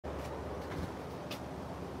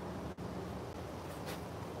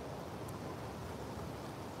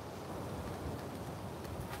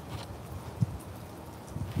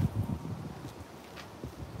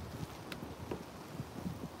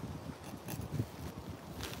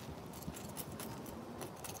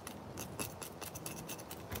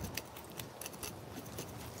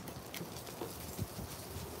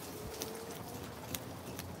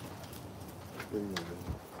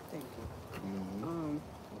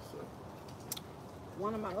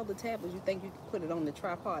one of my other tablets, you think you could put it on the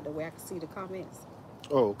tripod the way I can see the comments?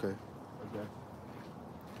 Oh, okay. Okay.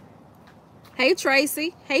 Hey,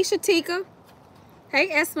 Tracy. Hey, Shatika. Hey,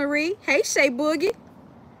 S. Marie. Hey, Shay Boogie.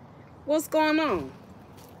 What's going on?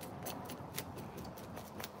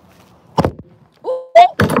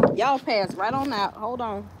 Ooh, y'all passed right on out. Hold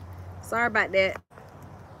on. Sorry about that.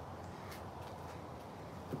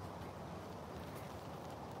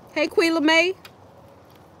 Hey, Quila May.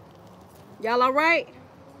 Y'all all right?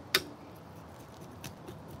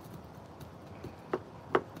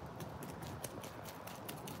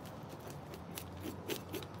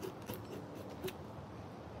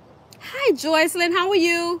 Hi, Joycelyn. How are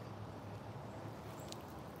you?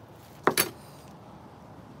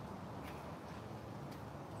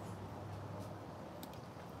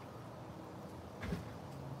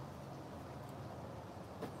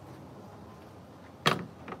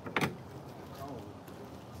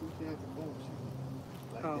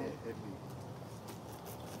 Oh.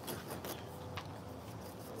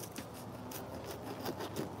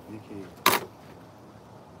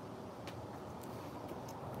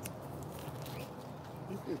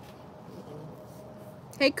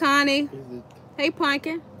 Hey, Connie. Hey,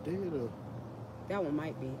 Pumpkin. That one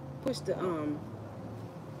might be. Push the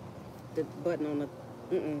button on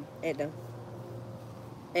the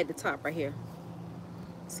at the top right here.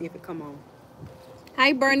 See if it come on.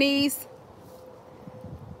 Hi, Bernice.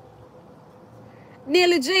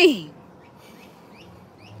 Nearly Jean.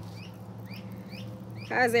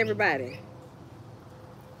 How's everybody?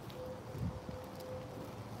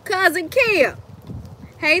 Cousin Kia.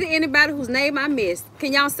 Hey to anybody whose name I missed.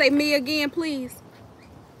 Can y'all say me again, please?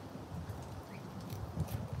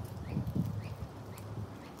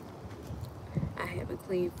 I haven't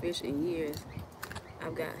cleaned fish in years.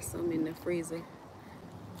 I've got some in the freezer.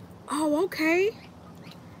 Oh, okay.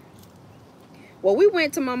 Well, we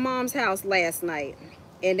went to my mom's house last night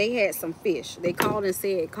and they had some fish. They called and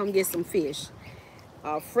said, come get some fish.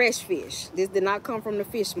 Fresh fish. This did not come from the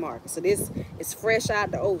fish market. So this is fresh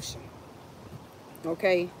out the ocean.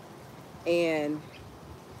 Okay. And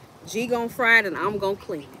G gonna fry it and I'm gonna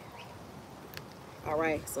clean it. All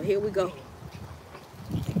right, so here we go.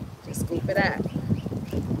 Just scoop it out.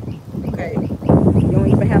 Okay, you don't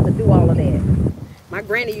even have to do all of that. My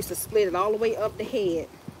granny used to split it all the way up the head.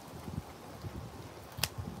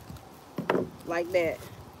 Like that.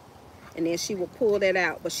 And then she would pull that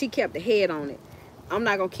out, but she kept the head on it. I'm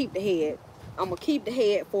not gonna keep the head. I'm gonna keep the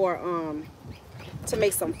head for to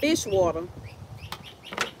make some fish water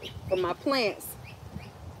for my plants.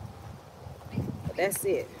 But that's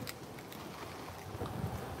it.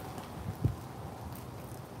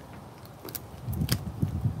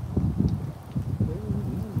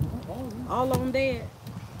 All on dead.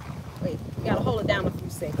 Wait, you gotta hold it down a few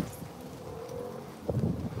seconds.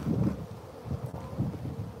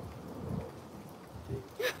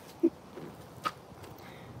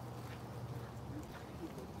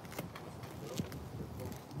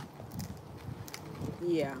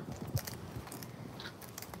 Yeah.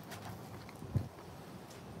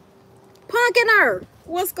 Pumpkin Earth,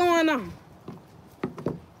 what's going on?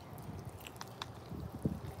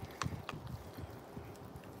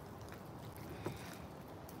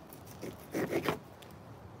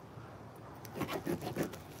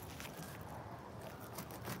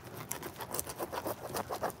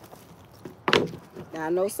 Now, I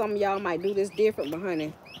know some of y'all might do this different, but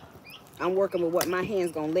honey, I'm working with what my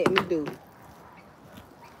hands gonna let me do.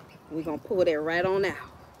 We're gonna pull that right on out.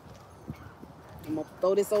 I'm gonna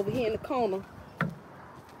throw this over here in the corner.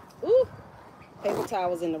 Ooh, paper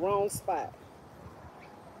towel was in the wrong spot.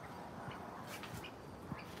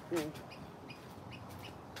 I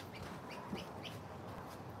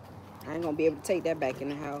ain't gonna be able to take that back in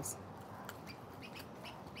the house.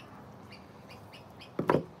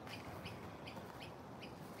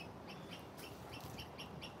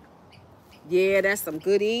 Yeah, that's some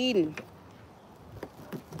good eating.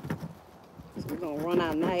 So we're gonna run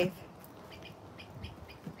our knife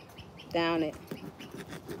down it.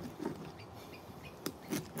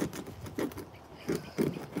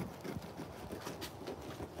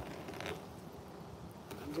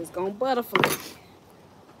 I'm just gonna butterfly it.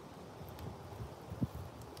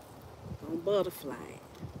 Gonna butterfly it.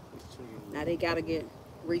 Now they gotta get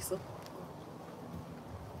Risa.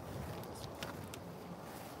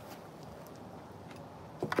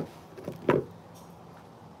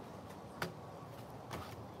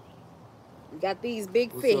 Got these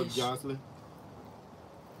big fish. What's up, Jocelyn?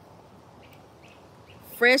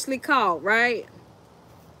 Freshly caught, right?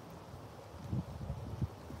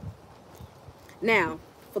 Now,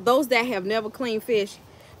 for those that have never cleaned fish,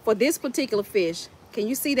 for this particular fish, Can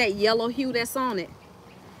you see that yellow hue that's on it?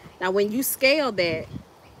 Now, when you scale that,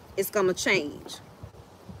 it's gonna change,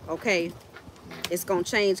 okay? It's gonna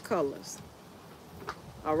change colors,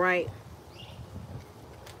 all right?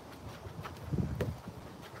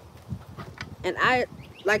 And I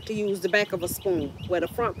like to use the back of a spoon, well, the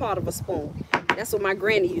front part of a spoon. That's what my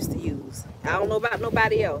granny used to use. I don't know about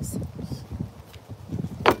nobody else.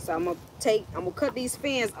 So I'm gonna cut these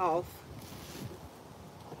fins off.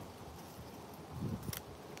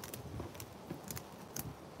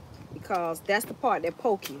 Because that's the part that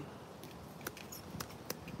poke you.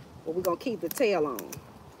 But we're gonna keep the tail on.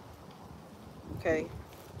 Okay.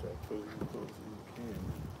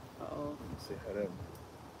 Uh-oh. See how that.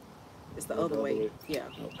 It's the other way. Yeah.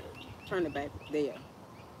 Okay. Turn it back there.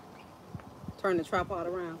 Turn the tripod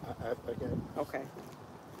around. I got it. Okay.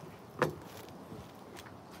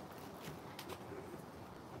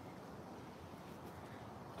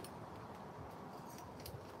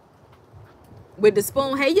 With the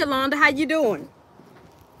spoon. Hey, Yolanda, how you doing?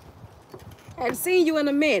 Haven't seen you in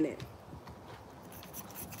a minute.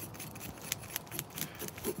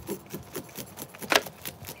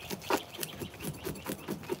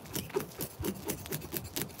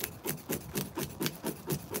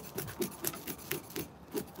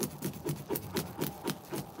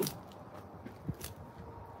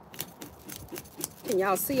 Can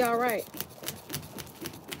y'all see all right?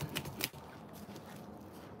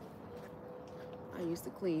 I used to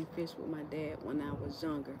clean fish with my dad when I was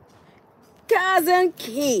younger. Cousin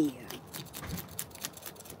Kia.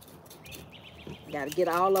 Got to get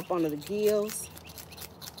all up under the gills.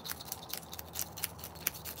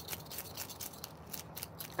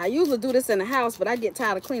 I usually do this in the house, but I get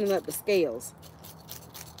tired of cleaning up the scales.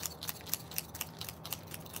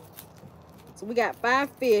 So we got 5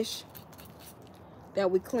 fish that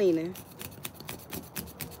we're cleaning.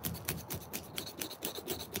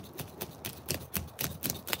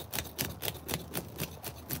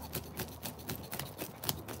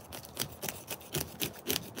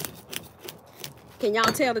 Can y'all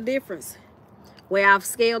tell the difference where I've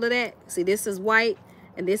scaled it at? See, this is white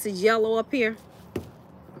and this is yellow up here.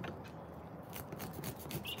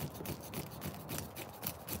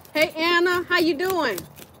 Hey, Anna, how you doing?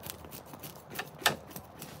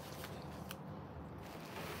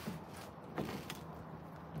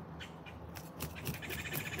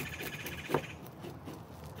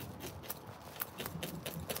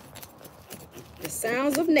 The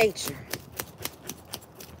sounds of nature.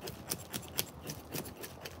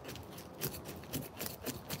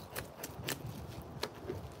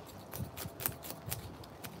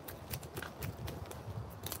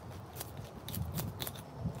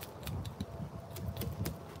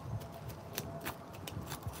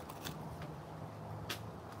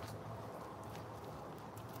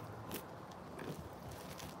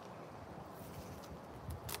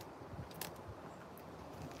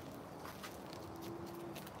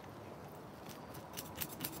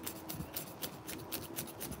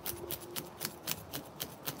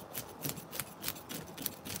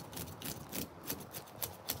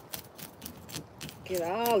 Get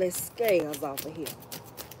all the scales off of here.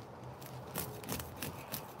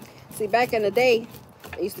 See, back in the day,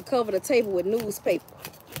 they used to cover the table with newspaper.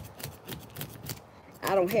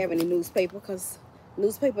 I don't have any newspaper because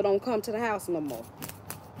newspaper don't come to the house no more.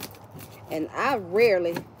 And I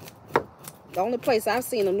rarely, the only place I've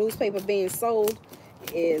seen a newspaper being sold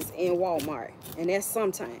is in Walmart. And that's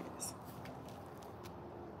sometimes.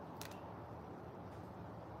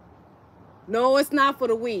 No, it's not for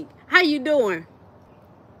the week. How you doing?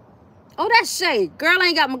 Oh, that's Shay. Girl, I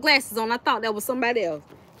ain't got my glasses on. I thought that was somebody else.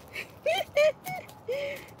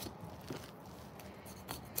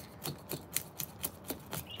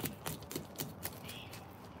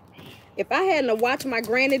 If I hadn't watched my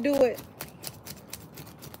granny do it,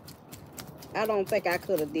 I don't think I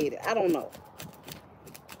could have did it. I don't know.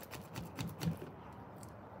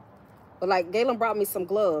 But like, Galen brought me some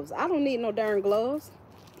gloves. I don't need no darn gloves.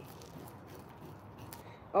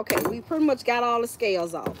 Okay, we pretty much got all the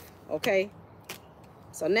scales off. Okay,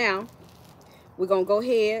 so now we're gonna go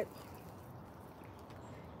ahead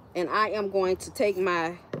and I am going to take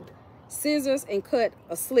my scissors and cut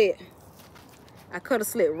a slit. I cut a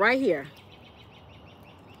slit right here,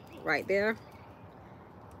 right there,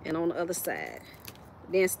 and on the other side.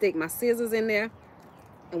 Then stick my scissors in there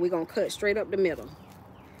and we're gonna cut straight up the middle.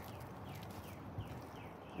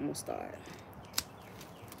 I'm gonna start.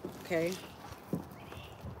 Okay,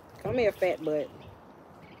 come here, fat butt.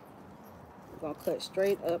 Gonna cut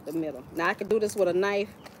straight up the middle. Now I can do this with a knife,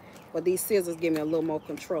 but these scissors give me a little more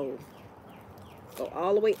control. Go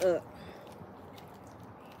all the way up.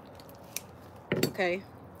 Okay. Okay,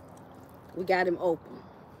 we got him open.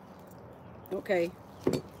 Okay,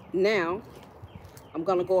 now I'm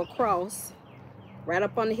gonna go across right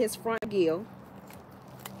up under his front gill,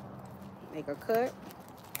 make a cut.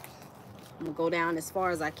 I'm gonna go down as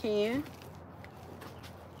far as I can.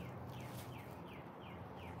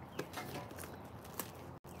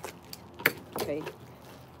 Okay,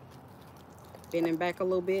 bending back a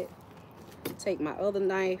little bit. Take my other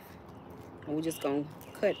knife, and we're just gonna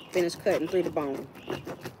finish cutting through the bone.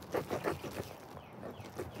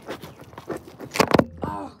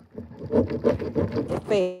 Oh,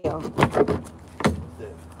 it fell.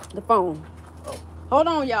 The phone. Oh. Hold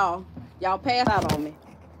on, y'all. Y'all pass out on me.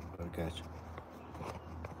 I got you.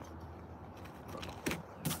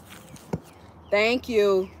 Thank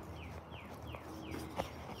you.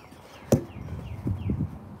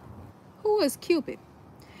 Who is Cupid?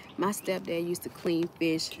 My stepdad used to clean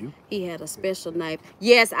fish. Cupid? He had a special knife.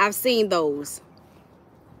 Yes, I've seen those.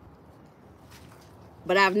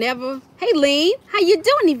 But I've never... Hey, Lean. How you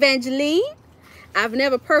doing, Evangeline? I've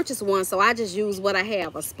never purchased one, so I just use what I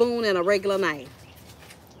have. A spoon and a regular knife.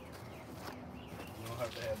 You don't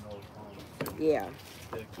have to have no Yeah.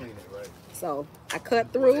 They clean it, right? So, I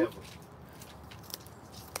cut through.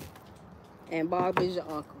 And Bob is your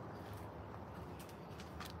uncle.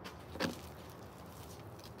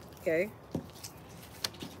 Okay.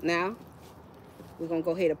 Now, we're going to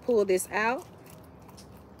go ahead and pull this out.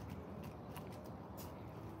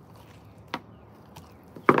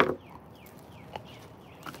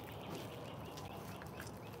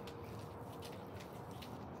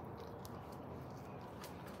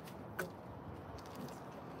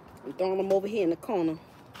 I'm throwing them over here in the corner.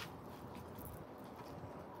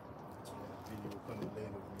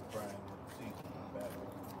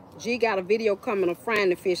 G got a video coming of frying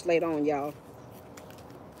the fish later on, y'all.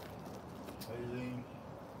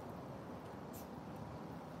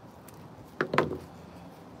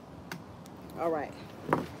 All right.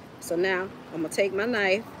 So now I'm gonna take my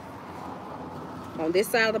knife. On this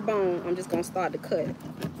side of the bone, I'm just gonna start to cut.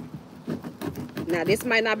 Now this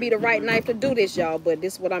might not be the right knife to do this, y'all, but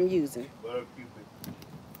this is what I'm using.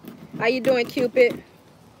 How you doing, Cupid?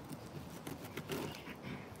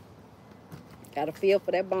 Got a feel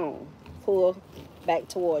for that bone. Pull back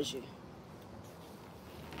towards you.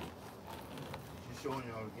 She's showing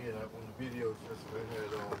y'all again on the video just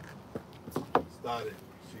had started.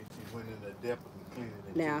 She went in the depth of cleaning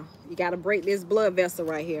it. Now you got to break this blood vessel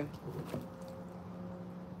right here.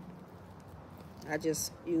 I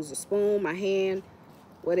just use a spoon, my hand,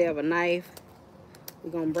 whatever, knife.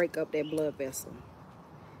 We're gonna break up that blood vessel.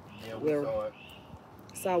 Yeah, we saw it.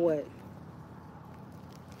 Saw what?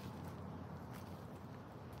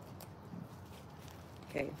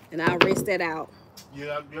 Okay, and I'll rinse that out.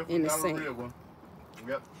 Yeah, I definitely in the got sink. a real one.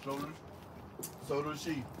 Yep, so does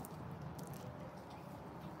she.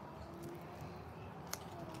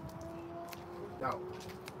 Out.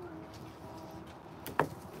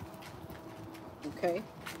 Okay,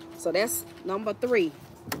 so that's number 3.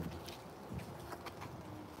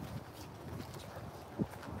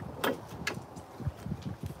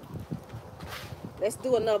 Let's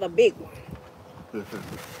do another big one.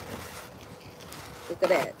 Look at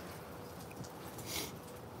that.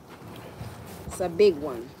 It's a big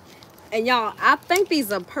one. And y'all, I think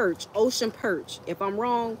these are perch, ocean perch. If I'm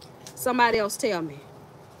wrong, somebody else tell me.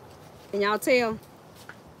 Can y'all tell?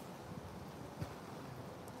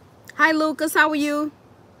 Hi, Lucas. How are you?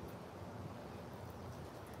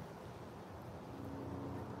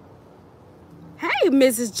 Hey,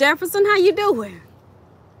 Mrs. Jefferson. How you doing?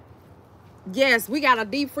 Yes, we got a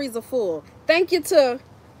deep freezer full. Thank you to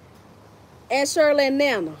Aunt Shirley and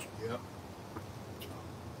Nana. Yep.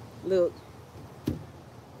 Look,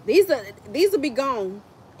 these will be gone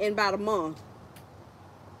in about a month.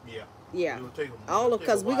 Yeah. Yeah. It'll take All of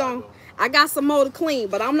because we gonna. though. I got some more to clean,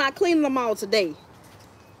 but I'm not cleaning them all today.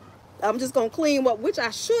 I'm just gonna clean what which I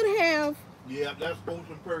should have. Yeah, that's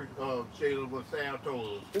ocean perch. Shayla, what Sal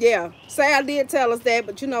told us. Yeah, Sal did tell us that,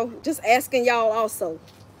 but you know, just asking y'all also.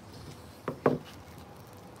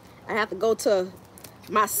 I have to go to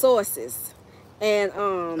my sources, and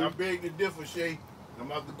I beg to differ, Shay. I'm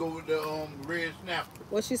about to go with the red snapper.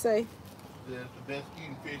 What she say? That's the best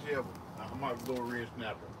eating fish ever. I'm about to go with red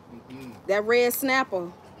snapper. That red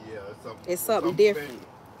snapper. Yeah, it's something different. Special.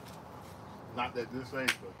 Not that this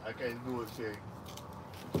ain't, but I can't do it, Shay.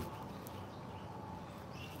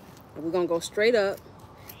 And we're gonna go straight up.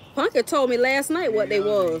 Punker told me last night what they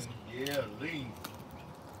was. Yeah, lean.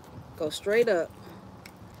 Go straight up.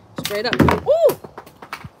 Straight up. Ooh!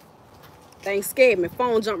 Thing scared me.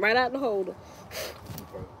 Phone jumped right out the holder.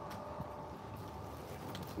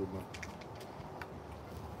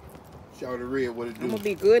 Shout the red what it do. I'm gonna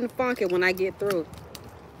be good and funky when I get through.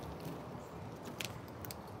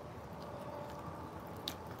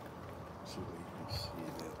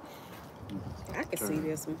 I can see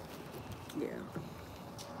this one. Yeah.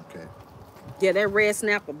 Okay. Yeah, that red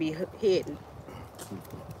snapper be hidden.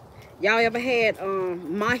 Y'all ever had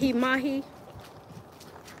mahi mahi?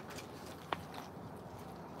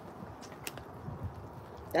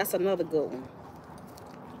 That's another good one.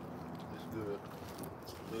 It's good.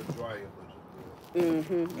 A little drier, but it's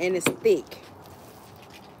good. And it's thick.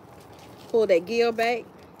 Pull that gill back.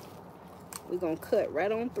 We're gonna cut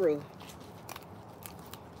right on through.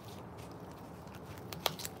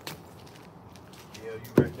 Yeah,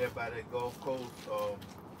 you right there by that Gulf Coast, the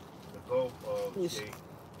Gulf state.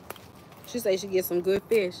 She say she get some good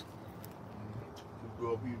fish. You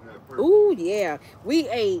grew up eating that perch. Ooh, yeah. We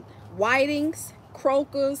ate whitings,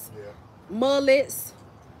 croakers, mullets,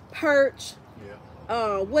 perch.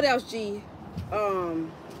 Yeah. What else, G? That's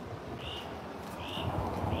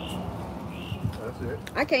it.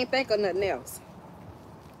 I can't think of nothing else.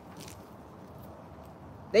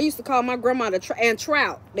 They used to call my grandma the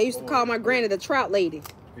trout. They used to call my granny the trout lady.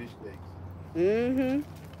 Fish sticks.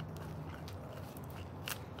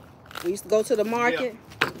 We used to go to the market.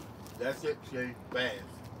 Yeah. That's it, Shay. Fast.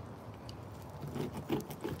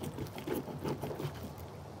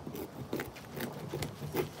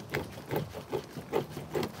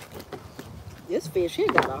 This fish here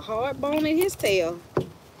got a hard bone in his tail.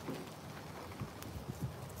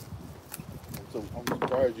 So I'm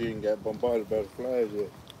surprised you ain't got bombarded by the flies yet.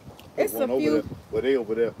 It's a few. Over there, but they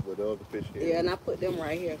over there with the other fish here. Yeah, and I put them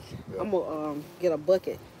right here. Yeah. I'm gonna get a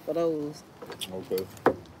bucket for those. Okay.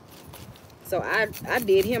 So I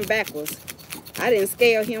did him backwards. I didn't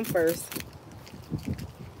scale him first.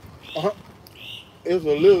 There's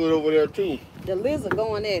a lizard over there too. The lizard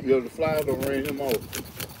going at it. Yeah, the flies don't ran him off.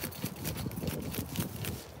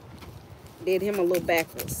 Did him a little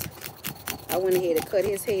backwards. I went ahead and cut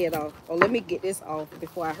his head off. Oh, let me get this off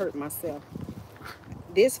before I hurt myself.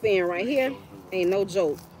 This fin right here ain't no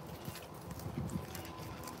joke.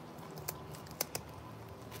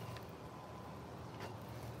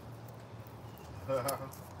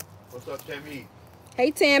 What's up, Teami?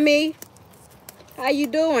 Hey, Teami. How you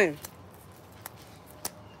doing?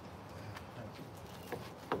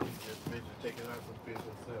 Just mentioned taking out some fish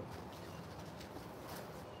herself.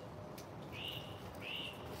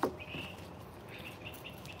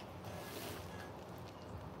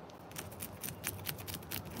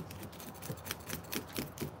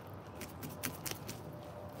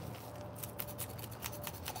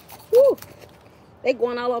 Woo! They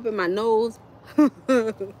going all up in my nose.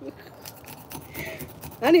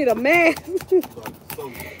 I need a mask.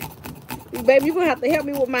 Baby, you're going to have to help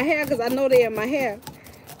me with my hair because I know they're in my hair.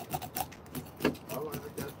 All right,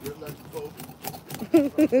 just like the soap.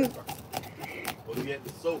 Well, we had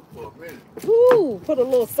the soap for a minute. Ooh, put a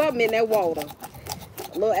little something in that water.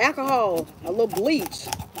 A little alcohol, a little bleach.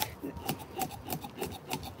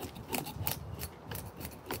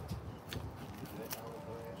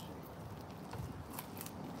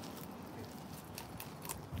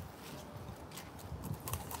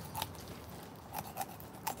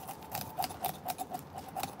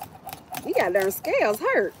 You got darn scales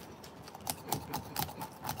hurt.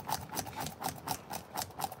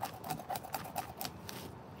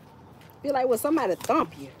 Feel like when somebody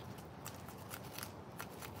thump you.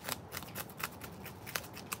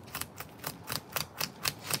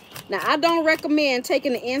 Now, I don't recommend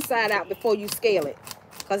taking the inside out before you scale it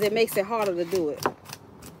because it makes it harder to do it.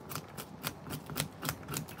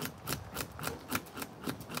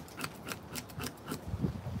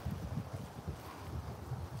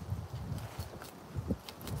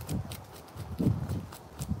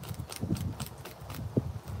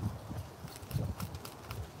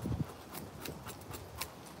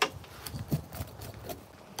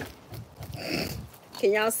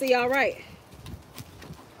 Can y'all see all right?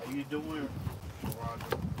 How you doing,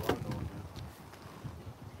 Rhonda?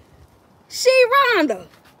 She Rhonda.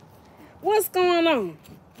 What's going on?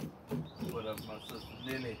 What up, my sister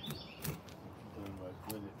Lily? Doing right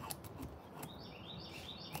with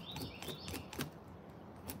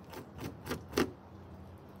it.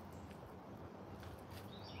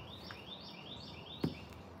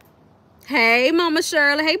 Hey, Mama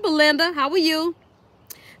Shirley. Hey, Belinda. How are you?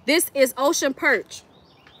 This is ocean perch.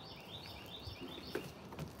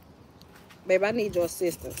 Babe, I need your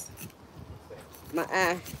assistance. My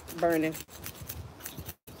eye burning.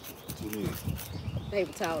 What you need?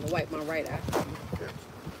 Paper towel to wipe my right eye. Okay.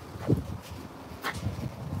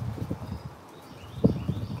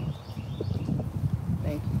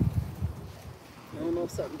 Thank you. I don't know know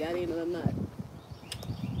if something got in it or not.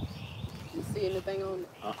 You see anything on it?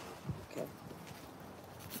 Okay.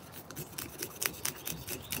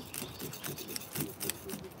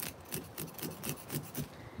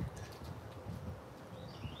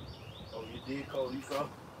 Oh, you did call? You called?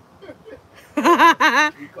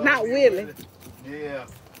 Not Willie. Yeah.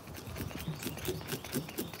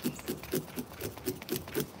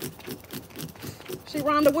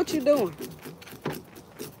 Rhonda, what you doing?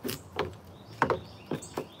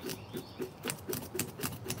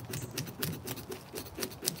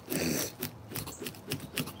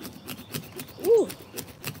 Ooh.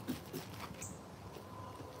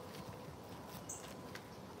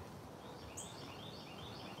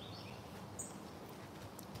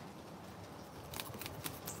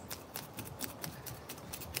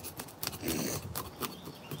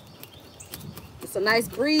 It's a nice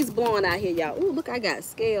breeze blowing out here, y'all. Ooh, look, I got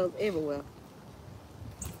scales everywhere.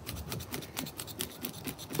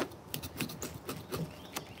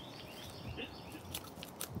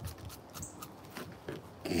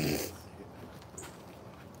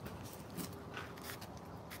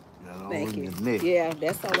 Thank you. Yeah,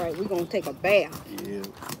 that's all right. We're going to take a bath. Yeah,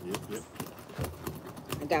 yep.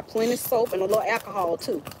 I got plenty of soap and a little alcohol,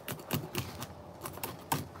 too.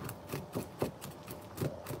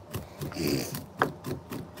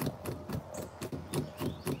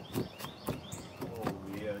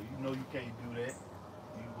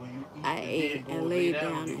 I ate and laid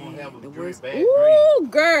down and the worst. Ooh,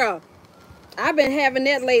 girl. I've been having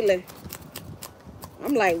that lately.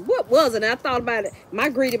 I'm like, what was it? And I thought about it. My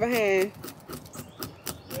greedy behind.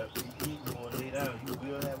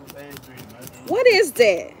 What is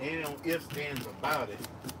that? Ain't no ifs, ands about it.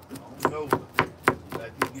 I don't know.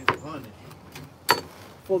 Like you get punished.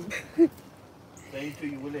 Well, same to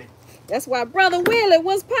you with it. That's why Brother Willie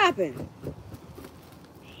was popping.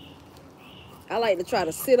 I like to try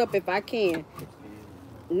to sit up if I can.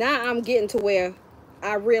 Now I'm getting to where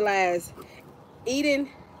I realize eating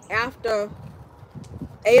after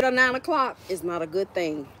 8 or 9 o'clock is not a good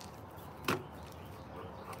thing.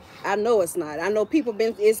 I know it's not. I know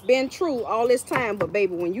it's been true all this time, but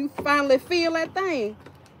baby, when you finally feel that thing,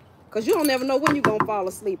 because you don't never know when you're going to fall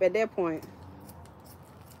asleep at that point.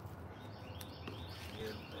 Yeah,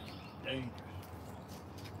 it's dangerous.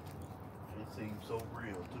 It seems so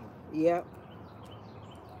real, too. Yep.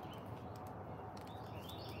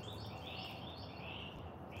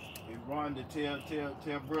 Hey, Rhonda,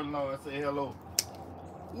 tell brother-in-law I say hello.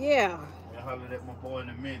 Yeah. I'll holler at my boy in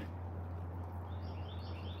a minute.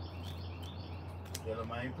 Tell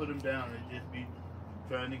him I ain't put him down. They just be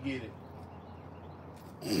trying to get it.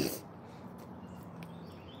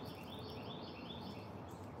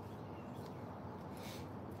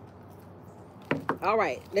 All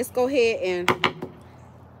right, let's go ahead and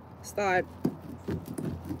start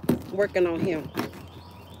working on him.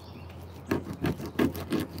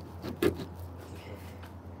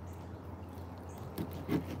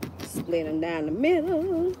 Split him down the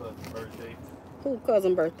middle. Cousin birthday. Who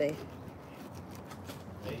cousin birthday?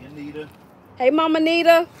 Hey, Anita. Hey, Mama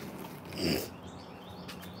Anita.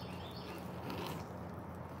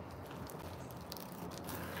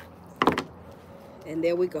 And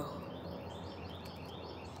there we go.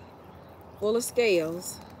 Full of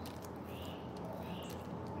scales.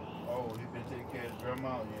 Oh, he been taking care of his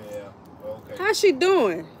grandma? Yeah. Okay. How's she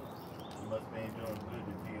doing? She must be doing good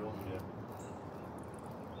to be over there.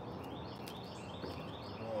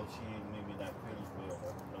 No, she maybe not feeling well. I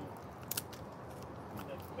don't know. Maybe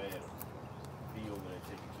that's bad. Be over there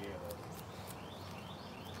taking care of her.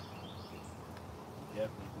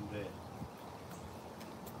 Definitely do that.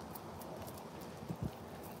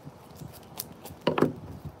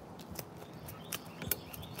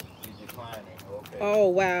 Okay. Oh,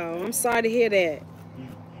 wow. I'm sorry to hear that.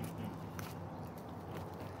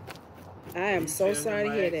 I am so sorry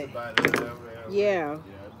to hear that. Yeah. Yeah,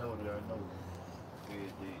 I know.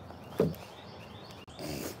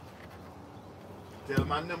 Tell him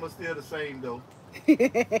my number's still the same, though.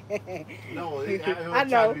 No, I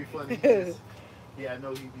know. Trying to be funny. Yeah, I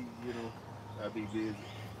know he be, I'll be busy.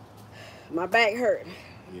 My back hurt.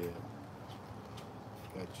 Yeah.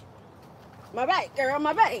 Gotcha. My back, girl,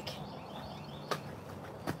 my back.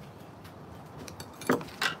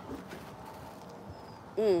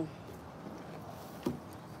 Yeah,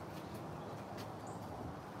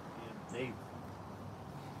 Dave.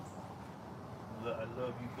 I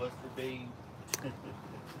love you, Buster Dave.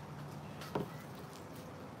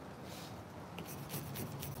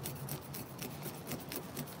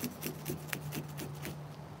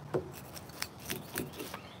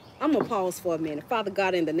 I'm going to pause for a minute. Father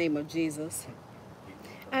God, in the name of Jesus,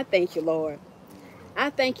 I thank you, Lord. I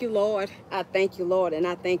thank you, Lord. I thank you, Lord, and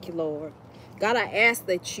I thank you, Lord. God, I ask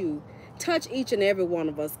that you touch each and every one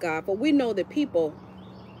of us, God, for we know that people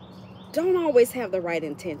don't always have the right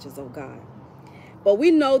intentions, oh God. But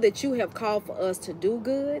we know that you have called for us to do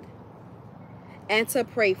good and to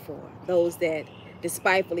pray for those that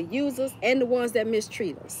despitefully use us and the ones that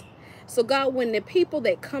mistreat us. So God, when the people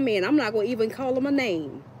that come in, I'm not going to even call them a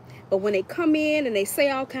name, but when they come in and they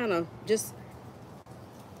say all kind of just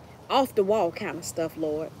off the wall kind of stuff,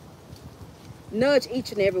 Lord, nudge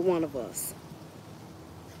each and every one of us.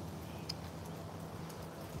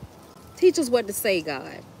 Teach us what to say,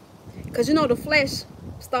 God. Because you know the flesh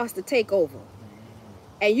starts to take over.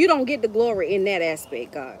 And you don't get the glory in that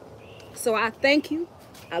aspect, God. So I thank you.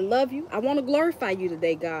 I love you. I want to glorify you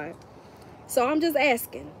today, God. So I'm just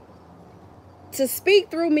asking to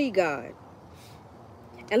speak through me, God.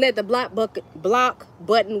 And let the block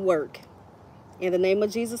button work. In the name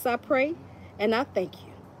of Jesus, I pray. And I thank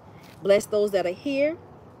you. Bless those that are here,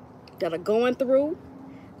 that are going through,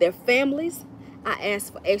 their families. I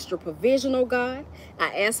ask for extra provision, oh God.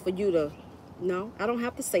 I ask for you to, no, I don't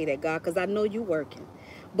have to say that, God, because I know you're working.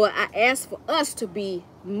 But I ask for us to be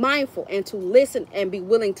mindful and to listen and be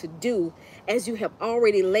willing to do as you have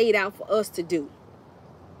already laid out for us to do.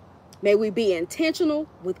 May we be intentional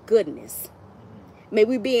with goodness. May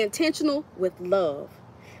we be intentional with love.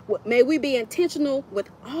 May we be intentional with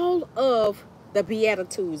all of the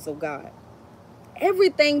Beatitudes, oh God.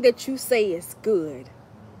 Everything that you say is good.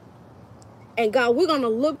 And God, we're going to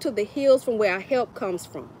look to the hills from where our help comes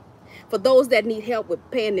from. For those that need help with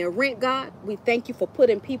paying their rent, God, we thank you for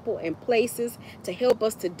putting people in places to help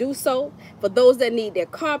us to do so. For those that need their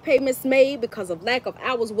car payments made because of lack of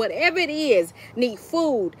hours, whatever it is, need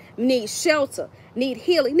food, need shelter, need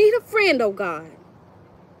healing, need a friend, oh God.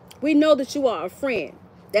 We know that you are a friend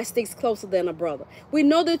that sticks closer than a brother. We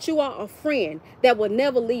know that you are a friend that will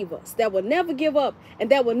never leave us, that will never give up,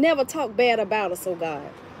 and that will never talk bad about us, oh God.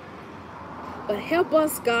 But help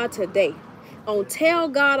us, God, today on Tell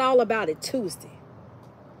God All About It Tuesday.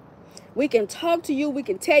 We can talk to you, we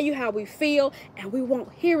can tell you how we feel, and we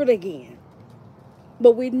won't hear it again.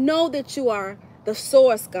 But we know that you are the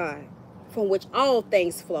source, God, from which all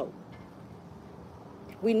things flow.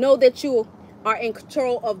 We know that you are in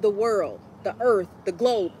control of the world, the earth, the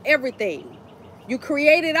globe, everything. You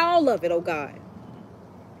created all of it, oh God.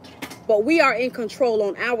 But we are in control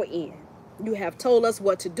on our end. You have told us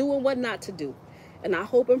what to do and what not to do. And I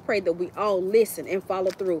hope and pray that we all listen and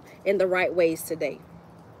follow through in the right ways today.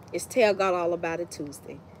 It's Tell God All About It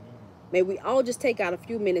Tuesday. May we all just take out a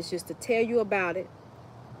few minutes just to tell you about it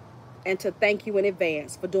and to thank you in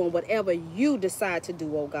advance for doing whatever you decide to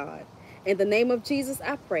do, oh God. In the name of Jesus,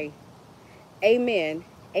 I pray. Amen,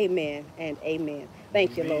 amen, and amen.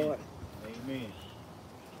 Thank you, Lord. Amen.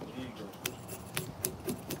 There you go.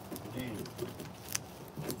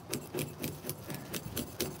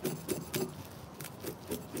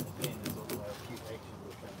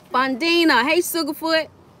 Bondina, hey Sugarfoot.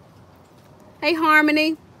 Hey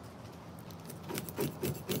Harmony.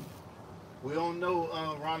 We don't know,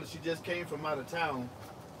 Rhonda, she just came from out of town.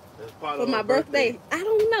 That's part For of my her birthday. I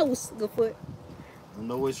don't know, Sugarfoot. Don't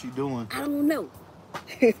know what she doing. I don't know.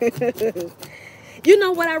 You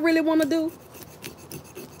know what I really want to do?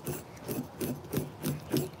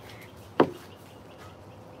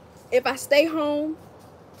 If I stay home,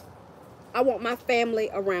 I want my family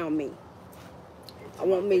around me. I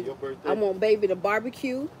want baby to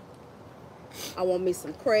barbecue. I want me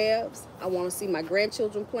some crabs. I want to see my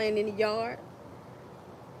grandchildren playing in the yard.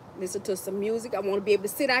 Listen to some music. I want to be able to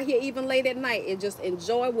sit out here even late at night and just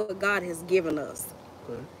enjoy what God has given us.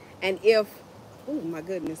 Okay. And if, oh my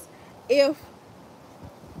goodness, if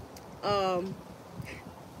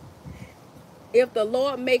the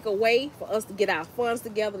Lord make a way for us to get our funds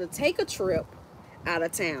together to take a trip out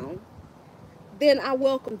of town, then I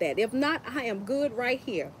welcome that. If not, I am good right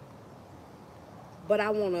here. But I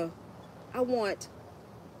want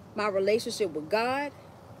my relationship with God.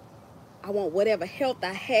 I want whatever health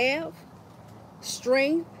I have,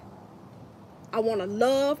 strength. I want to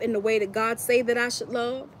love in the way that God say that I should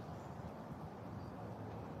love.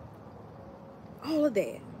 All of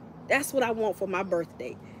that. That's what I want for my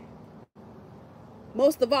birthday.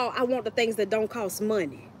 Most of all, I want the things that don't cost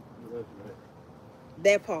money. That's right.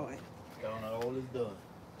 That part. Down all is done.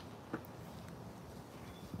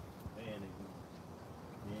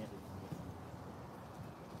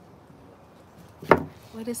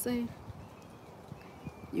 What it say?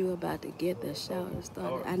 You about to get the shower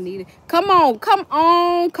started. I need it. Come on, come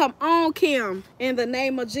on, come on, Kim. In the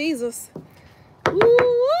name of Jesus.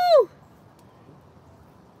 Woo!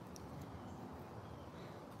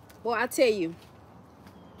 Boy, I tell you,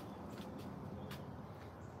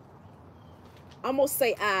 I'm gonna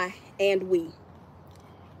say I and we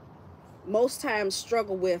most times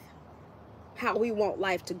struggle with how we want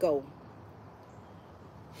life to go.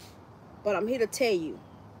 But I'm here to tell you,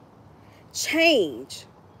 change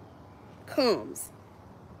comes.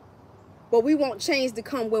 But we want change to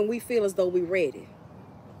come when we feel as though we're ready,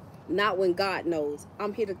 not when God knows.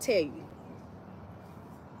 I'm here to tell you.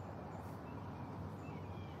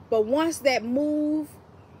 But once that move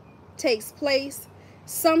takes place,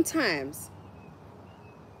 sometimes,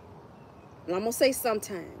 and I'm going to say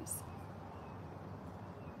sometimes,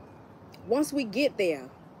 once we get there,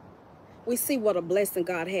 we see what a blessing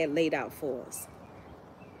God had laid out for us.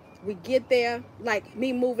 We get there, like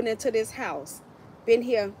me moving into this house. Been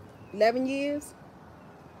here 11 years,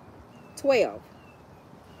 12.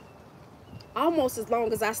 Almost as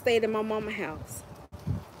long as I stayed in my mama's house.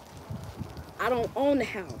 I don't own the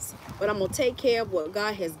house, but I'm going to take care of what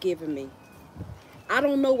God has given me. I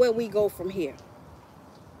don't know where we go from here.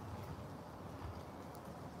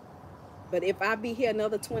 But if I be here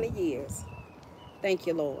another 20 years, thank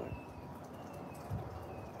you, Lord.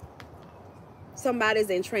 Somebody's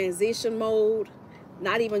in transition mode,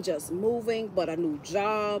 not even just moving, but a new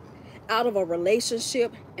job, out of a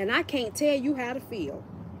relationship, and I can't tell you how to feel.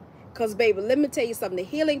 Because, baby, let me tell you something. The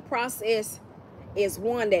healing process is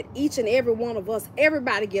one that each and every one of us,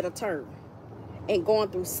 everybody get a turn and going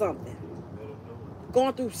through something.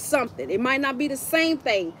 Going through something. It might not be the same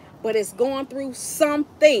thing, but it's going through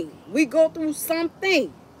something. We go through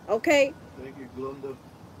something, okay? Thank you, Glenda.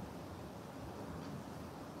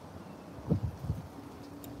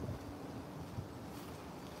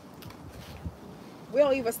 We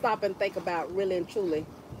don't even stop and think about really and truly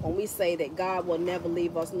when we say that God will never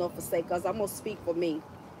leave us nor forsake us. I'm going to speak for me.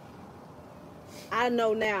 I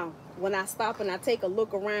know now when I stop and I take a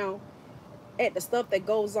look around at the stuff that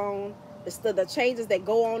goes on, the changes that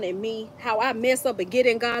go on in me, how I mess up and get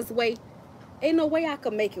in God's way, ain't no way I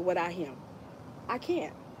can make it without him. I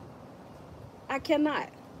can't. I cannot.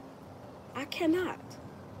 I cannot.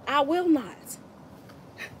 I will not.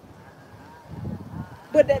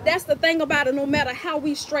 But that's the thing about it. No matter how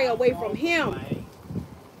we stray away from him,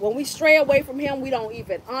 when we stray away from him, we don't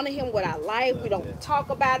even honor him with our life. We don't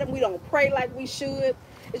talk about him. We don't pray like we should.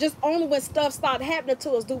 It's just only when stuff starts happening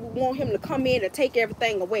to us do we want him to come in and take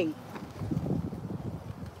everything away.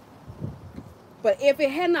 But if it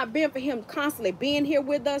had not been for him constantly being here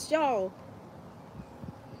with us, y'all,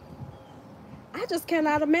 I just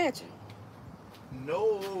cannot imagine.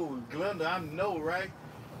 No, Glenda, I know, right?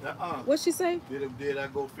 What'd she say? Did I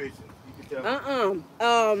go fishing? You can tell me.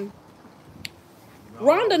 No,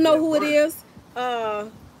 Rhonda know who it is. Yeah.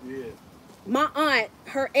 My aunt,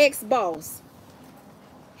 her ex-boss.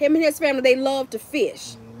 Him and his family, they love to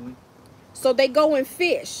fish. Mm-hmm. So they go and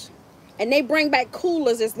fish. And they bring back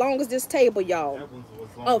coolers as long as this table, y'all,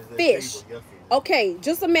 of fish. Okay,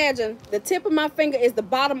 just imagine the tip of my finger is the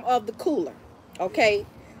bottom of the cooler. Okay,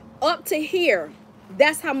 up to here,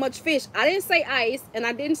 that's how much fish. I didn't say ice and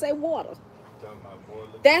I didn't say water.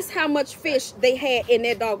 That's how much fish they had in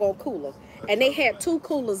their doggone cooler. And they had 2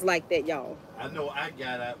 coolers like that, y'all. I know I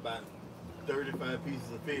got out about 35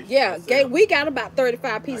 pieces of fish. Yeah, we got about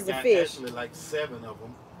 35 pieces of fish. Actually like 7 of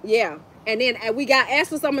them. Yeah, and then we got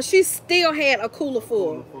Ashley something. She still had a cooler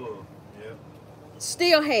full. Yeah.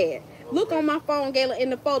 Still had. Okay. Look on my phone, Gayla, in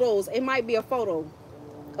the photos. It might be a photo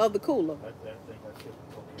of the cooler. I think I should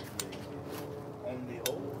on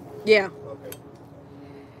the old. Yeah. Okay.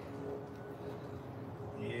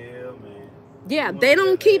 Yeah, man. Yeah, they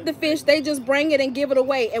don't keep the fish. They just bring it and give it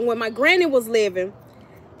away. And when my granny was living,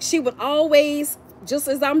 she would always, just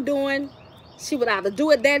as I'm doing, she would either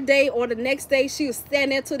do it that day or the next day. She would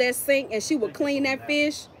stand there to that sink and she would clean that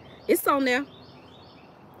fish. It's on there.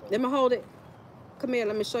 Let me hold it. Come here,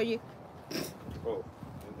 let me show you. Oh,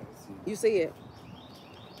 you see it?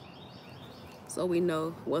 So we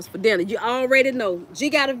know what's for dinner. You already know.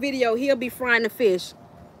 G got a video. He'll be frying the fish.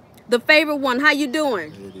 The favorite one. How you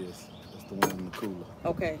doing? It is. That's the one in the cooler.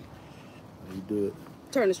 Okay. How you do it?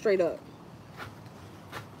 Turn it straight up.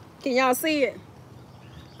 Can y'all see it?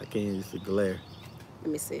 I can't. It's a glare.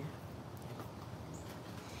 Let me see.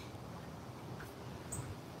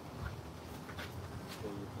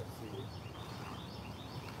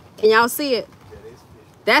 Can y'all see it? Yeah, that's fish.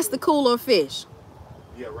 That's the cooler of fish.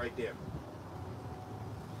 Yeah, right there.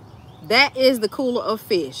 That is the cooler of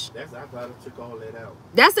fish. That's I thought I took all that out.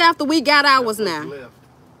 That's after we got ours now. Left.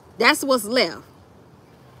 That's what's left.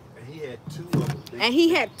 And he had 2 of them. And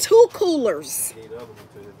he had 2 coolers. He gave the other one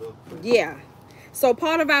to his other. Yeah. So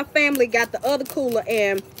part of our family got the other cooler,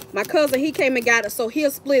 and my cousin, he came and got it. So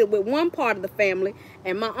he'll split it with one part of the family,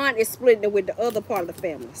 and my aunt is splitting it with the other part of the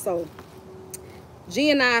family. So G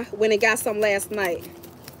and I went and got some last night.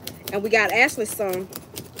 And we got Ashley some.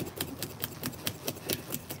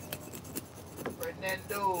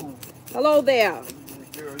 Fernando. Hello there.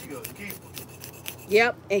 Girl, you a keeper.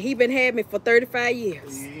 Yep, and he been had me for 35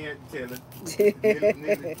 years. He had to tell it.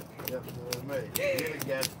 Nearly. Yep, man. Nearly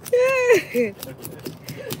got it.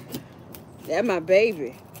 That's my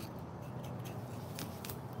baby.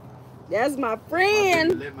 That's my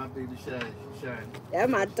friend. Let my baby shine. That's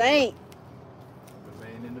my tank. The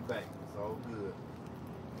man in the back. It's all good.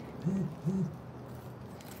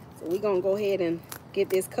 So we're going to go ahead and get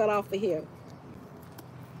this cut off of here.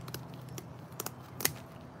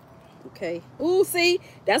 Okay. Ooh, see?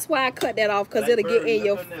 That's why I cut that off, because it'll get in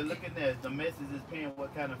your... Look at that. The message is paying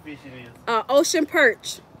what kind of fish it is. Ocean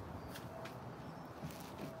perch.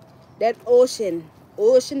 That ocean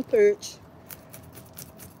perch.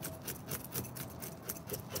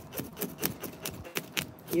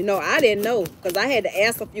 You know, I didn't know, because I had to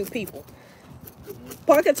ask a few people.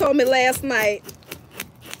 Parker told me last night.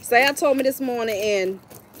 Saya told me this morning, and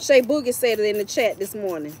Shay Boogie said it in the chat this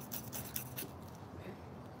morning.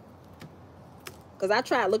 Because I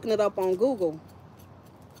tried looking it up on Google.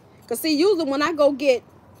 Because see, usually when I go get,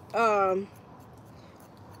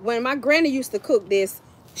 when my granny used to cook this,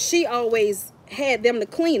 she always had them to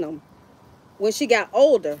clean them when she got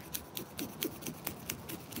older.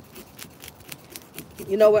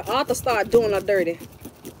 You know, when Arthur started doing her dirty.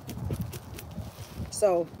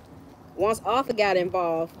 So, once Arthur got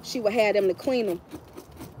involved, she would have them to clean them.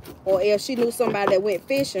 Or if she knew somebody that went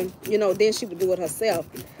fishing, you know, then she would do it herself.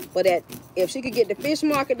 But if she could get the fish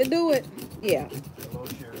market to do it, yeah. Hello,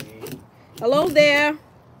 Shirley. Hello there.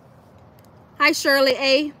 Hi, Shirley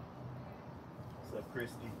A. What's up,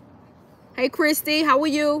 Christy? Hey, Christy, how are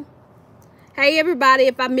you? Hey, everybody,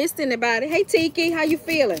 if I missed anybody. Hey, Tiki, how you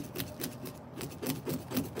feeling?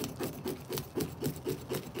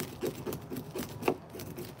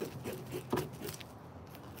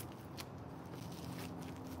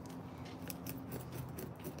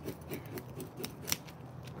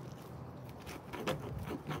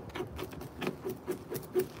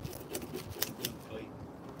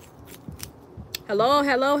 Hello,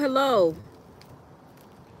 hello, hello.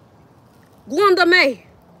 Gwanda May.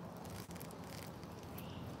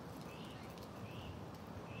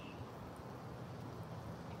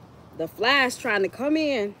 The fly's trying to come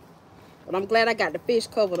in, but I'm glad I got the fish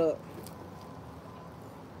covered up.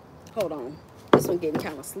 Hold on. This one getting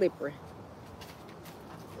kind of slippery.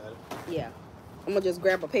 Got it? Yeah. I'm going to just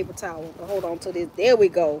grab a paper towel. Hold on to this. There we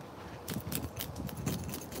go.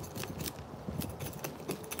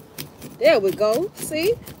 There we go.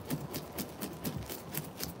 See?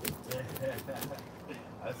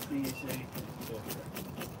 I see you, Shay.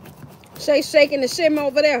 Shay shaking the shim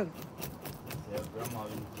over there. Grandma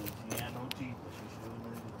used to, she had no teeth, but she sure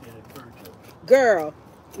knew to get a perch up. Girl,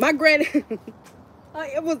 my granny,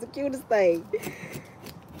 it was the cutest thing.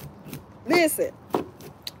 Listen,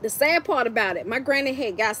 the sad part about it, my granny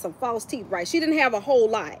had got some false teeth, right? She didn't have a whole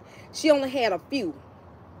lot. She only had a few.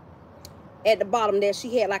 At the bottom there,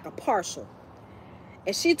 she had like a partial.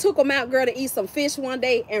 And she took them out, girl, to eat some fish one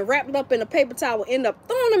day and wrapped it up in a paper towel, ended up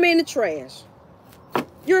throwing them in the trash.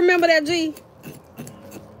 You remember that, G?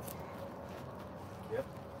 Yep.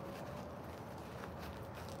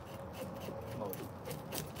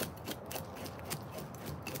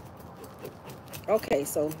 Okay,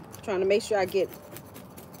 so trying to make sure I get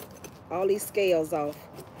all these scales off.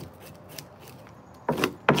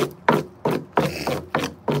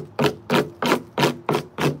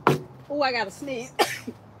 Oh, I got to sneeze.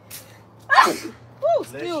 Oh,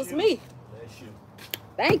 excuse me. Bless you.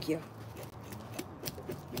 Thank you.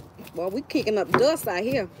 Well, we kicking up dust out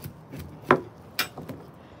here.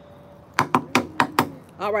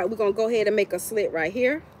 All right, we're going to go ahead and make a slit right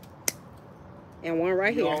here. And one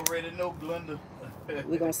right here. You already know, Glenda.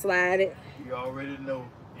 We're going to slide it. You already know.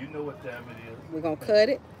 You know what time it is. We're going to cut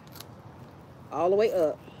it all the way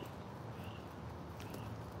up.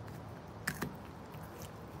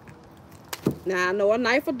 Now, I know a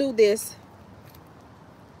knife will do this.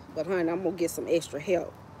 But, honey, I'm going to get some extra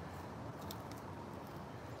help.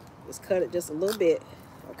 Just cut it just a little bit.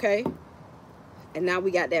 Okay? And now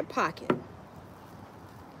we got that pocket.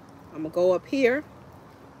 I'm going to go up here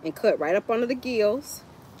and cut right up under the gills.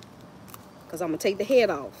 Because I'm going to take the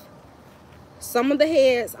head off. Some of the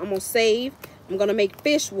heads I'm going to save. I'm going to make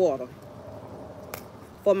fish water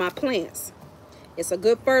for my plants. It's a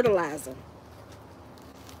good fertilizer.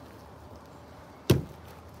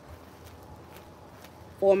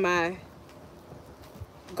 For my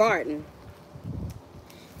garden.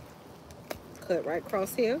 Cut right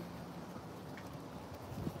across here.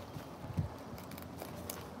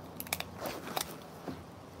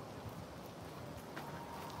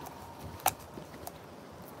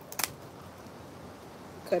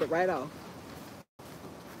 cut it right off.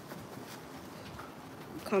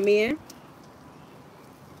 Come in.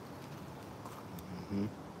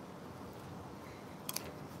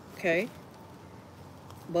 Okay.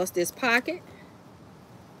 Bust this pocket.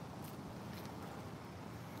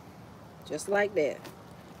 Just like that.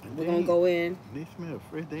 We're gonna go in. They smell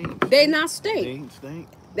fresh. They not stink. They ain't stink.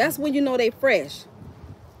 That's when you know they fresh.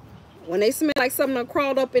 When they smell like something that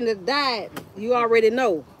crawled up in the diet, you already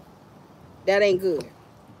know that ain't good.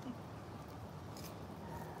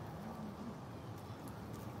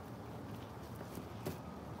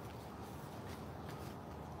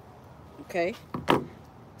 Okay.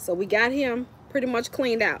 So we got him pretty much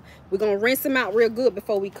cleaned out. We're gonna rinse him out real good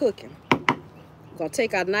before we cook him. We're gonna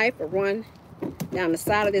take our knife and run down the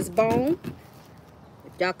side of this bone.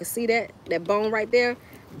 If y'all can see that bone right there,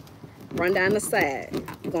 run down the side.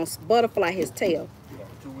 We're gonna butterfly his tail.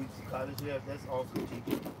 2 weeks of college, yeah, that's awesome,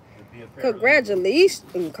 Chief. Congratulations.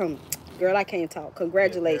 Girl, I can't talk.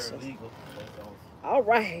 Congratulations. Awesome. All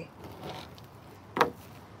right.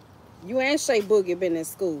 You and Shay Boogie been in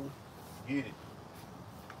school. Get it.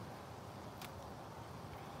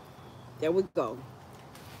 There we go.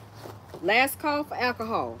 Last call for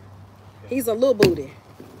alcohol. Okay. He's a little booty.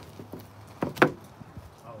 I don't even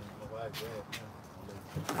know why I grabbed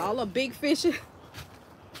him. All the big fish. I just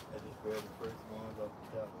grabbed the first ones off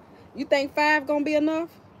the top. You think 5 gonna be enough?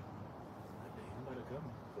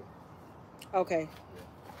 Okay. Yeah.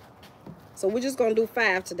 So we're just gonna do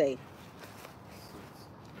 5 today.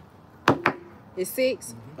 6. It's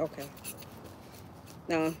 6? Okay.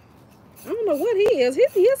 Now, I don't know what he is.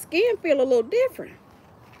 His skin feel a little different.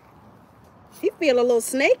 He feel a little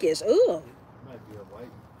snakish. Ugh. He might be a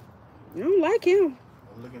white. I don't like him.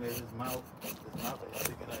 I'm looking at his mouth. His mouth is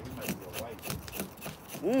sticking out. He might be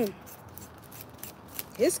a white.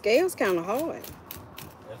 His scale's kind of hard.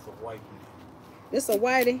 That's a white man. This a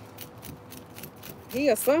whitey. He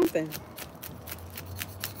or something.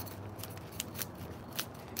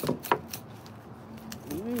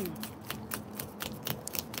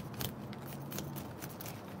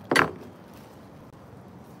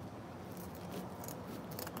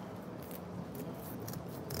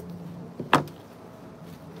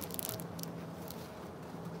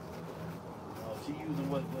 She's using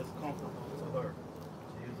what's comfortable to her.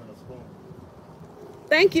 She's using a spoon.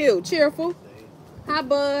 Thank you, Cheerful. Hi,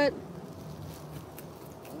 bud.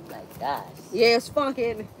 Oh my gosh. Yeah, it's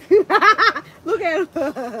funky. Look at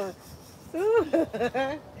her.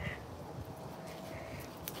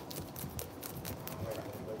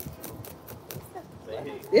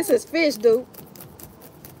 This is fish, dude.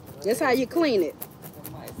 That's how you clean it.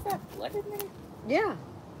 Is that blood in there? Yeah.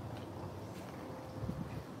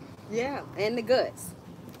 Yeah, and the guts.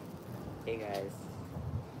 Hey guys.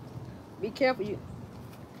 Be careful. You're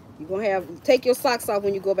going to take your socks off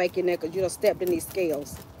when you go back in there because you done stepped in these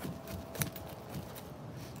scales.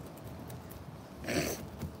 Go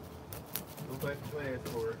back to class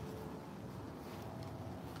for it.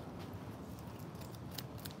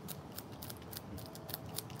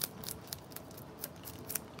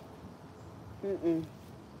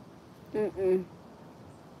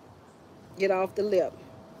 Get off the lip.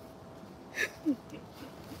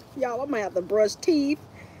 Y'all, I'm gonna have to brush teeth.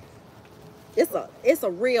 It's a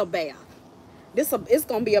real bath. It's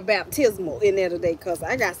gonna be a baptismal in there today because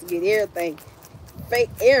I got to get everything, fake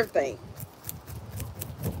everything.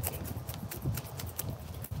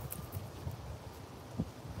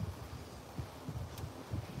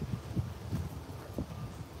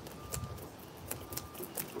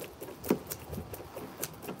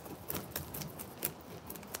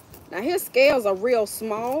 Now his scales are real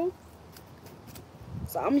small,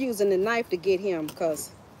 so I'm using the knife to get him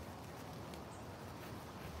because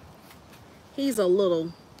he's a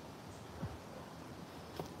little,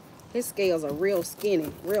 his scales are real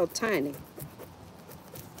skinny, real tiny.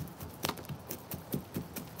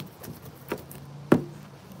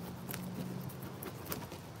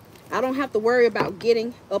 I don't have to worry about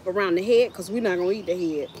getting up around the head because we're not going to eat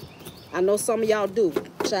the head. I know some of y'all do.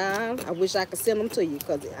 Child, I wish I could send them to you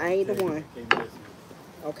because I ain't the one.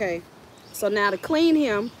 Okay. So now to clean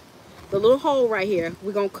him, the little hole right here,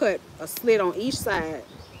 we're going to cut a slit on each side.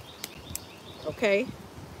 Okay.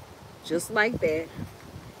 Just like that.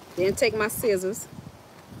 Then take my scissors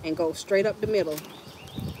and go straight up the middle.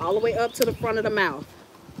 All the way up to the front of the mouth.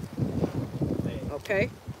 Okay.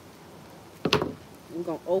 I'm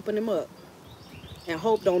going to open him up and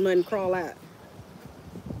hope don't nothing crawl out.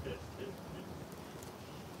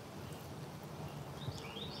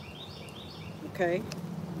 Okay,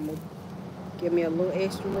 I'm gonna give me a little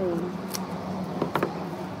extra room.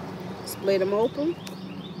 Split them open.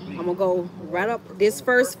 I'm gonna go right up this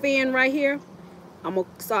first fin right here. I'm gonna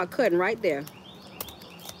start cutting right there.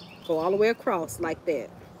 Go all the way across like that.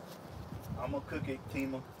 I'm gonna cook it,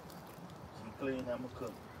 Teema. You clean, I'm gonna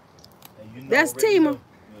cook. And you know That's already Teema. know.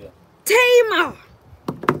 Yeah. Teema!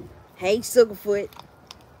 Hey, Sugarfoot.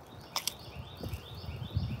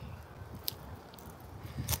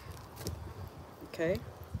 Okay.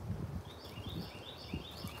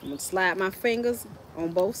 I'm gonna slide my fingers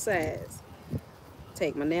on both sides.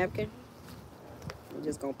 Take my napkin. I'm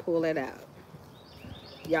just gonna pull it out.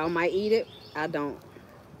 Y'all might eat it. I don't.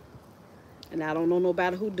 And I don't know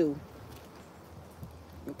nobody who do.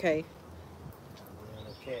 Okay. Other than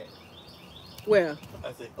a cat. Where?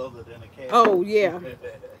 I said other than a cat. Oh, yeah.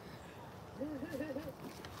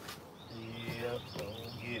 Yeah,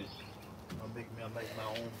 don't get it. I'm make my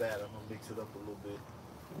own batter. I'm gonna mix it up a little bit.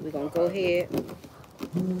 We're gonna go ahead.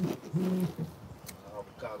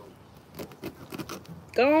 Avocado.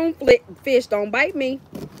 Go on, flick. Fish, don't bite me.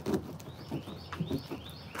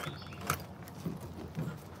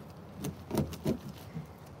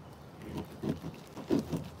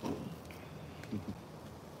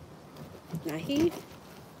 Now heat.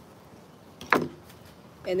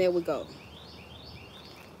 And there we go.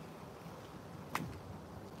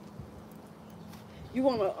 You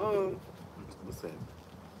wanna What's that?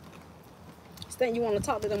 Stan, you wanna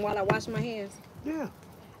talk to them while I wash my hands? Yeah.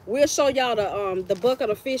 We'll show y'all the bucket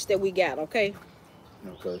of fish that we got, okay?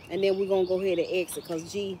 Okay. And then we're gonna go ahead and exit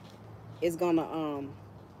because G is gonna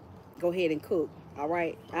go ahead and cook. All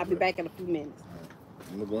right. I'll be back in a few minutes.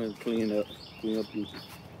 I'm gonna go ahead and clean up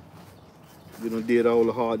you done did all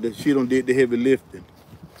the hard. She done did the heavy lifting.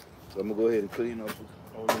 So I'm gonna go ahead and clean up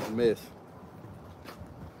all this mess.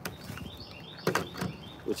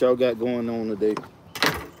 What y'all got going on today?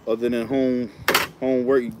 Other than home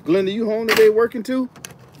work. Glenda, you home today working too?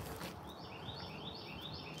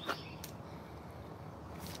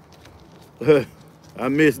 I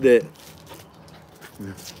missed that.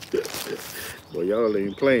 Well, y'all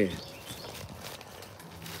ain't playing.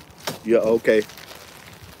 Yeah, okay.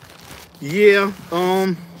 Yeah,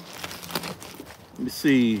 let me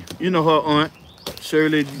see. You know her aunt,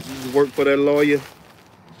 Shirley, worked for that lawyer.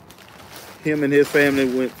 Him and his family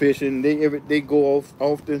went fishing. They go off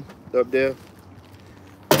often up there.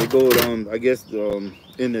 They go I guess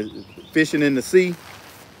in the fishing in the sea,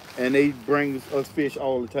 and they bring us fish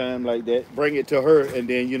all the time like that. Bring it to her, and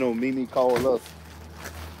then Mimi called us.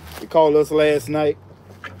 They called us last night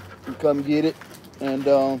to come get it, and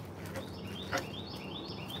hold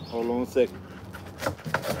on a second.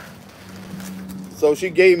 So she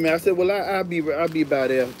gave me. I said, well, I'll be by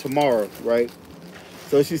there tomorrow, right?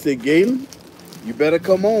 So she said, Galen, you better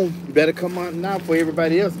come on. You better come on now before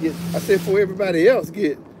everybody else get. I said, before everybody else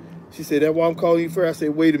get. She said, that's why I'm calling you first. I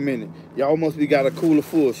said, wait a minute. Y'all must be got a cooler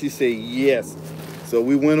full. She said, yes. So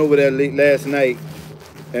we went over there late last night.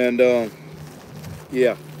 And,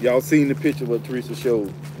 yeah, y'all seen the picture what Teresa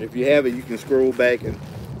showed. If you have it, you can scroll back and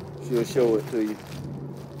she'll show it to you.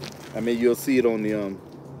 I mean, you'll see it on the,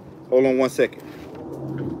 hold on one second.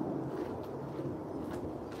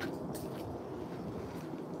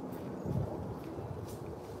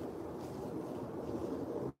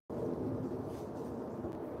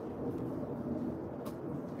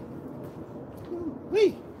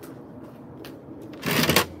 Wee.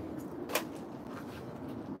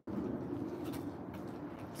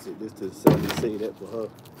 Sit this to the side and say that for her.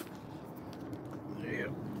 Yeah.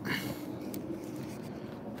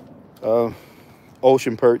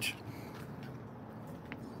 Ocean perch.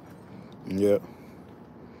 Yeah.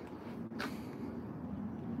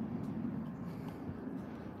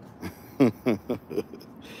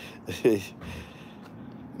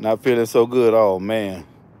 Not feeling so good. Oh man.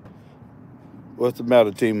 What's the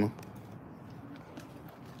matter, Teema?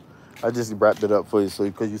 I just wrapped it up for you, so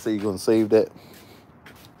because you say you're gonna save that,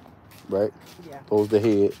 right? Yeah. Hold the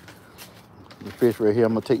head. The fish right here.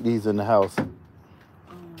 I'm gonna take these in the house.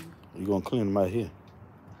 You're gonna clean them out here.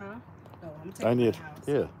 Huh? No, I'm taking them in the house.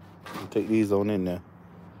 Yeah. You take these on in there.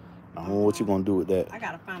 I don't know what you're gonna do with that. I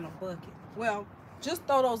gotta find a bucket. Well, just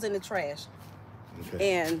throw those in the trash.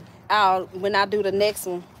 Okay. And when I do the next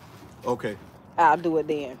one, Okay. I'll do it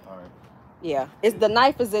then. All right. Yeah. It's the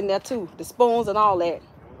knife is in there too. The spoons and all that. I only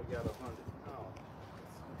got 100.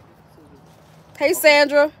 Hey,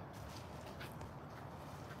 Sandra.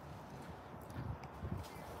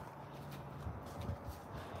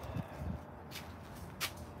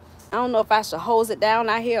 I don't know if I should hose it down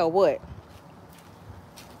out here or what.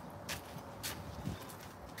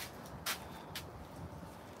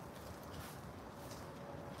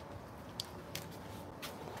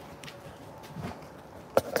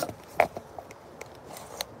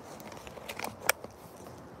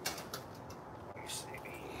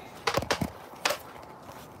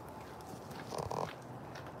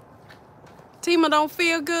 Tima don't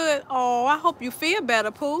feel good. Oh, I hope you feel better,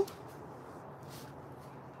 Pooh.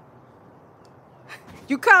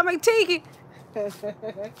 You coming, Tiki? Tiki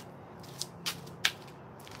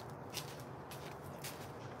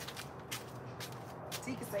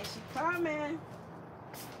say she coming.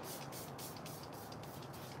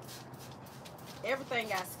 Everything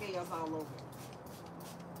got scales all over it.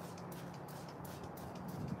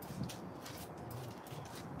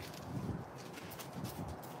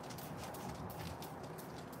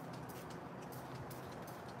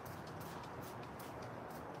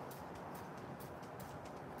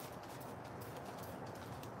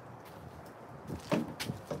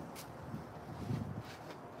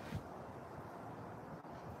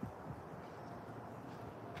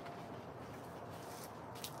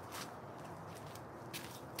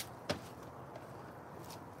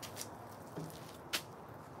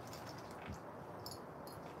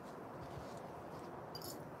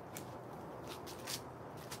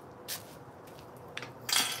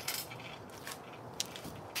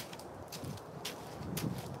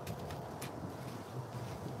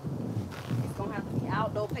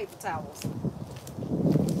 Outdoor paper towels.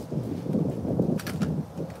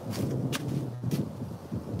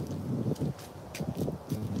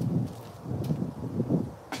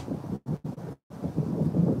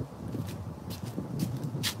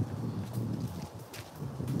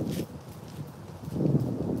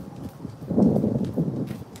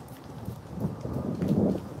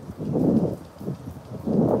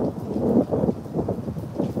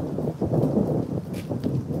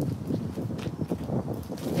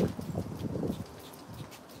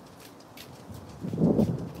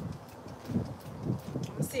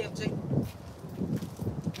 See if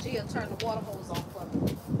G'll turn the water hose on for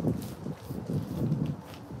me.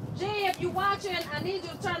 G, if you're watching, I need you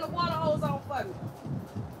to turn the water hose on for me.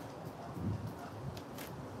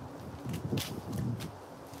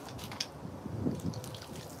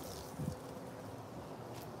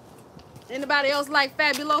 Anybody else like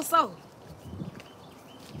Fabuloso?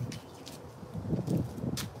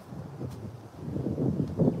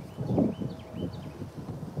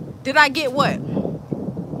 Did I get what?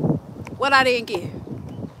 What I didn't get?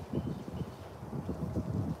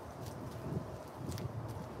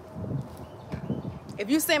 If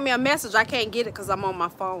you send me a message, I can't get it because I'm on my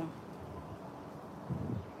phone.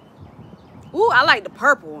 Ooh, I like the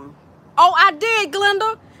purple one. Oh, I did,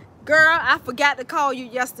 Glenda. Girl, I forgot to call you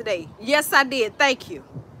yesterday. Yes, I did. Thank you.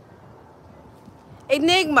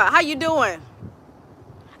 Enigma, how you doing?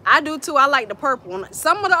 I do too. I like the purple one.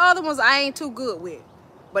 Some of the other ones I ain't too good with.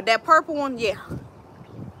 But that purple one, yeah.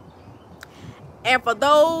 And for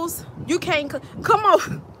those, you can't, come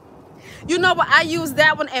on. You know what, I use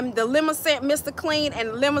that one and the lemon scent Mr. Clean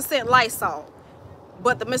and lemon scent Lysol.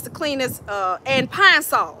 But the Mr. Clean is, and Pine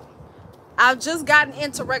Sol. I've just gotten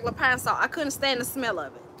into regular Pine Sol. I couldn't stand the smell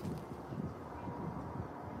of it.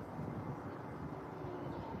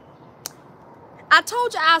 I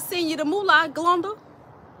told you I'll send you the moolah, Glenda.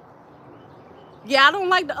 Yeah, I don't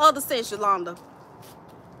like the other scent, Yolanda.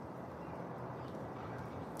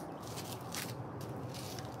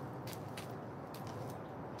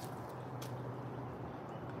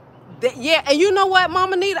 Yeah, and you know what,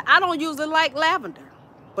 Mama Nita? I don't usually like lavender.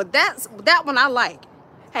 But that one I like.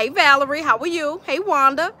 Hey, Valerie, how are you? Hey,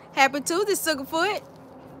 Wanda. Happy Tuesday, Sugarfoot.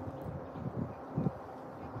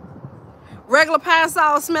 Regular Pine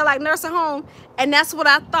Sol smell like nursing home. And that's what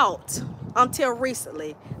I thought until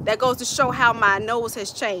recently. That goes to show how my nose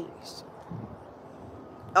has changed.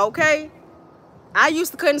 Okay? I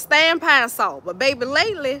used to couldn't stand Pine Sol. But baby,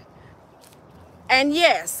 lately. And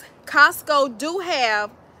yes, Costco do have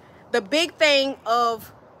the big thing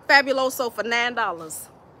of Fabuloso for $9.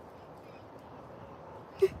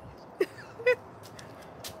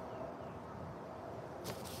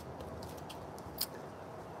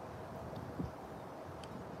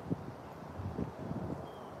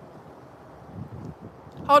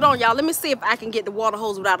 Hold on, y'all. Let me see if I can get the water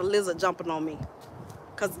hose without a lizard jumping on me.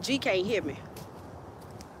 Because G can't hear me.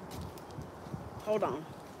 Hold on.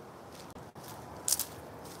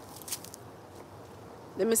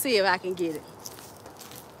 Let me see if I can get it.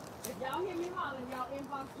 If y'all hear me hollering, y'all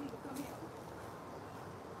inbox me to come here.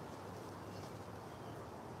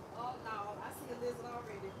 Oh no, I see a lizard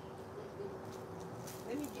already.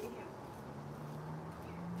 Let me get him.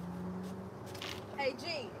 Hey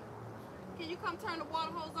G, can you come turn the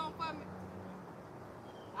water hose on for me?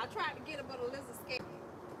 I tried to get it, but a lizard scared me.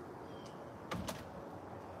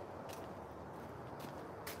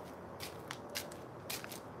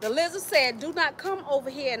 The lizard said, do not come over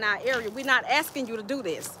here in our area. We're not asking you to do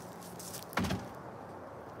this.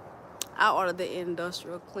 I ordered the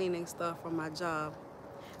industrial cleaning stuff from my job.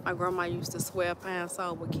 My grandma used to swear pine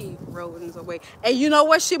salt would keep rodents away. And you know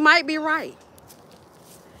what? She might be right.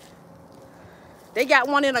 They got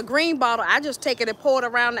one in a green bottle. I just take it and pour it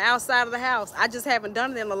around the outside of the house. I just haven't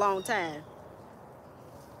done it in a long time.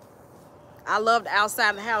 I love the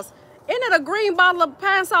outside of the house. Isn't it a green bottle of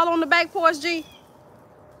pine salt on the back porch, G?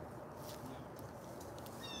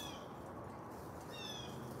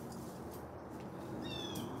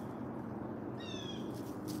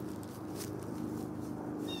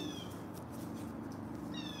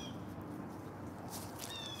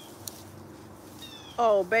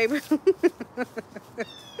 Oh, baby.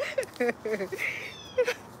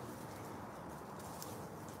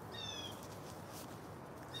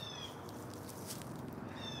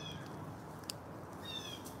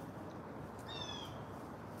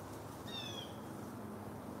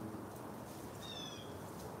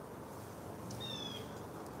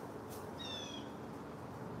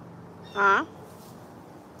 Huh?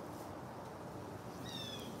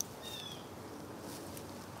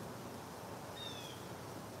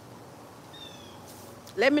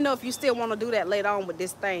 Let me know if you still want to do that later on with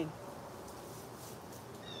this thing.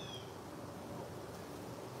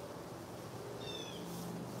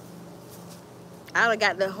 I done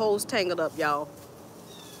got the hose tangled up, y'all.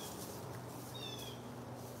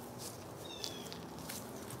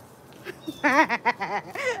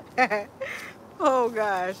 Oh,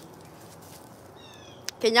 gosh.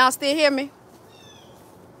 Can y'all still hear me?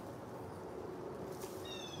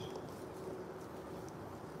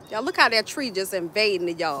 Y'all look how that tree just invading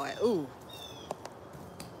the yard. Ooh.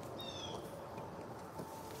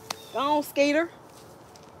 Go on, Skeeter.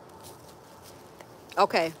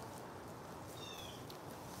 Okay.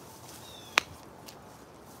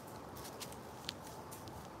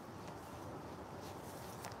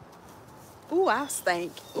 Ooh, I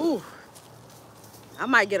stink. Ooh. I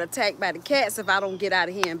might get attacked by the cats if I don't get out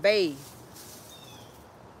of here and bathe.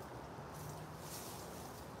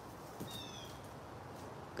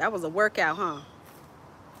 That was a workout, huh?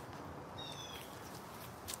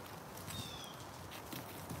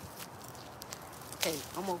 Okay,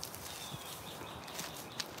 I'm gonna...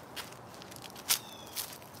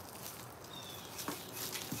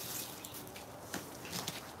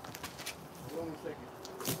 Hold on a second.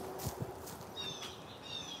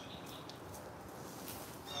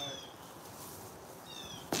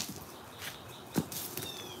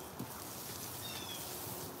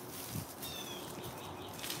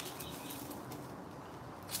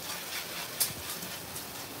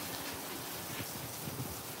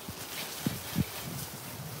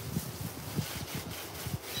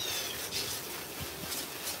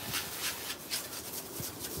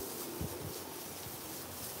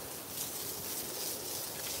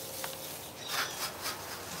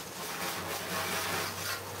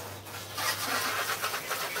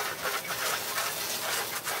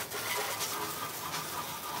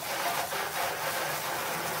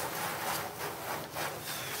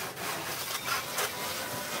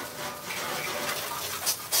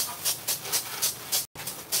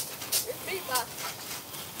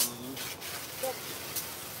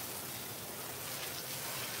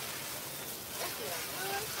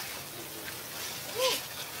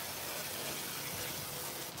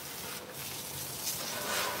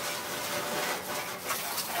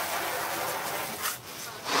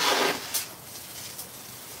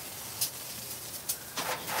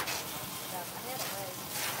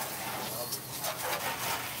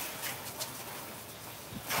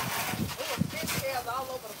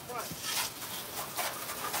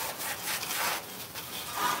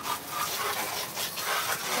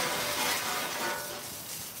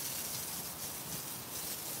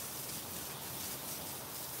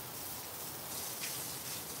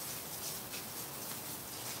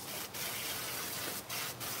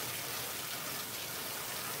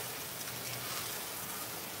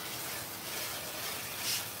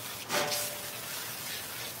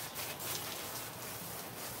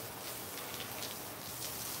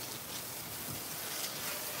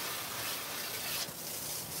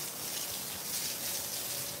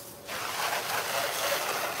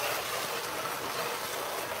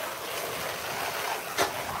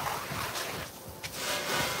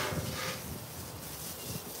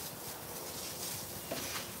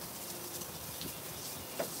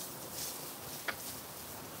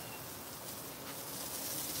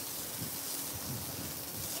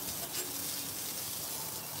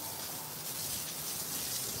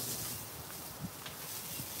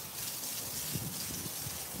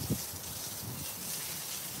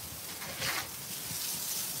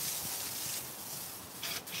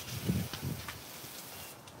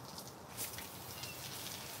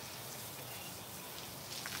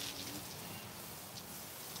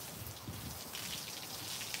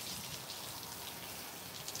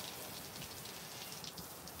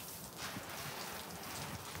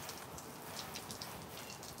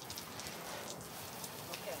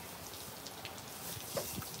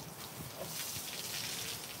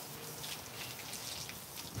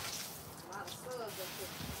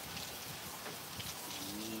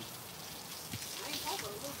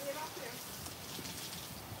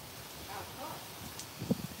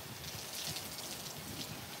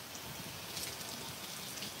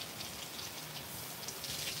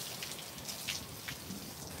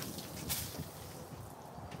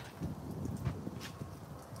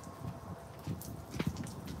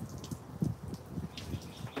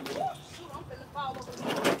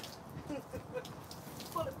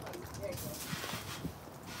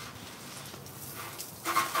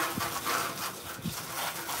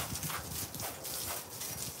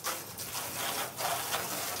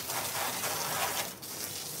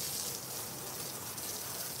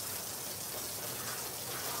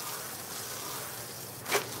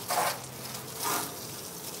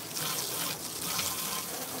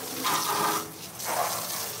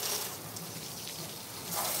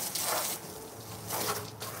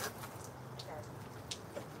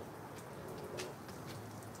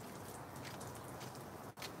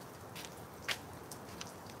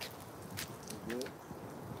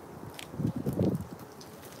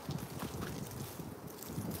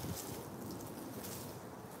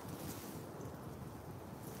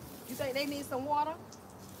 think they need some water?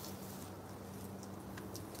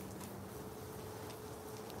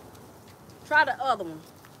 Try the other one.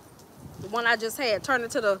 The one I just had. Turn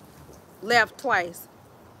it to the left twice.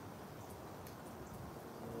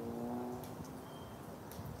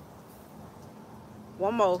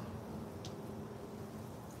 One more.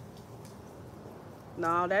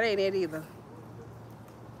 No, that ain't it either.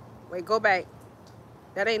 Wait, go back.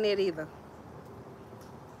 That ain't it either.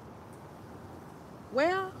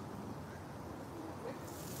 Well,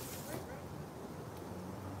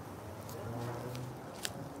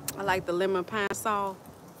 I like the lemon pine salt.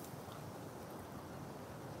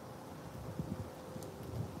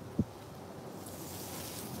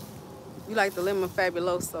 You like the lemon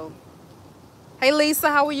fabuloso. Hey Lisa,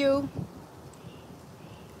 how are you?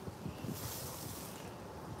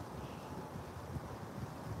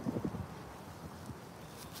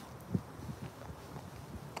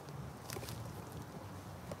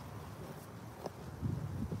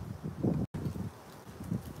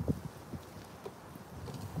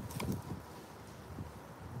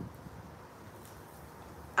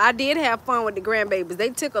 I did have fun with the grandbabies. They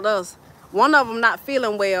tickled us. One of them not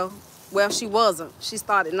feeling well. Well, she wasn't. She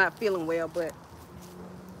started not feeling well, but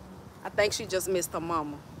I think she just missed her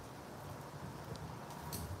mama.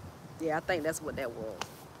 Yeah, I think that's what that was.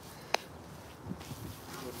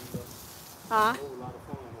 Huh?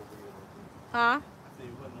 Huh?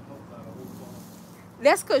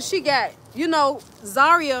 That's because she got, you know,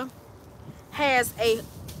 Zaria has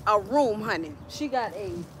a room, honey. She got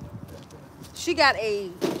a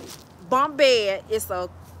bunk bed. It's a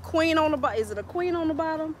queen on the bottom. Is it a queen on the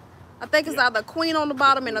bottom? I think it's either a queen on the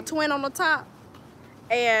bottom and a twin on the top.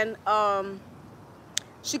 And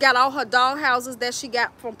she got all her doll houses that she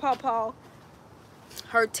got from Pawpaw.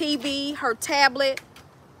 Her TV, her tablet,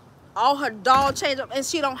 all her doll change up, and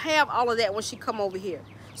she don't have all of that when she come over here.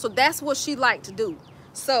 So that's what she like to do.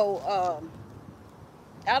 So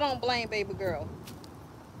I don't blame baby girl.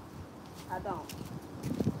 I don't.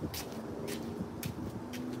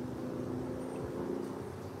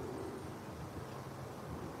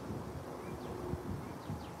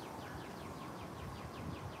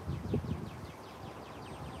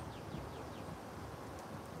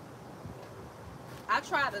 I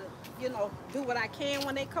try to, you know, do what I can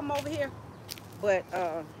when they come over here, but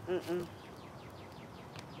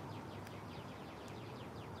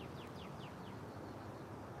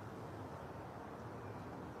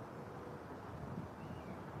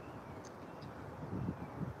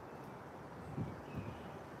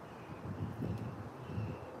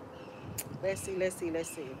let's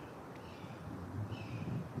see.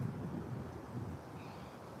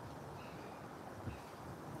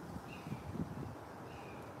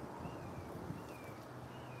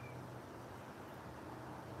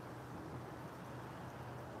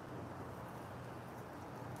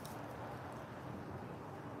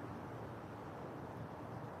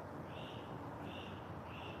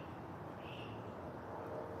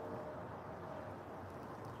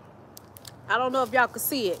 I don't know if y'all can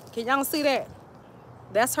see it. Can y'all see that?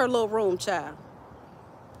 That's her little room, child.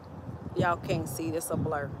 Y'all can't see. It's a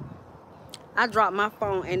blur. I dropped my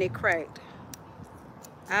phone and it cracked.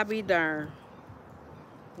 I be darned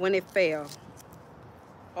when it fell.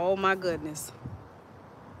 Oh my goodness.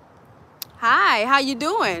 Hi, how you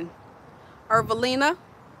doing? Ervelina?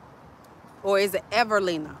 Or is it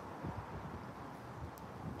Everlina?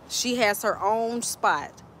 She has her own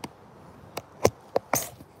spot.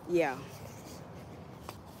 Yeah.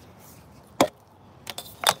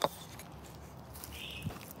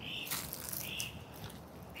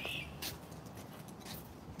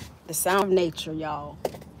 The sound of nature, y'all.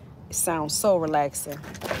 It sounds so relaxing.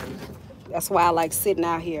 That's why I like sitting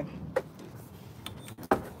out here.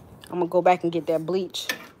 I'm gonna go back and get that bleach.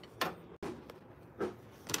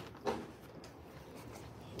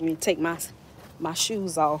 Let me take my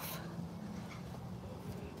shoes off.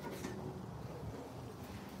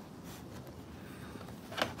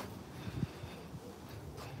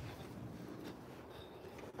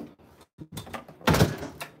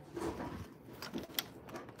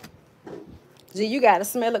 Gee, you gotta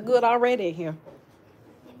smell it good already in here.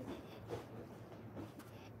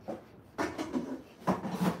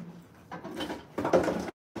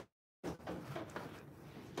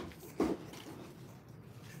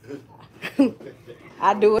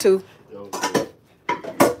 I do it too.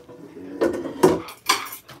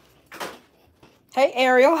 Hey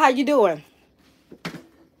Ariel, how you doing?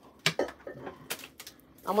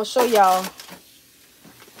 I'm gonna show y'all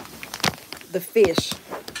the fish.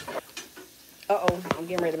 Uh-oh, I'm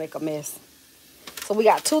getting ready to make a mess. So we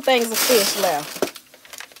got 2 things of fish left.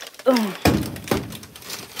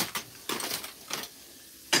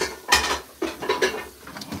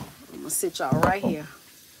 sit y'all right here.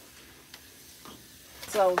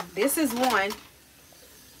 So this is one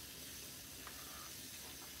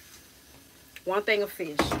thing of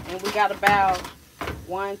fish, and we got about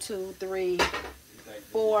 1, 2, 3,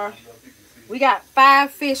 4. We got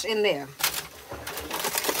 5 fish in there,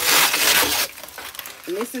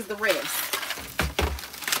 and this is the rest.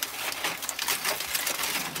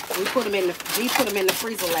 We put them in the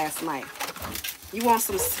freezer last night. You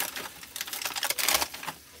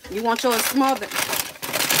want yours smothered,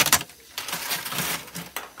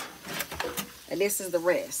 and this is the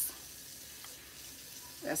rest.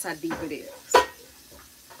 That's how deep it is.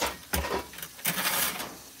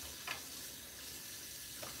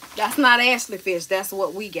 That's not Ashley fish. That's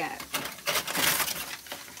what we got.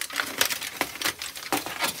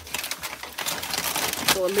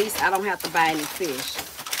 So at least I don't have to buy any fish.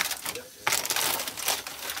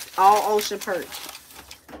 All ocean perch.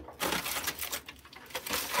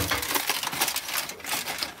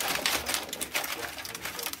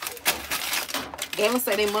 Gavin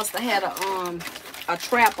said they must have had a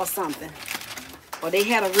trap or something, or they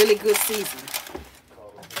had a really good season.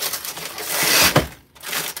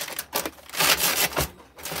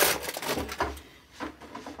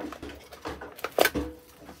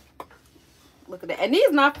 Look at that. And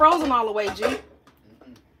these not frozen all the way, G.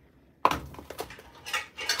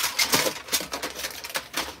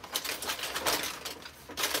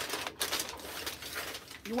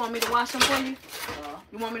 You want me to wash them for you?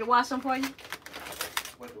 You want me to wash them for you?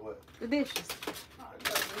 What? The dishes.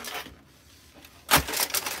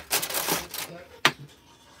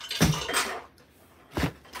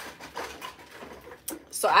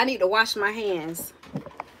 So I need to wash my hands.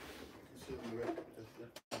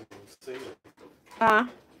 Huh?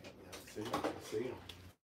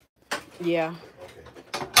 Yeah.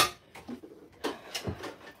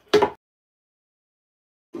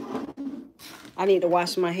 I need to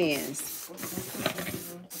wash my hands.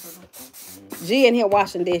 G in here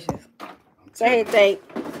washing dishes. Say anything.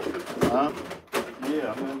 Huh?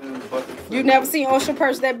 Yeah, I'm in the bucket. You never seen ocean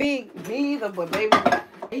perch that big? Me either, but baby,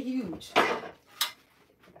 they huge.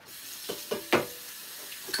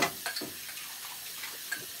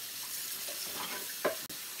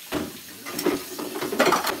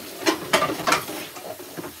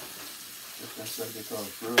 That's what they call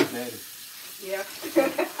Furrow Daddy. Yeah.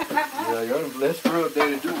 Yeah, you're the less Furrow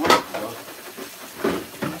Daddy do work, bro.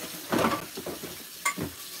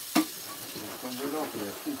 Come right off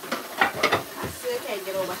here. I still can't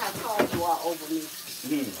get over how tall you are over me.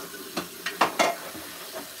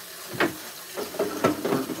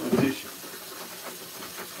 Work position.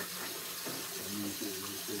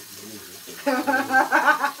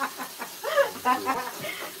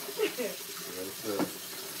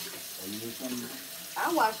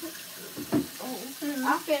 I'll wash it. Oh, okay.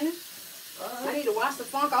 I'll finish. I need to wash the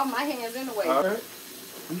funk off my hands anyway. All right.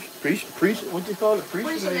 Preach, what you call it?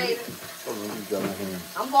 Appreciate it. Hold on, let me grab my hand.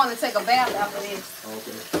 I'm going to take a bath after this.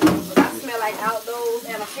 Okay. But I smell like outdoors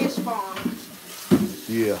and a fish farm.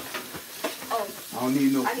 Yeah. Oh, I don't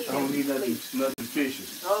need bleach. nothing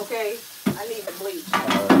fishes. Okay. I need the bleach. All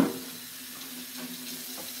right.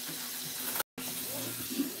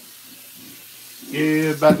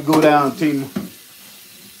 Yeah, about to go down, Teami.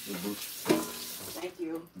 Thank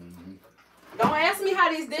you. Don't ask me how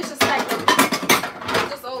these dishes stack. I'm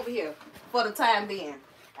just over here for the time being.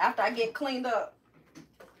 After I get cleaned up,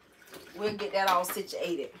 we'll get that all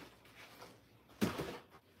situated.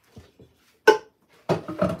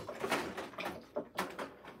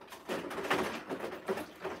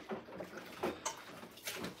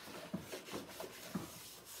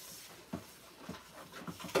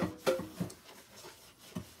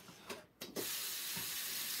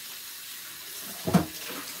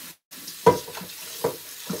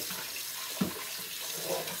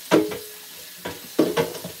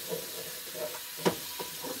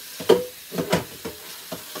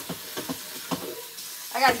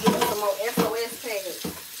 I gotta get me some more SOS pads.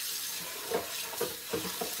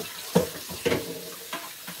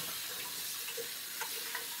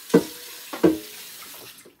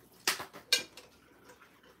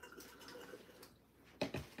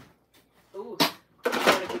 Ooh, I'm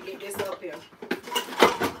gonna get this up here.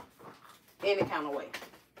 Any kind of way.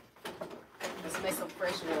 Let's make some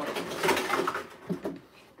fresh water.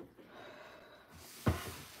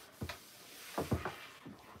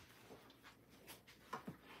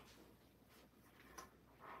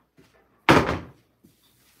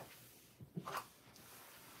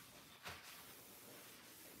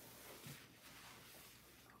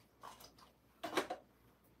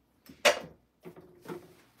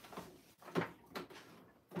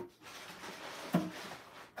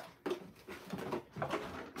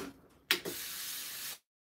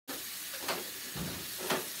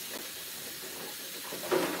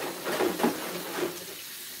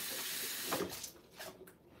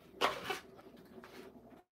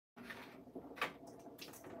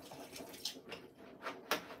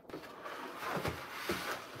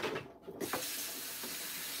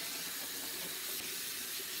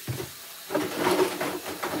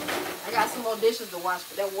 more dishes to wash,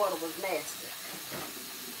 but that water was nasty.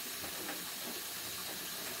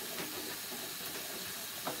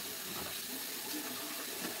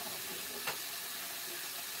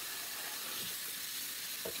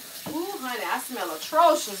 Ooh, honey, I smell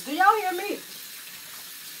atrocious. Do y'all hear me?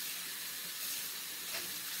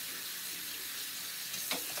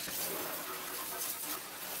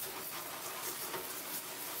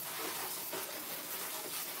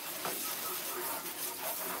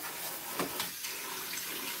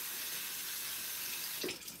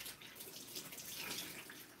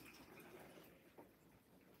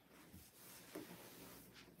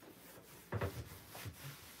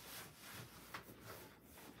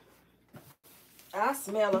 I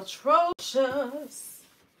smell atrocious.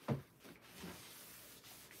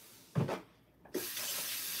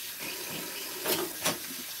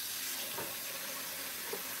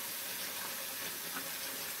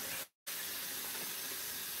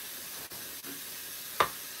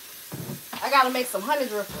 I gotta make some honey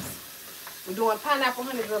drippers. We're doing pineapple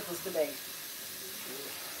honey drippers today.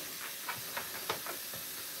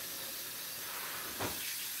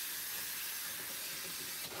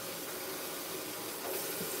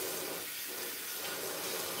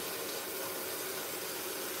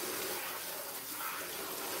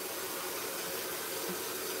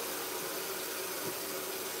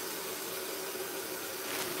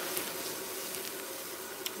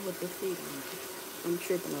 With the feet on. I'm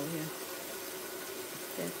tripping over here.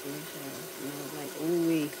 That's like, ooh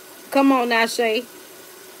wee. Come on now, Shay.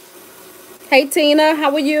 Hey Tina,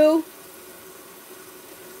 how are you?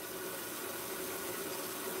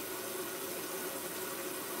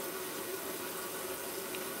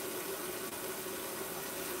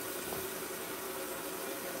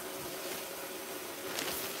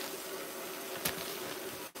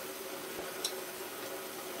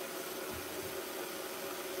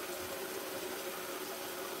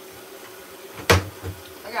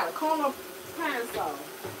 I got a cone of pine saw.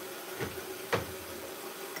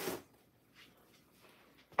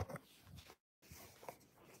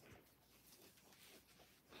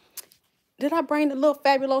 Did I bring the little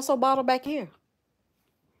Fabuloso bottle back here?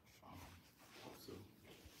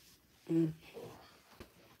 Mm.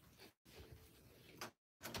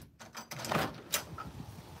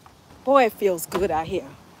 Boy, it feels good out here.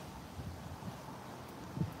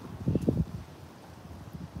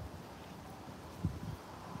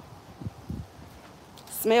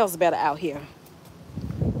 Smells better out here.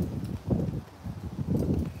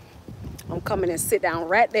 I'm coming and sit down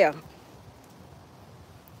right there.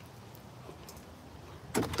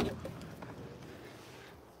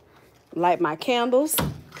 Light my candles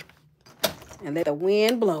and let the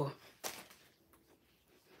wind blow.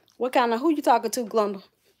 What kind of, who you talking to, Glenda?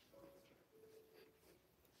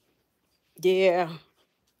 Yeah.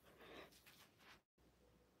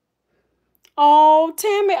 Oh,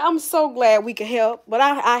 Tammy, I'm so glad we could help. But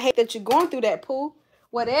I hate that you're going through that, Pooh.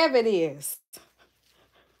 Whatever it is.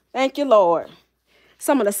 Thank you, Lord.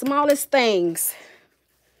 Some of the smallest things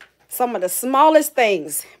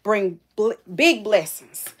bring big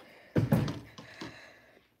blessings.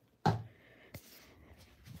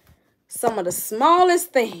 Some of the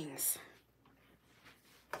smallest things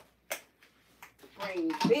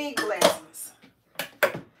bring big blessings.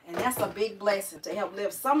 And that's a big blessing to help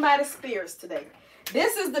lift somebody's spirits today.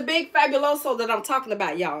 This is the big Fabuloso that I'm talking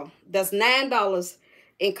about, y'all. That's $9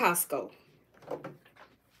 in Costco.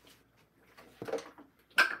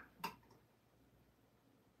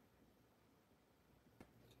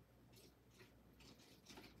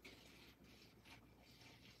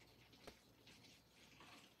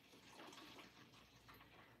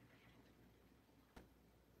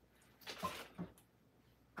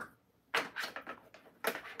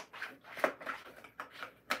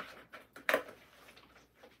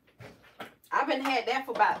 I've been had that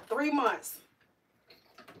for about 3 months.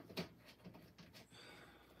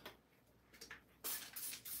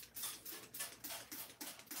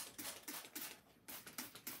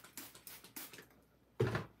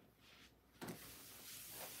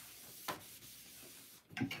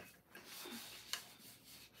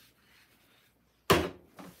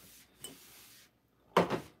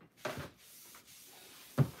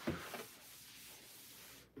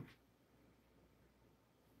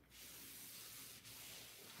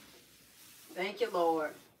 Thank you,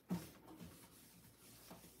 Lord.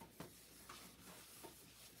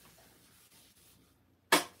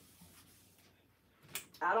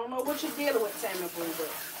 I don't know what you're dealing with, Tammy Boo,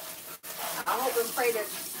 but I hope and pray that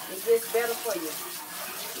it gets better for you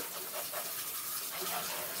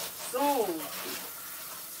soon.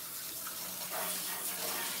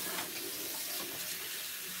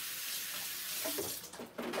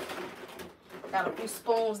 Got a few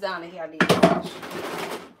spoons down in here I need to wash.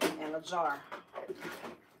 And a jar.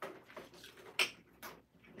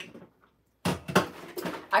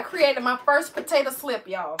 I created my first potato slip,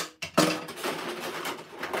 y'all.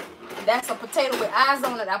 That's a potato with eyes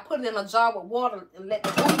on it. I put it in a jar with water and let the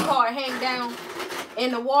food card hang down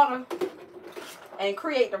in the water and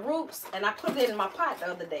create the roots. And I put it in my pot the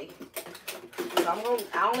other day. So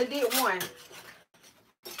I only did one.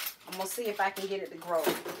 I'm gonna see if I can get it to grow.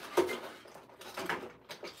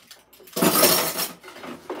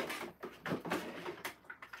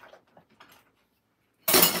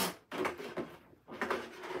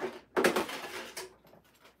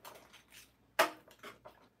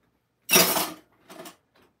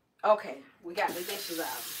 Okay, we got the dishes out.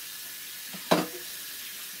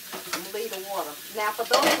 I'm gonna leave the water. Now, for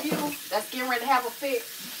those of you that's getting ready to have a fit,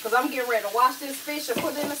 because I'm getting ready to wash this fish and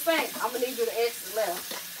put it in the sink, I'm gonna need you to exit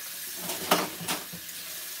left.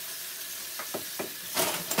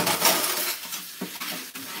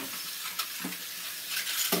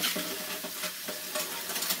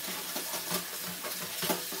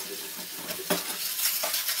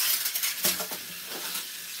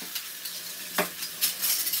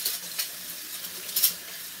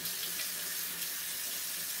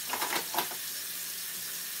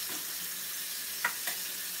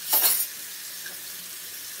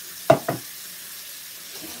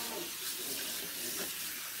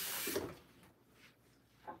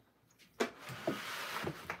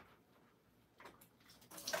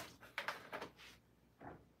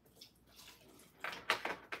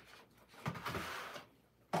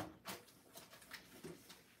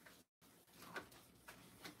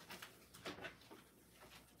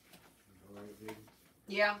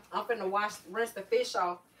 Yeah, I'm finna rinse the fish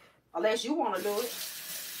off, unless you want to do it.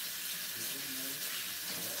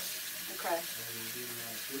 Okay.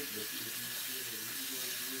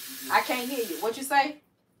 I can't hear you. What you say?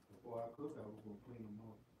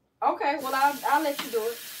 Okay, well, I'll let you do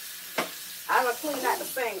it. I'll clean out the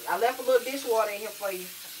sink. I left a little dishwater in here for you.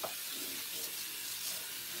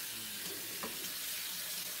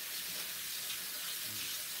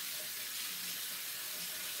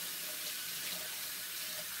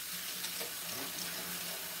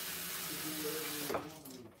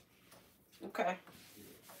 Okay.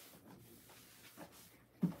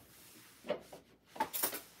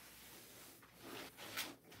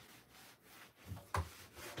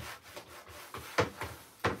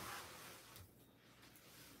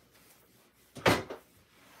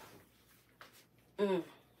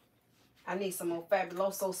 I need some more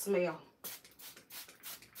Fabuloso smell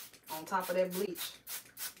on top of that bleach.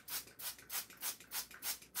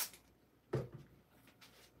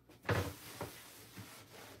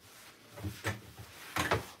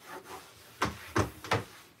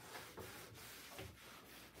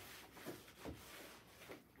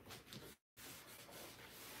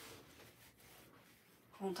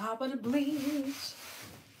 On top of the bleach.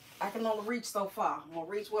 I can only reach so far. I'm gonna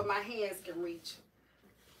reach what my hands can reach.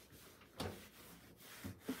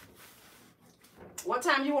 What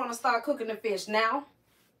time you want to start cooking the fish? Now?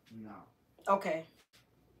 No. Okay.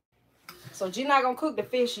 So G not gonna cook the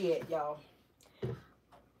fish yet, y'all.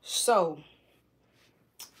 So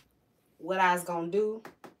what I was gonna do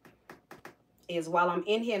is, while I'm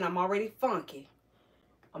in here and I'm already funky,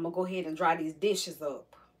 I'm gonna go ahead and dry these dishes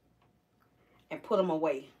up and put them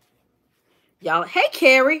away. Y'all, hey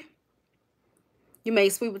Carrie. You made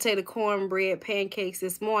sweet potato cornbread pancakes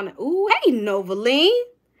this morning. Ooh, hey Novaline.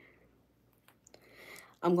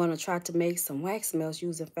 I'm gonna try to make some wax melts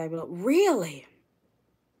using Fabulous. Really?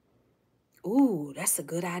 Ooh, that's a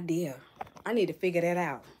good idea. I need to figure that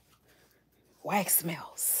out. Wax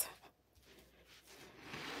melts.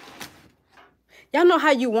 Y'all know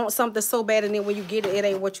how you want something so bad and then when you get it, it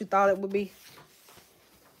ain't what you thought it would be?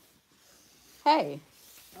 Hey.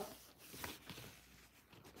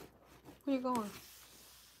 Where you going?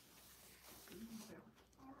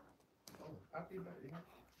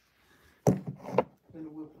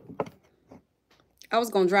 I was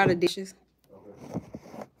gonna dry the dishes. Okay.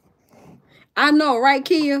 I know, right,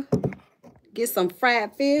 Kia? Get some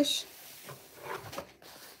fried fish.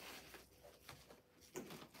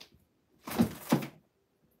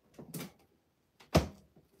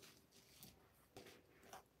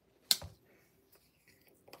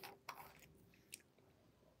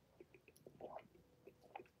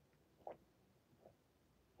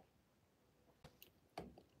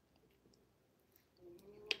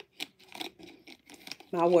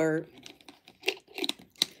 My word.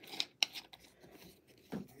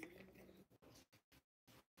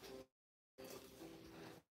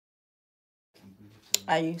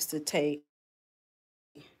 I used to take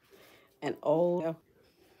And old.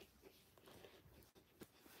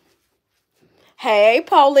 Hey,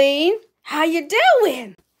 Pauline. How you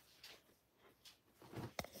doing?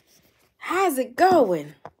 How's it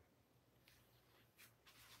going?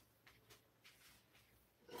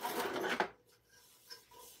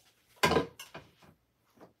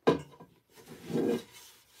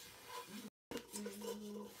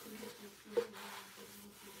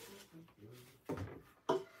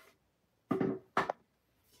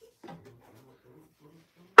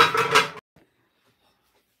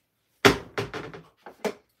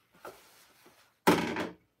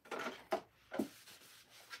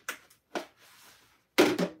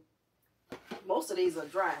 Most of these are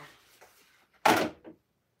dry.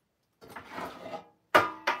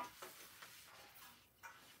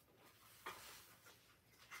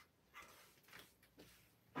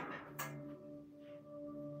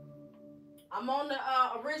 I'm on the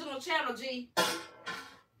original channel, G.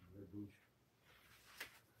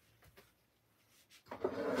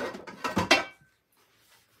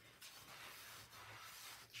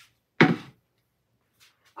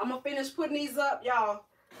 I'm gonna finish putting these up, y'all.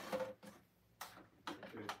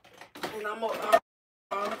 And I'm gonna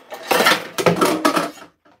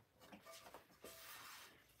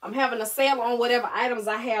I'm having a sale on whatever items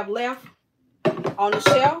I have left on the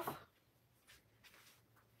shelf.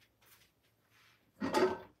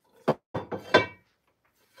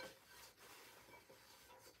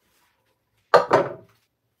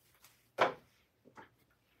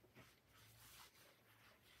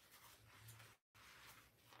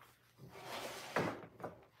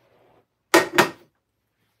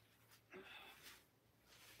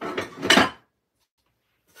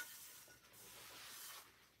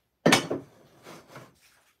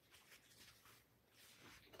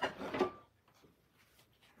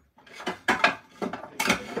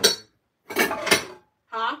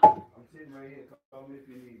 Huh? I'm sitting right here. Call me if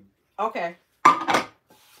you need me. Okay.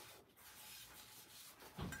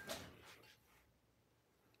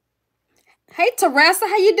 Hey, Teresa,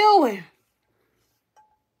 how you doing?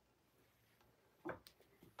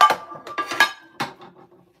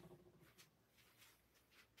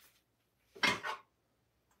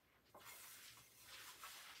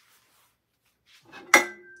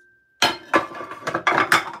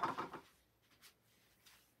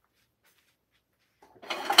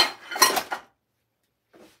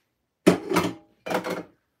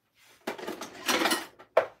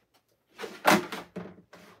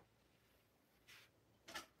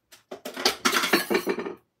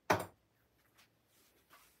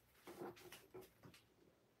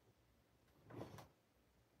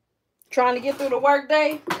 Trying to get through the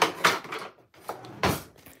workday?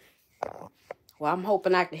 Well, I'm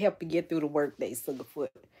hoping I can help you get through the workday, Sugarfoot.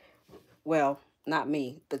 Well, not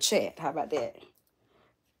me, the chat. How about that?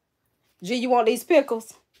 G, you want these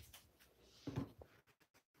pickles?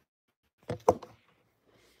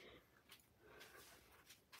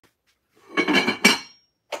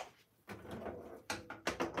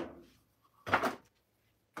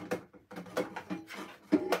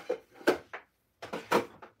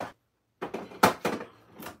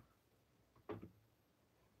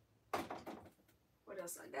 What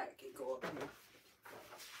else I got can go up here?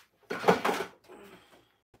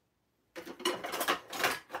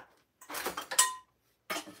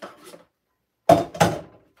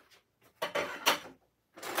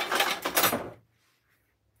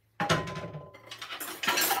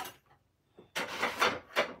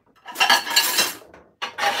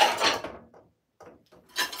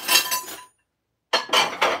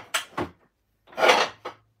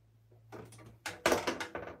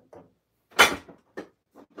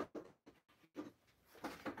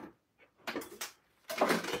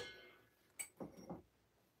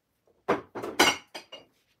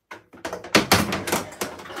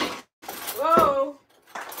 Whoa!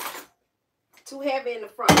 Too heavy in the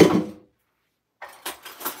front. Too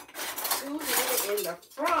heavy in the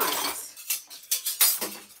front.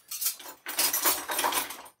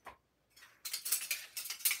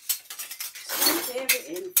 Too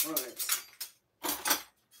heavy in front.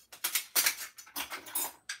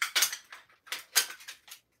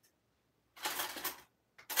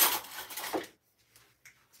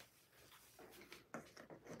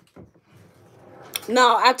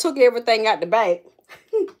 No, I took everything out the bag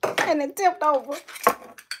and it tipped over.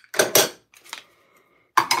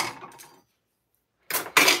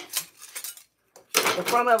 The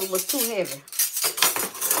front of it was too heavy.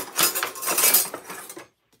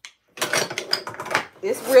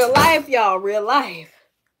 It's real life, y'all, real life.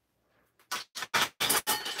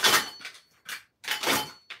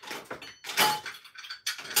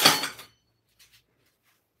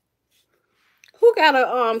 Who got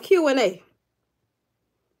a Q&A?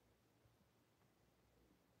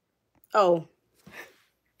 Oh.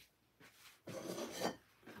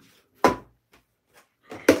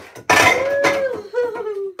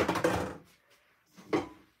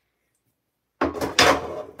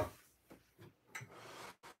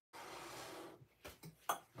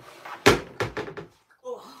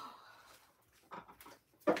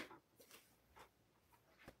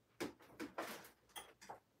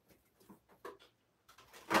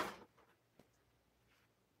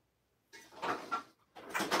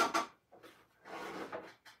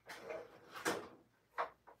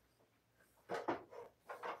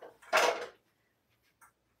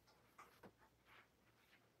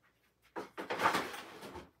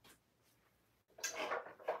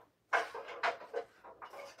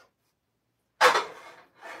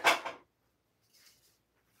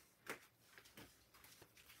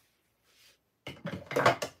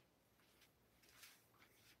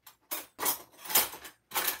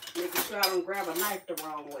 Making sure I don't grab a knife the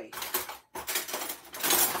wrong way.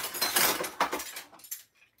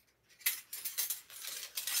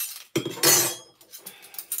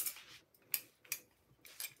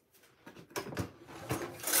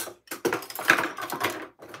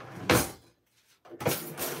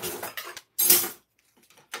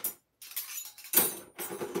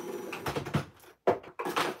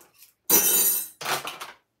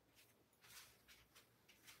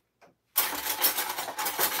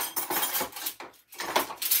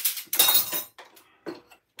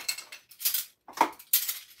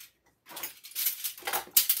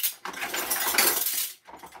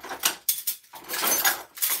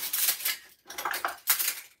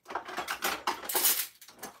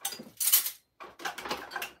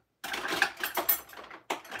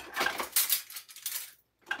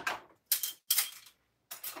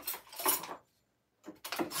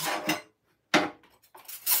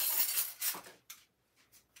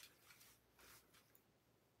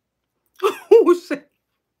 Oh, shit.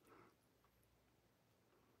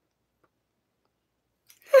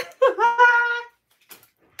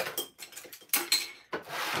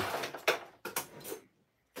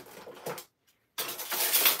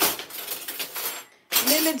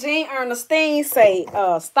 Lily Jean Ernestine say,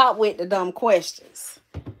 stop with the dumb questions.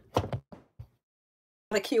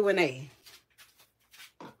 The Q&A.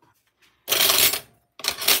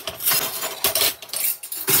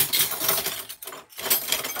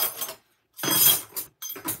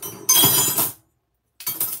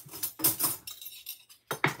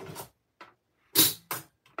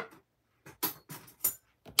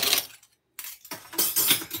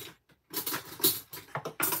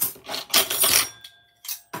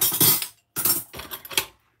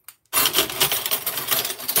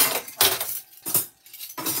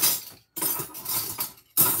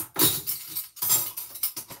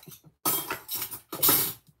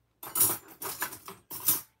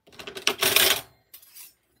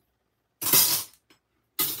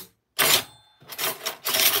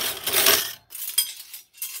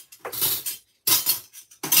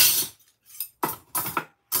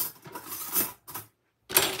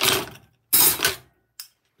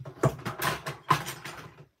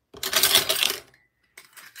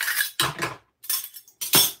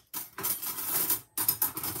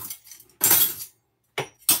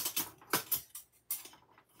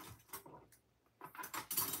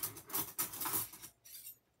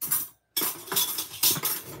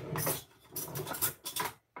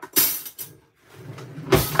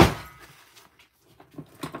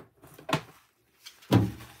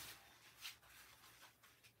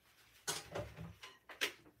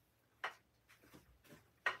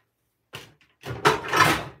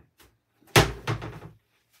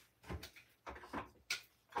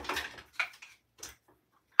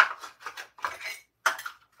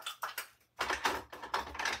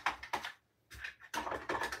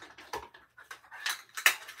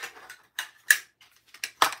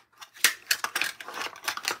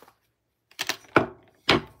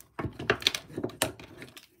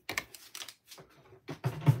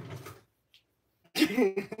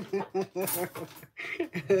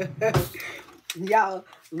 Y'all,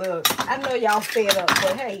 look, I know y'all fed up,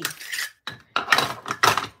 but hey,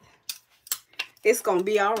 it's gonna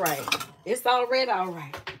be all right. It's already all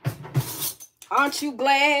right. Aren't you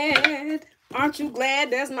glad? Aren't you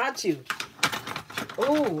glad that's not you?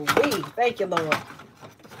 Ooh, wee. Thank you, Lord.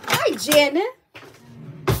 Hi, Jenny.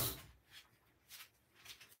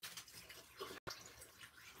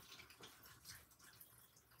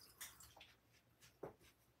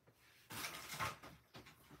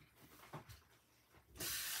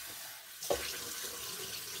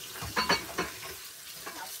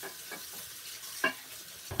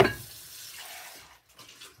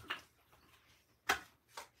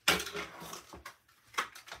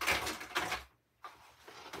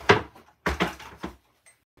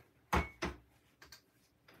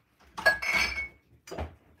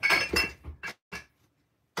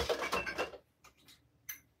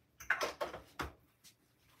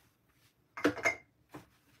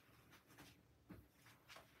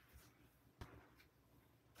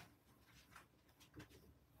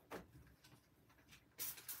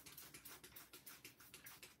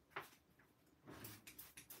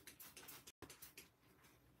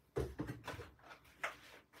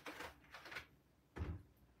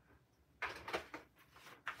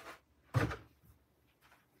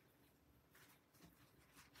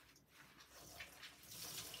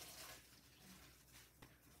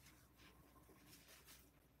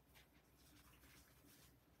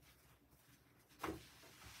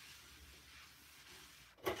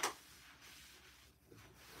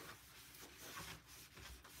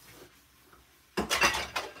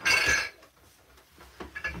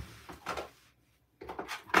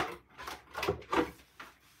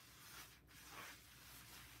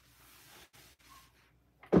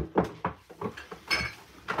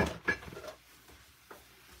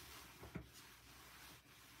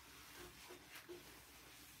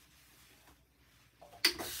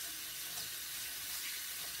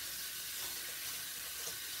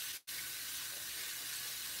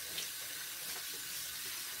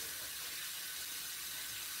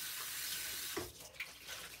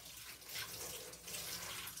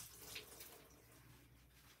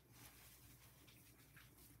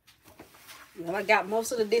 Well, I got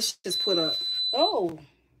most of the dishes put up. Oh.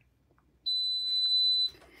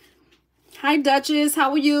 Hi, Duchess.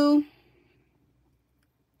 How are you?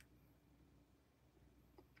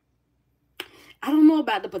 I don't know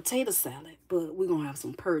about the potato salad, but we're going to have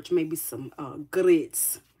some perch, maybe some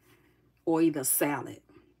grits or either salad.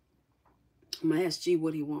 I'm going to ask G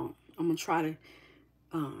what he wants. I'm going to try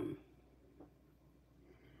to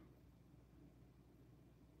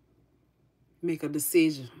make a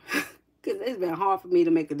decision. Because it's been hard for me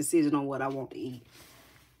to make a decision on what I want to eat.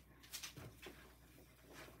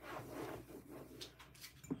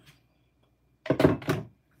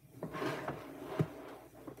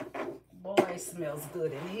 Boy, it smells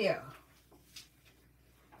good in here.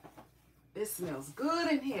 It smells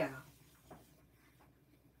good in here.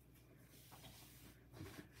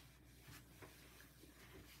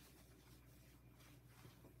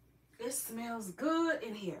 It smells good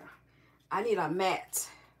in here. I need a mat.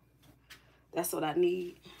 That's what I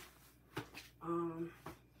need.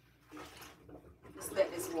 Let's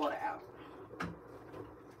let this water out.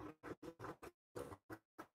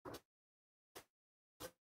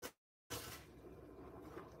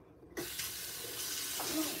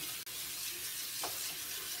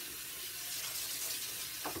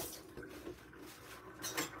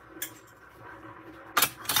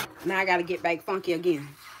 Now I gotta get back funky again.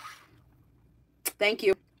 Thank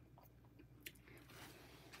you.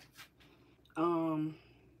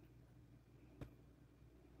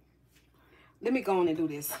 Let me go on and do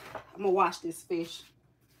this. I'm gonna wash this fish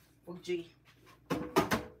with G.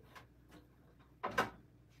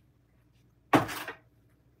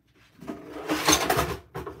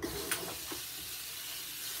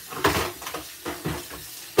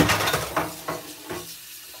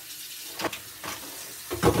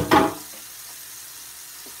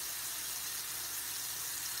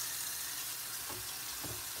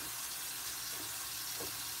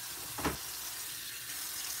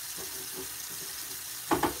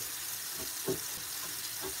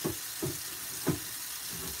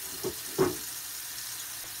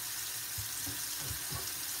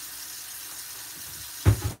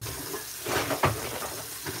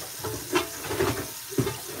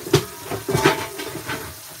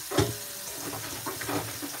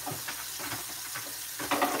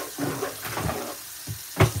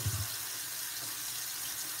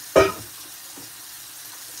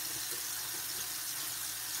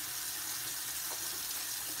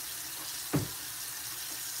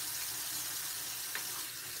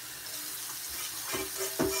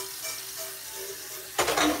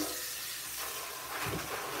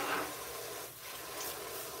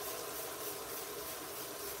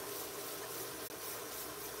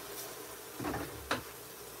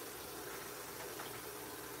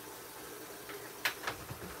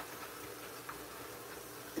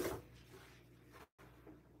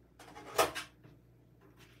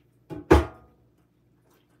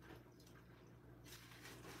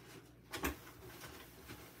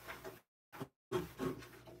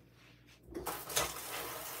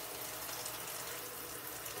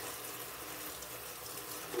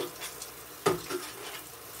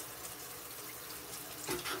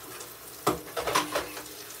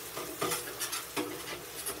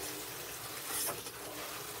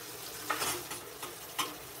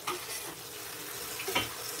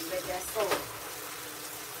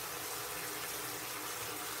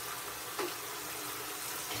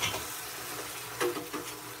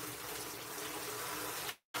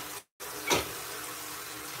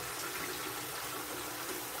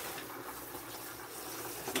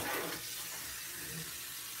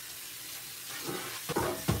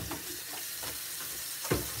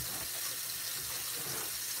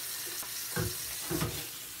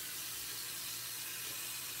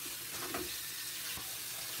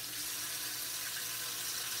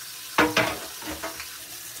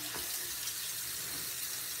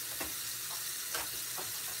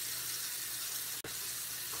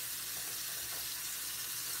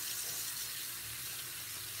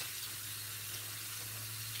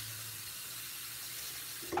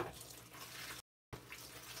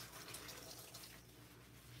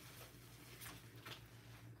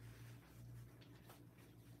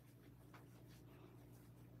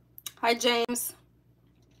 Hi, James.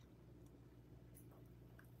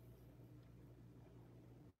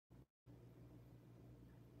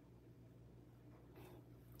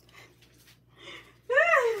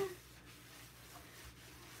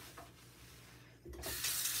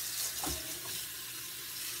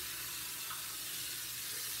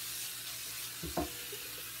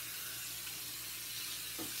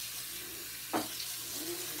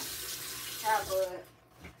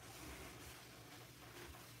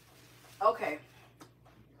 Okay.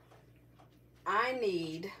 I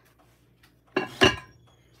need, let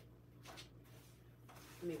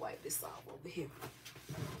me wipe this off over here.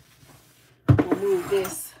 We'll move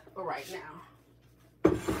this for right now.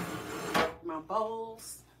 My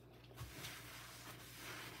bowls.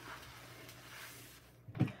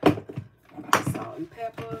 Salt and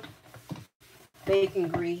pepper. Bacon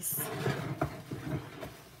grease.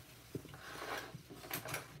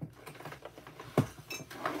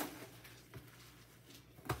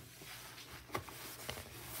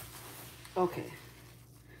 Okay.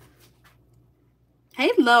 Hey,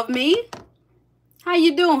 love me. How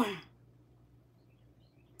you doing?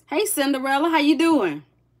 Hey, Cinderella, how you doing?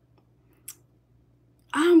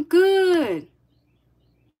 I'm good.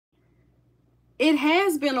 It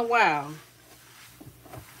has been a while.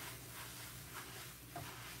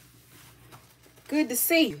 Good to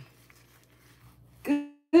see you. Good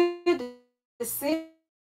to see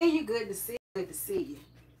you. Good to see you. Good to see you.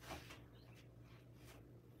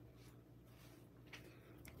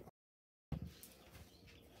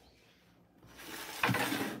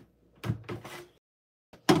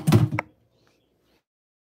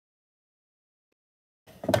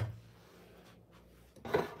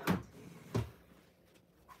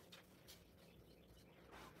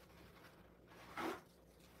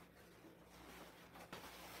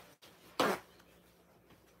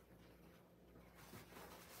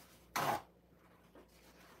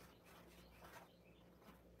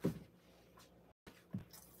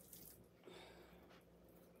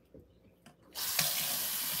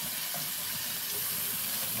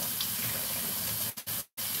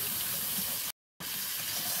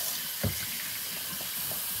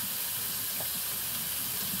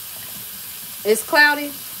 It's cloudy.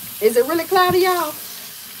 Is it really cloudy, y'all?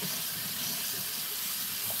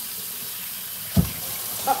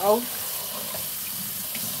 Uh-oh.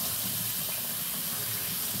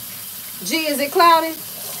 G, is it cloudy?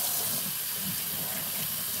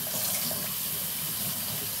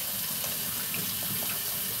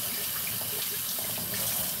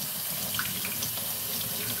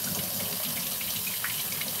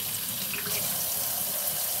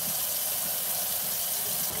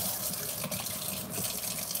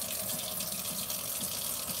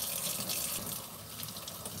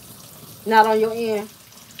 Not on your end.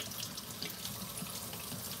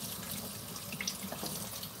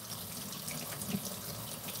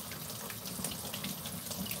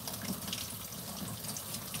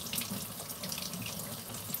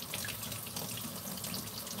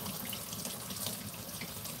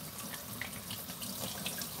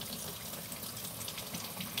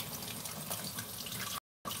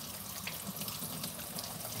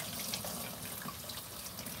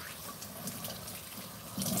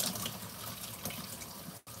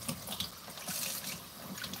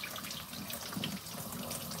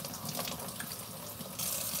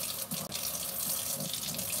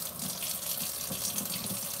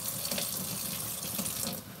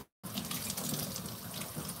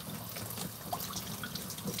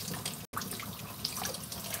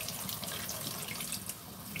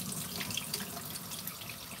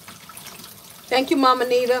 Thank you, Mama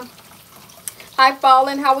Nita. Hi,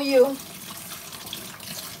 Fallen. How are you?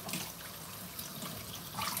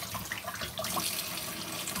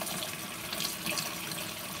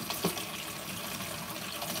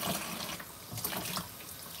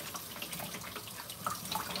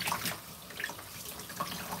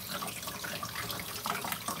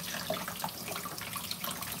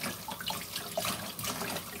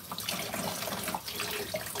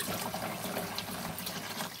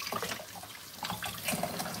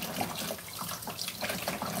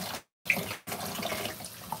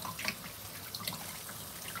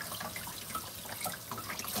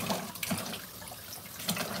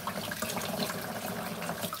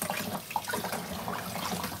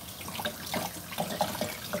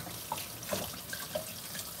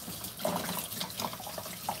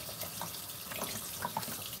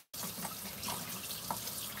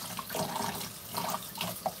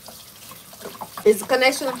 Is the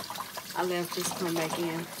connection? I left, just come back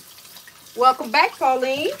in. Welcome back,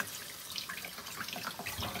 Pauline.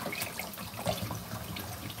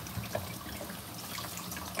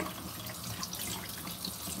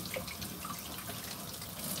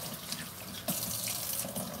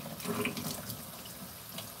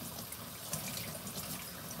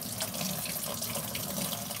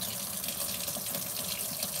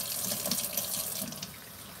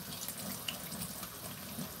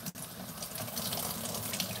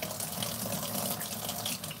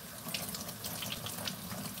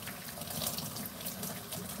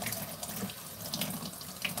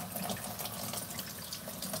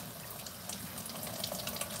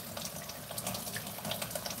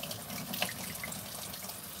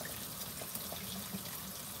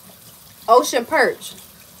 Ocean perch.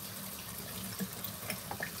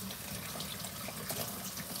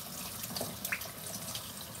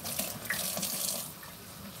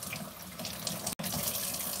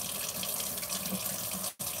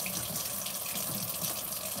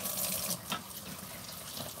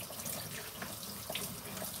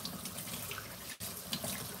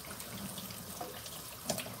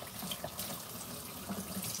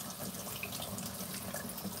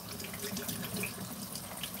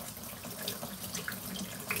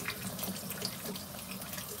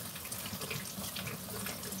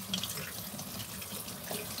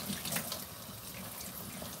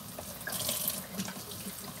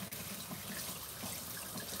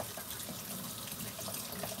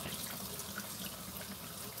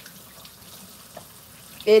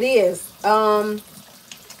 It is. My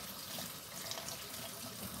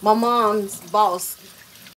mom's boss,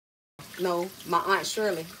 no, my Aunt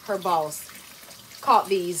Shirley, her boss, caught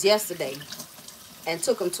these yesterday and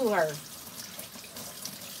took them to her.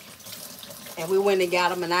 And we went and got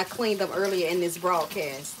them, and I cleaned them earlier in this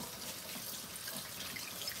broadcast.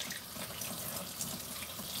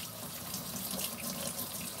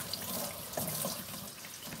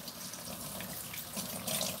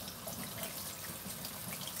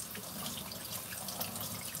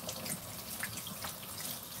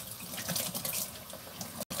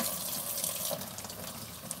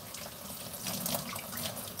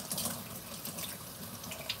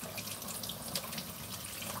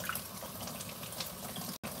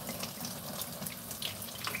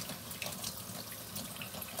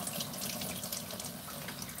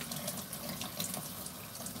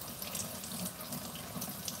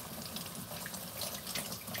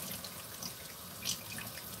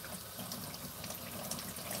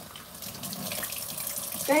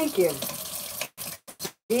 Thank you.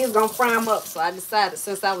 These gonna fry them up, so I decided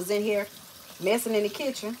since I was in here messing in the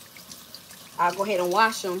kitchen, I'll go ahead and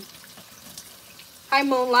wash them. Hi,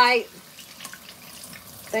 Moonlight.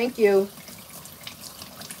 Thank you.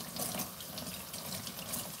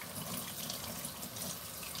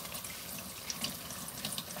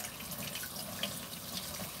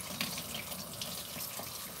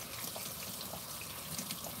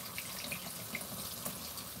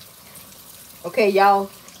 Okay, y'all,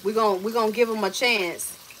 we're gonna give them a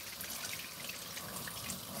chance.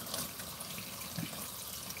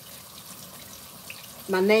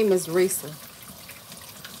 My name is Risa.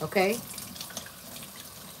 Okay?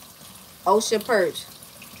 Ocean perch.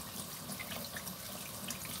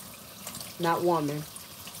 Not woman.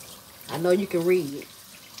 I know you can read,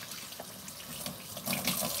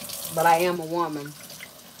 but I am a woman.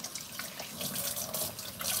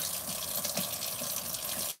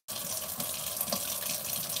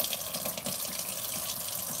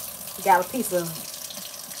 Got a piece of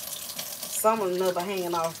some or another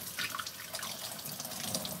hanging off.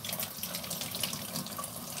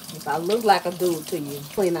 If I look like a dude to you,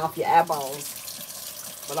 clean off your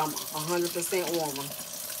eyeballs. But I'm 100% woman.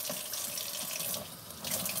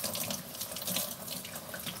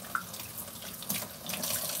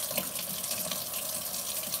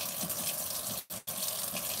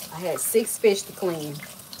 I had 6 fish to clean.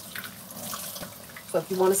 So if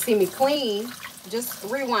you want to see me clean, just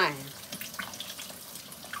rewind.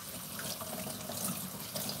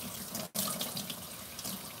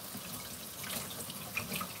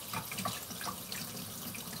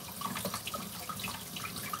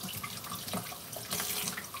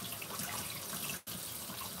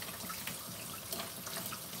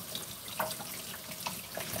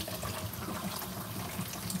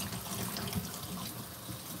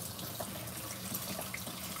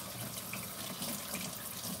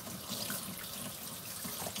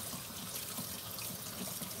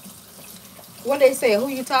 What they say? Who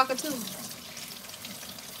you talking to?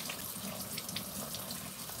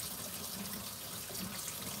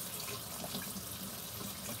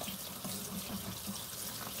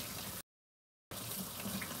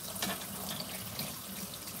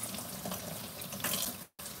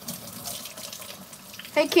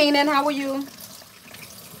 Hey, Keenan, how are you?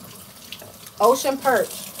 Ocean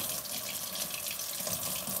perch.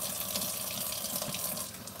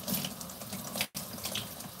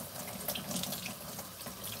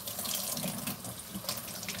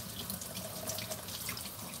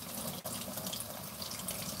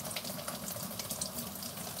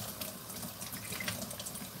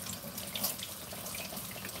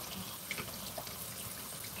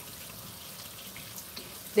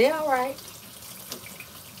 They're all right.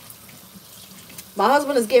 My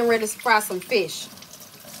husband is getting ready to fry some fish.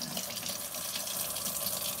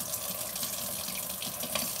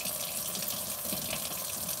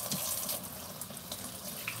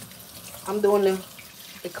 I'm doing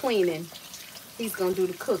the cleaning. He's gonna do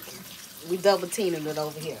the cooking. We double teaming it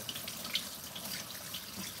over here.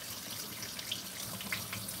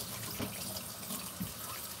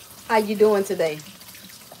 How you doing today?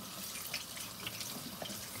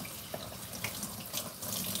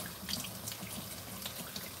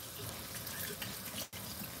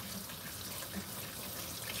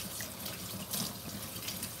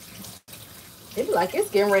 It look like it's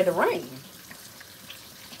getting ready to rain.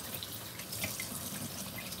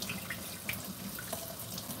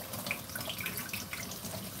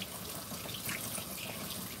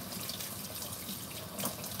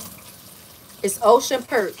 It's ocean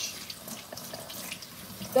perch.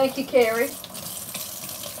 Thank you, Carrie.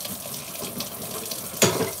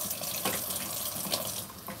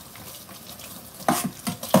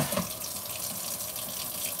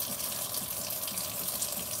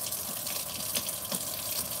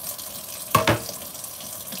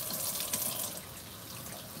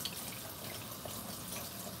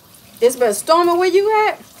 It's been storming where you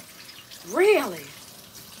at? Really?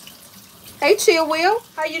 Hey, Chill Will,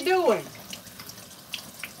 how you doing?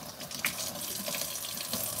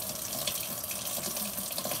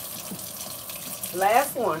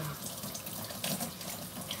 Last one.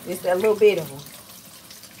 It's that little bit of one.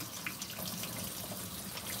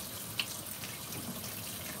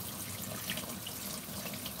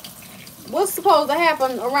 What's supposed to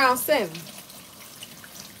happen around 7?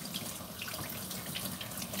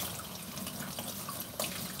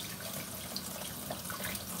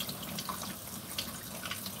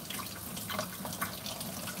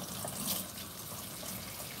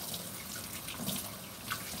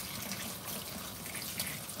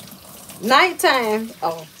 Nighttime.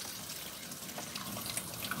 Oh.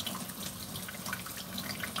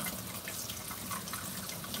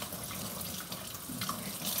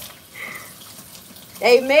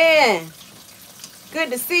 Amen.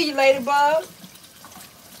 Good to see you, Ladybug.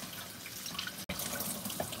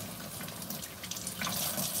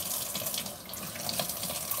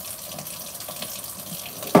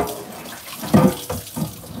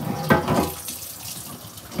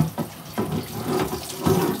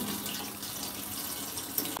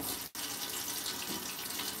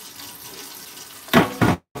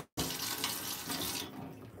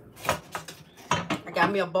 I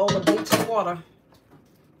got me a bowl of bleaching water,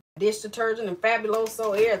 dish detergent, and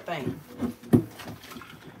Fabuloso, everything.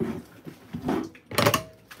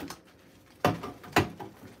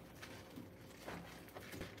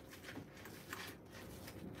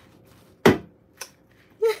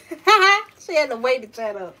 She had to wait to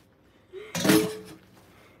chat up.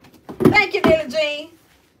 Thank you, Lily Jean.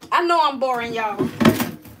 I know I'm boring y'all,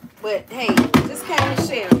 but hey, just came to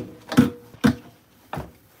share.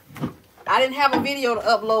 I didn't have a video to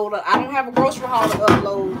upload. I don't have a grocery haul to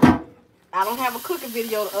upload. I don't have a cooking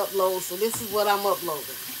video to upload, so this is what I'm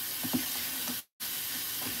uploading.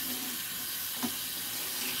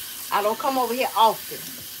 I don't come over here often.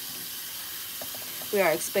 We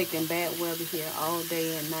are expecting bad weather here all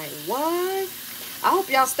day and night. What? I hope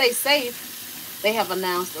y'all stay safe. They have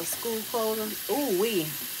announced a school closing. Ooh wee.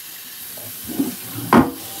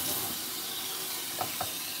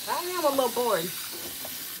 I am a little bored.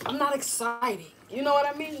 I'm not excited. You know what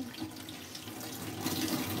I mean?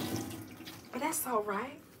 But that's all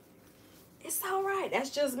right. It's all right. That's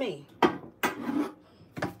just me.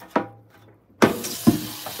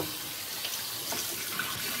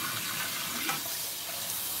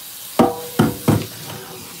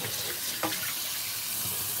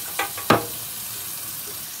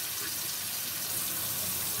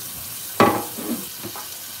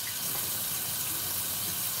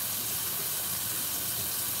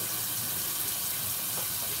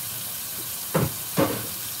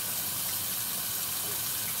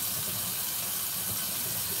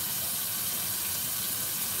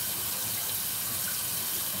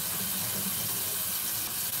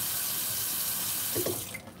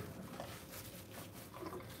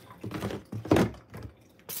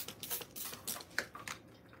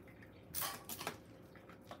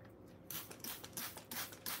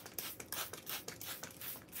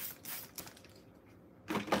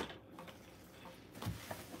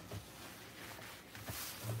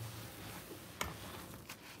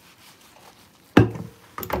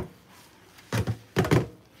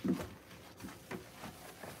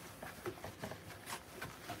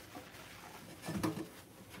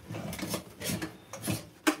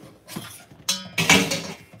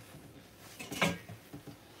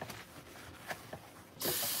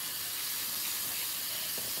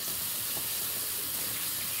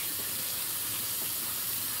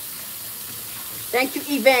 Thank you,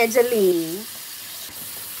 Evangeline.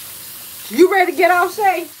 You ready to get off,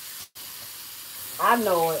 Shay? I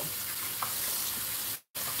know it.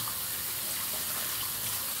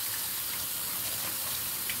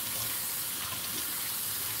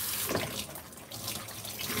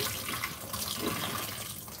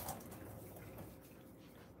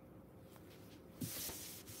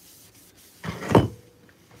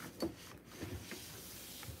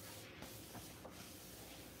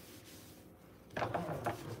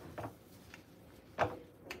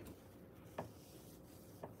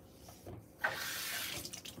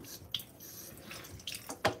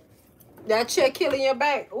 That check killing your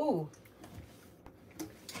back. Ooh.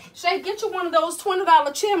 Shay, get you one of those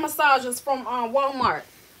 $20 chair massagers from Walmart.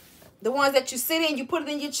 The ones that you sit in, you put it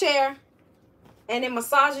in your chair, and it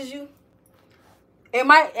massages you. It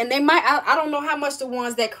might, and they might, I don't know how much the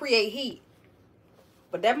ones that create heat,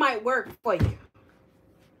 but that might work for you.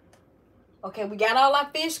 Okay, we got all our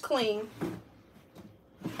fish clean.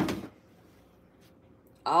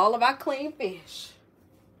 All of our clean fish.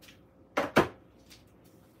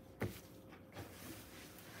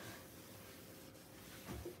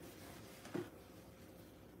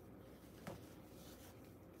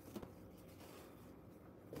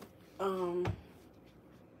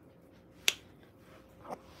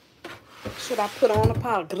 Should I put on a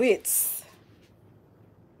pot of grits?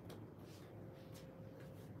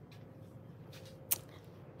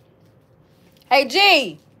 Hey,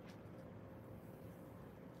 G.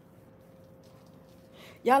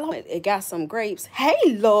 Y'all, it got some grapes. Hey,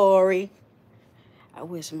 Lori. I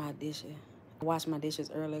wish my dishes. I washed my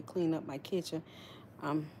dishes earlier, clean up my kitchen.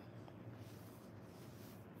 Okay,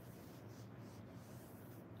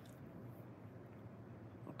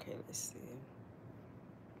 let's see.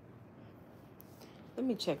 Let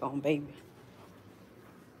me check on baby.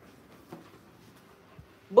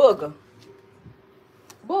 Booger.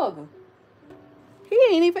 Booger. He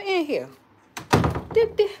ain't even in here.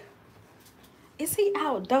 Is he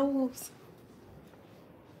outdoors?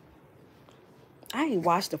 I ain't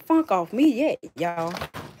washed the funk off me yet, y'all.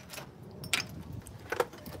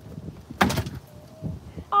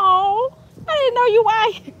 Oh, I didn't know you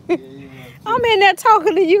out. I'm in there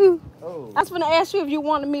talking to you. Oh. I was gonna ask you if you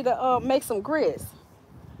wanted me to make some grits.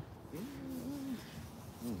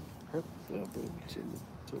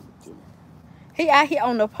 He out here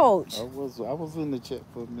on the porch. I was in the chat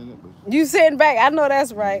for a minute, but you sitting back. I know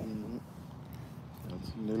that's right.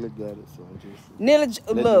 Nearly got it, so I just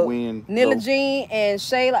look, Nilla Jean and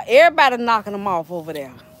Shayla, everybody knocking them off over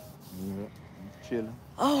there. Yeah, chilling.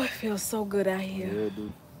 Oh, it feels so good out here. Yeah, it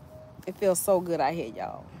do. It feels so good out here,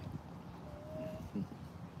 y'all.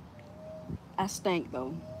 I stink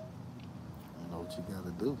though. You know what you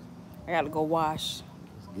gotta do. I gotta go wash.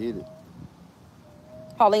 Let's get it.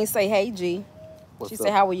 Pauline say, hey, G. She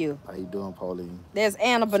said, how are you? How you doing, Pauline? There's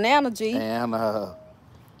Anna Banana, G. Anna,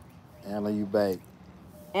 you back.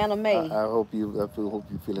 Anna May. I hope you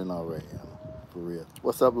feeling all right, Anna. For real.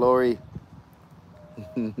 What's up, Lori?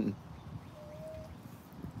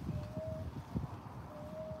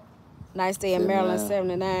 Nice day in Maryland,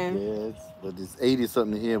 79. Yes, but it's 80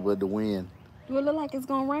 something here, but the wind. Do it look like it's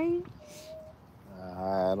gonna rain?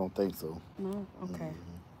 I don't think so. No? Okay.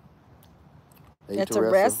 Hey, That's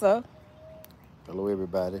Teresa. Hello,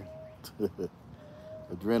 everybody.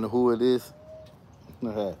 Adrena, who it is?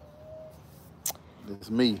 It's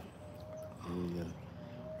me.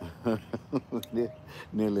 Yeah.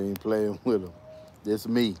 Nearly ain't playing with them. It's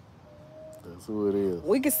me. That's who it is.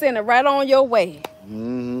 We can send it right on your way.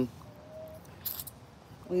 Mm-hmm.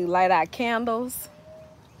 We light our candles.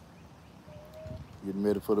 Getting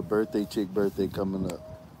ready for the birthday coming up.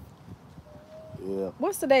 Yeah.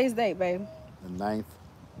 What's today's date, babe? The 9th.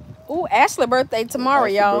 Ooh, Ashley's birthday tomorrow,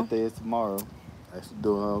 y'all. Birthday is tomorrow. Ashley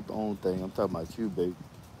doing her own thing. I'm talking about you, baby.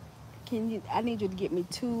 I need you to get me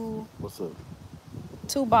two. What's up?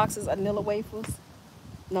 2 boxes of vanilla wafers.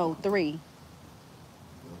 No, 3.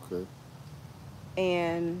 Okay.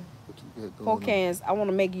 And 4 cans. I want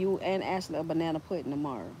to make you and Ashley a banana pudding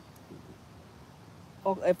tomorrow.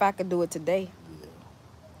 Or if I could do it today. Yeah.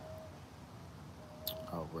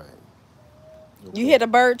 All right. Okay. You hear the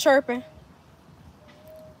bird chirping?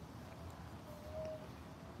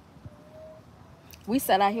 We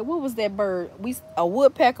sat out here. What was that bird? A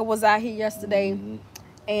woodpecker was out here yesterday. Mm-hmm.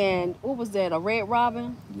 And what was that? A red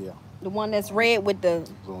robin? Yeah. The one that's red with the...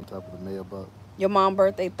 It was on top of the mailbox. Your mom's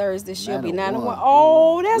birthday Thursday. She'll be 91.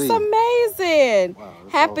 Oh, that's amazing. Wow,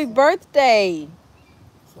 that's Happy awesome. Birthday.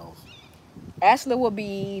 That's awesome. Ashley will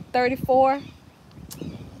be 34.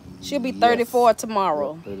 She'll be 34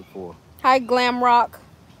 tomorrow. Yep, 34. Hi, Glam Rock.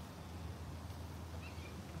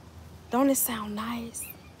 Don't it sound nice?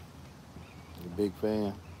 You a big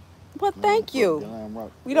fan? Well, thank you.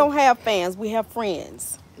 We don't have fans. We have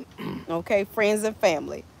friends. Okay, friends and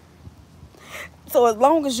family. So as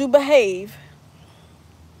long as you behave,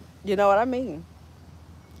 you know what I mean.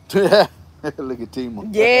 Look at Teami.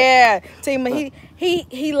 Yeah, Tima,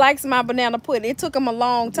 he likes my banana pudding. It took him a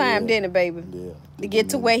long time, Yeah. didn't it, baby? Yeah. To get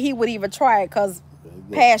to where he would even try it, because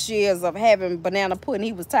past years of having banana pudding,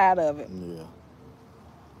 he was tired of it. Yeah.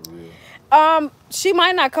 Yeah. She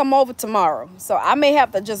might not come over tomorrow, so I may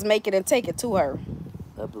have to just make it and take it to her.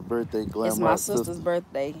 Happy birthday, Glam. It's my sister's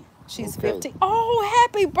birthday. She's Okay. 15. Oh,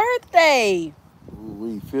 happy birthday!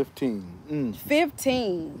 We 15.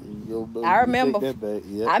 15. Yo, baby, I remember. take that back.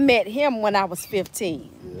 Yep. I met him when I was 15.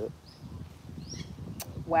 Yep.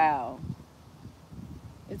 Wow.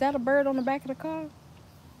 Is that a bird on the back of the car?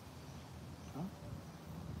 Huh?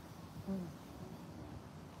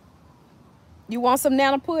 You want some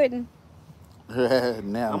nana pudding?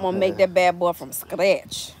 Now I'm gonna make that bad boy from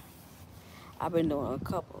scratch. I've been doing a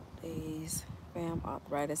couple days. Fam,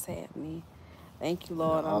 arthritis had me. Thank you,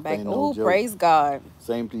 Lord. I'm back. Oh, praise God.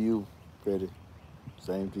 Same to you, Freddie.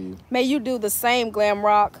 Same to you. May you do the same, Glam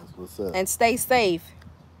Rock. That's what's up. And stay safe.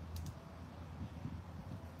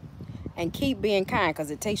 And keep being kind, because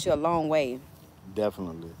it takes you a long way.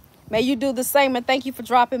 Definitely. May you do the same, and thank you for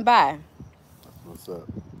dropping by. That's what's up.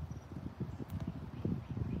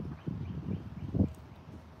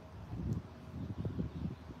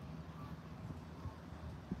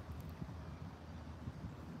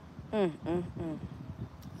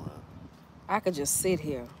 I could just sit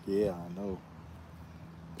here. Yeah, I know.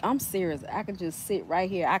 I'm serious. I could just sit right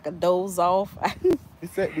here. I could doze off.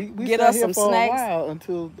 We Get sat us here some for snacks. a while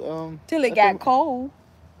until Till it got cold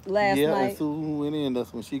last yeah, night. and soon we went in.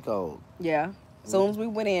 That's when she called. Yeah. As soon as we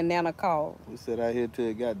went in, Nana called. We sat out here till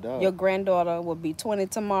it got dark. Your granddaughter will be 20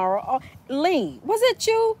 tomorrow. Oh, Lean, was it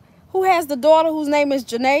you who has the daughter whose name is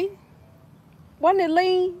Janae? Wasn't it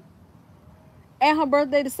Lean? And her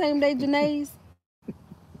birthday the same day Janae's?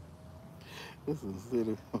 This is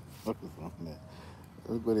silly motherfuckers on that.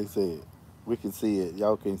 Look what they said. We can see it.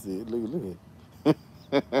 Y'all can't see it. Look at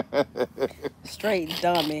it. Straight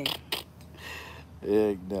dummy.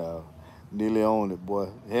 Heck no. Nearly on it, boy.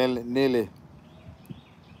 Hell, nearly.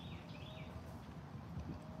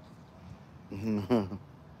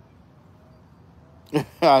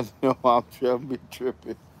 I know I'm trying to be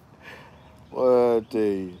tripping. Boy, I tell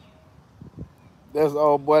you. That's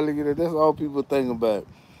all, boy. Look at it. That's all people think about.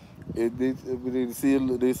 If they see a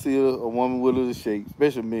woman with a little shake,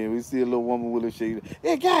 especially men, we see a little woman with a shake.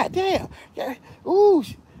 Yeah, goddamn. Yeah. Ooh.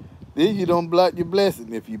 Then you don't block your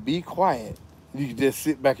blessing. If you be quiet, you can just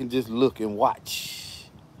sit back and just look and watch.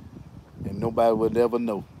 And nobody will ever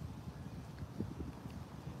know.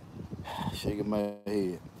 Shaking my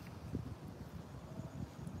head.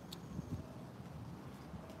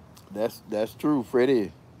 That's true,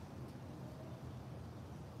 Freddie.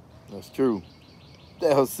 That's true.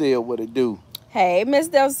 They'll say what it do. Hey, Miss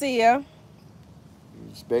Delcia.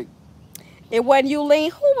 Respect. It wasn't you, Lean.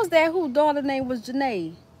 Who was that whose daughter name was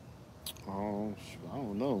Janae? Oh, I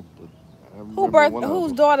don't know. But I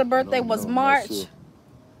Whose daughter's birthday was I'm not March sure.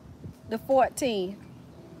 the 14th?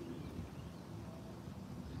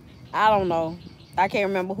 I don't know. I can't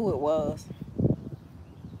remember who it was.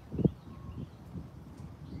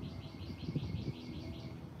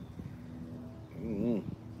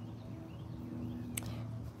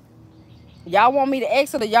 Y'all want me to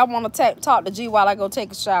exit, or y'all want to talk to G while I go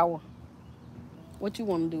take a shower? What you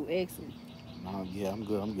want to do, exit? No, yeah, I'm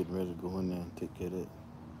good. I'm getting ready to go in there and take care of that.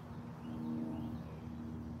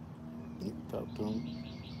 You can talk to him.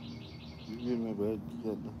 You remember, you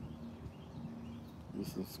got you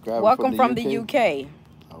subscribe Welcome from the UK.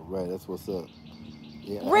 All right, that's what's up.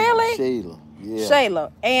 Yeah, Really? Shayla. Yeah.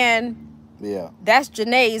 Shayla. And yeah, that's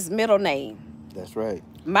Janae's middle name. that's right.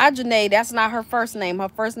 My Janae, that's not her first name. Her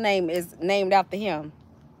first name is named after him.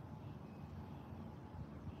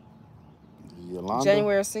 Yolanda.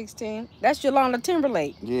 January 16th. That's Yolanda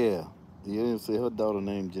Timberlake. Yeah. You didn't say her daughter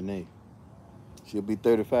named Janae. She'll be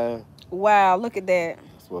 35. Wow, look at that.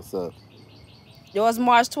 That's what's up. Yours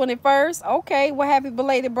March 21st. Okay, well, happy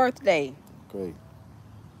belated birthday. Great.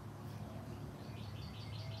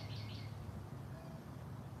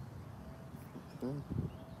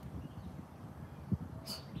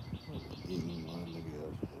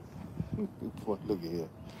 Look at here.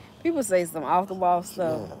 People say some off the wall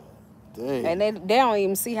stuff. Yeah. Dang. And they don't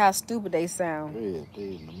even see how stupid they sound. Yeah,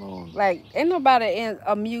 they in the morning. Like, ain't nobody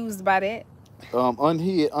amused by that.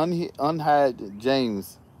 Unhide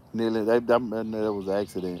James nearly. That was an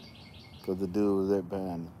accident because the dude was there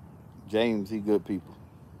behind him. James, he good people.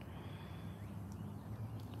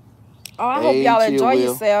 Oh, I hope y'all enjoy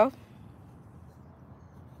yourself.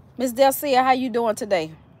 Miss Delcia, how you doing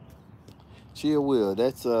today? Chill Will.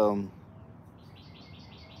 That's what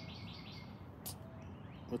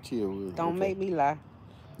Chill Will? Don't Okay. make me lie.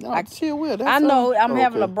 No, Chill Will. I That's know I'm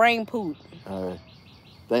having a okay. brain poop. All right.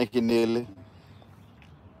 Thank you, Nelly.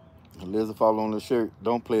 Lizard fall on the shirt.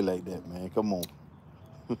 Don't play like that, man. Come on.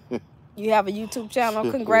 You have a YouTube channel.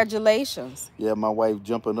 Congratulations. Yeah, my wife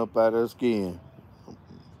jumping up out of her skin.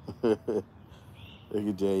 Look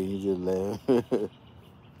at Jay. He just laughed.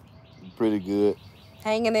 Pretty good.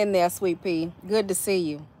 Hanging in there, Sweet Pea. Good to see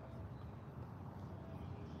you.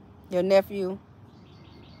 Your nephew.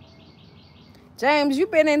 James, you've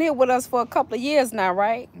been in here with us for a couple of years now,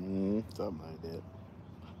 right? Something like that.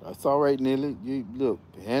 That's all right, Nelly. You look,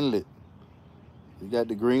 handle it. You got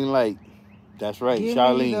the green light. That's right, Give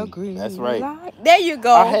Charlene. me the green That's right. light. There you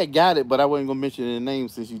go. I had got it, but I wasn't gonna mention the name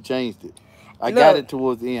since you changed it. I Look, got it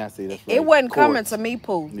towards the end. I say that's right. It wasn't coming Chords. to me,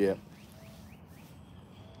 Pooh. Yeah.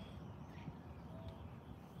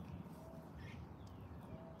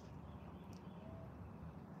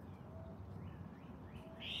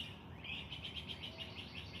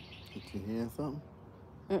 You hearing something?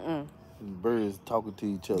 Birds talking to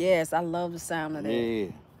each other. Yes, I love the sound of that. Yeah.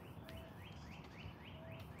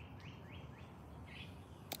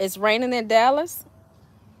 It's raining in Dallas.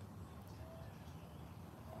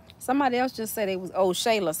 Somebody else just said it was. Oh,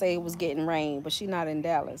 Shayla said it was getting rain, but she's not in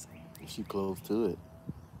Dallas. She close to it.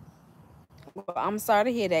 Well, I'm sorry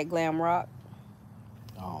to hear that, Glam Rock.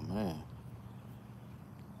 Oh man.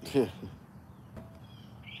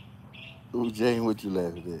 Ooh, Jane, what you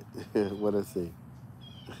laughing at? What I say?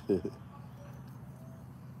 Might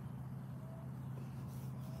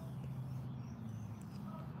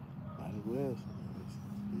as well.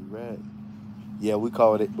 You right. Yeah, we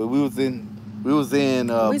called it, but we was in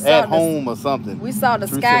at home or something. We saw the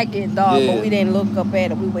sky get dark, but we didn't look up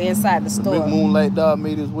at it. We were inside the store. Big moonlight dog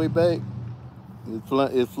made his way back.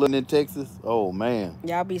 It's flooding in Texas. Oh man.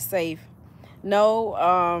 Y'all be safe.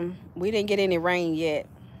 No, we didn't get any rain yet.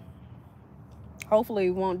 Hopefully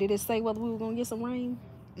we won't. Did it say whether we were gonna get some rain?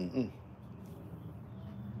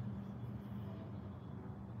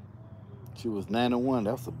 She was 9-1.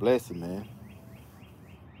 That's a blessing, man.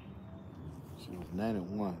 She was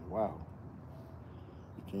 9-1. Wow.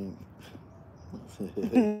 You can't.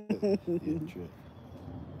 Yeah, true.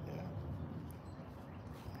 Yeah.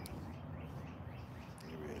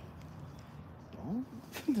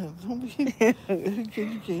 Don't be.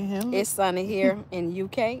 You can't handle it. It's sunny here in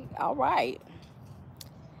UK. All right.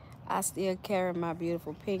 I still carry my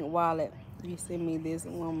beautiful pink wallet. You see me, this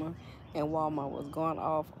woman in Walmart was going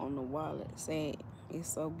off on the wallet saying it's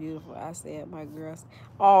so beautiful. I said, my girls,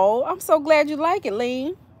 oh, I'm so glad you like it,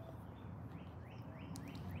 Lean.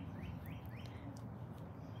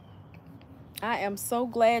 I am so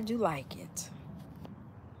glad you like it.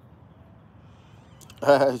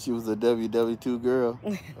 She was a WW2 girl.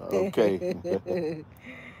 Okay.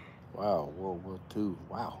 Wow, World War II.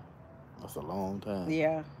 Wow. That's a long time.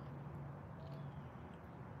 Yeah.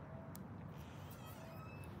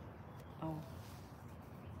 Oh.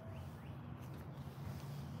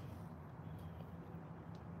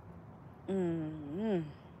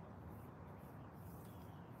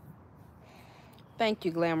 Thank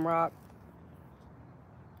you, Glam Rock.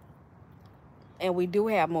 And we do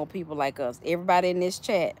have more people like us. Everybody in this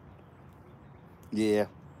chat. Yeah.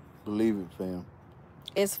 Believe it, fam.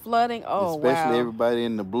 It's flooding. Oh, especially wow. everybody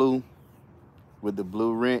in the blue with the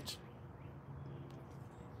blue wrench.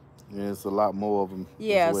 Yeah, it's a lot more of them.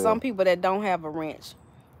 Yeah, well. some people that don't have a wrench.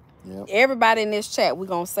 Yep. Everybody in this chat, we're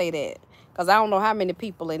going to say that. Because I don't know how many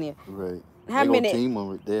people in here. Right. How many? Team them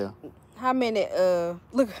right there. How many?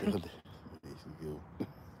 Look.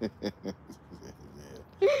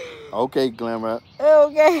 Okay, Glamour.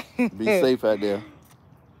 Okay. Be safe out there.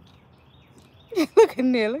 Look at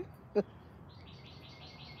Nelly.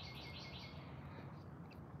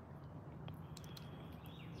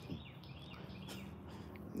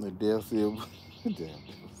 They'll see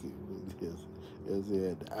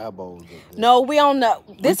the eyeballs up there. No, we on the.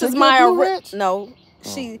 This is my no.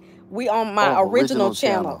 We on my original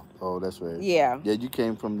channel. Oh, that's right. Yeah. Yeah, you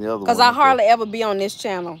came from the other one. Because I hardly ever be on this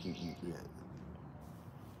channel. Yeah.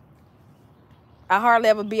 I hardly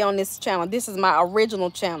ever be on this channel. This is my original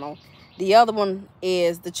channel. The other one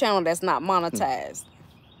is the channel that's not monetized.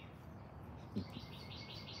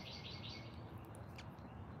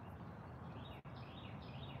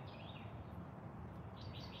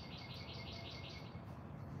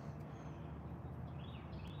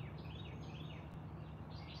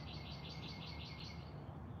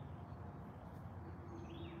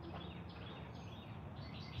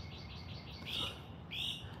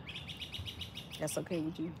 That's okay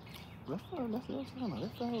with you? That's fine. That's fine.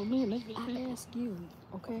 That's fine with me. Nigga. I ask you,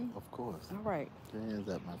 okay? Of course. All right. Your hands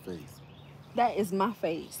at my face. That is my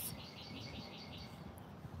face.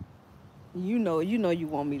 You know you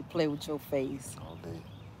want me to play with your face. All day.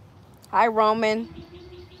 Hi, Roman.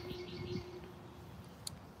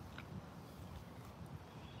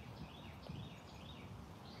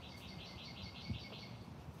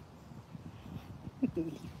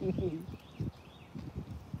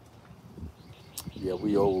 Yeah,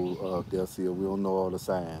 we old, Delcia. We don't know all the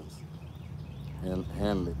signs.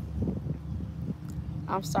 Handle it.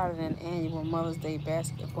 I'm starting an annual Mother's Day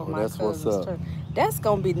basket for Oh, my that's what's cousin's up. church. That's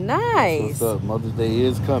gonna be That's nice. what's up. Mother's Day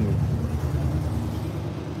is coming.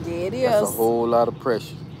 Yeah, it That's a is. whole lot of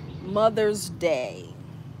pressure. Mother's Day.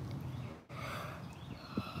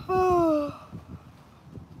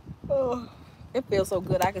 Oh, it feels so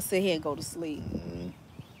good. I can sit here and go to sleep.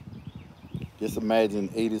 Just imagine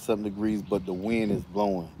 80-something degrees, but the wind is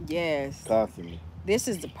blowing Yes. constantly. This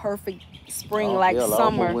is the perfect spring, Oh, like hell, I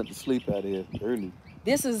summer. almost went to sleep out here early.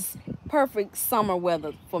 This is perfect summer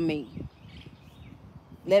weather for me.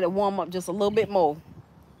 Let it warm up just a little bit more.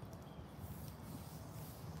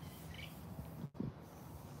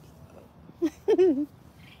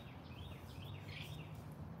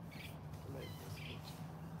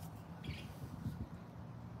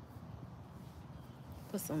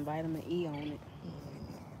 Put some vitamin E on it.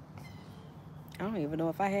 I don't even know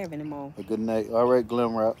if I have any more. A good night. All right,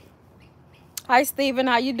 Glimrock. Hi, Steven.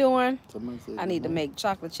 How you doing? Somebody say I good need to night. make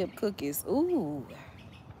chocolate chip cookies. Ooh.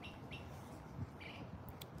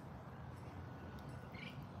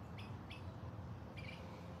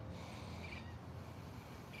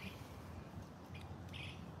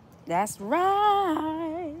 That's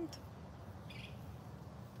right.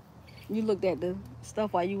 You looked at the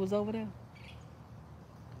stuff while you was over there?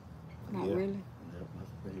 Not Yeah. really. Yep,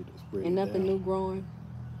 I sprayed And it nothing down. new growing.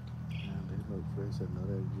 Yeah, they look fresh. I know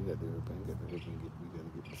that you got the everything. You got the everything. We gotta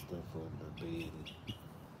get the stuff on the bed.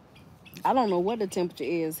 I don't know what the temperature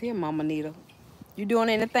is here, Mama Nita. You doing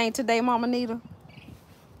anything today, Mama Nita?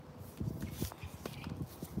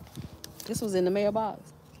 This was in the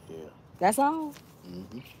mailbox. Yeah. That's all?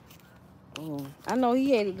 Mm-hmm. Oh, I know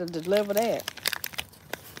he had to deliver that.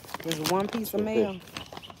 Just one piece of mail.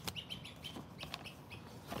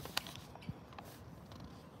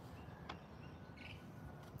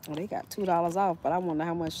 Well, they got $2 off, but I wonder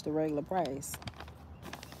how much the regular price.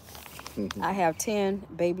 I have 10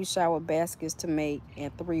 baby shower baskets to make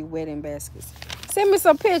and 3 wedding baskets. Send me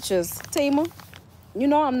some pictures, Tima. You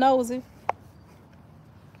know I'm nosy.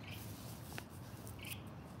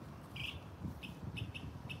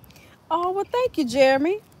 Oh, well, thank you,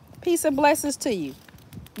 Jeremy. Peace and blessings to you.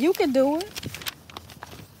 You can do it.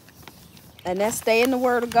 And that's stay in the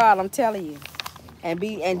word of God, I'm telling you. And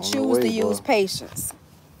choose to use patience.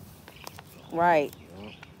 Right.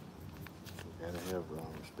 Yep. Gotta have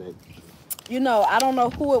respect. You know, I don't know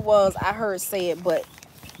who it was I heard say it, but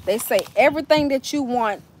they say everything that you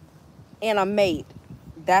want in a mate,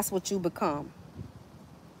 that's what you become.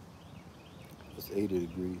 It's 80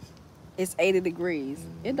 degrees. It's 80 degrees.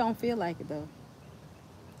 Mm-hmm. It don't feel like it though.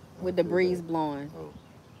 With the breeze blowing. Oh.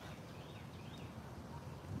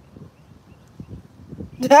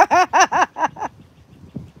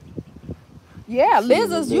 Yeah,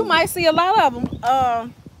 lizards. You might see a lot of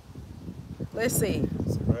them. Let's see.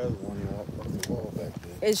 Surprised one walked off the wall back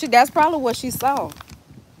there. And that's probably what she saw.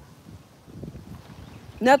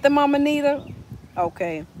 Nothing, Mama Nita?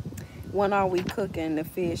 Okay. When are we cooking the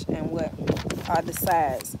fish and what are the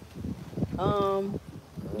sides?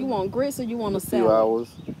 You want grits or you want a salad? 2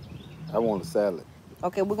 hours. I want a salad.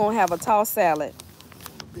 Okay, we're gonna have a tall salad.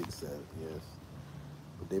 A big salad, yes.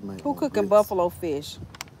 But they might Who cooking grits. buffalo fish?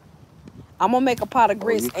 I'm gonna make a pot of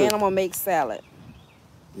grits and I'm gonna make salad.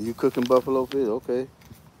 You cooking buffalo fish? Okay.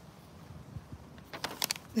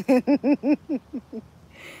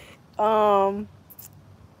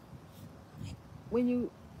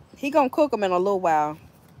 He gonna cook them in a little while.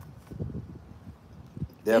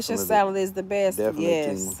 Definitely. Fish and salad is the best. Definitely.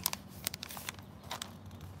 Yes. Tima.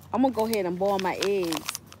 I'm gonna go ahead and boil my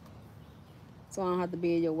eggs, so I don't have to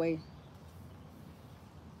be in your way.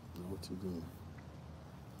 What you doing?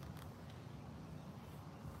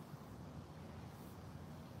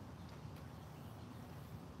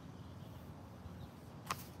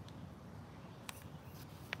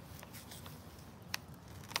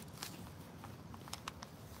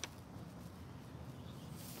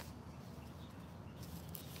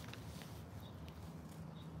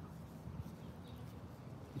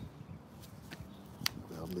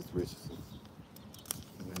 Miss Richardson.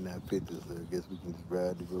 And in that picture, so I guess we can just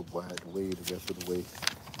ride the way the rest of the way.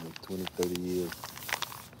 Like 20, 30 years.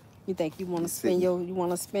 You think you want to Just spend sitting. you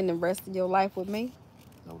want to spend the rest of your life with me?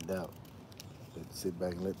 No doubt. But sit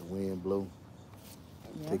back and let the wind blow.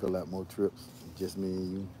 Yeah. Take a lot more trips. Just me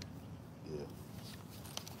and you. Yeah.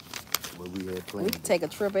 What we had planned. We could take a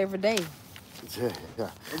trip every day.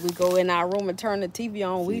 Yeah. We go in our room and turn the TV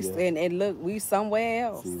on. And look, we somewhere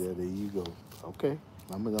else. See that? There you go. Okay.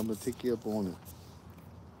 I'm gonna take you up on it.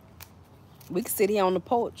 We can sit here on the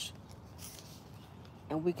porch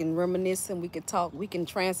and we can reminisce and we can talk. We can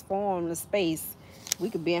transform the space. We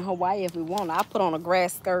could be in Hawaii if we want. I'll put on a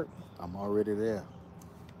grass skirt. I'm already there.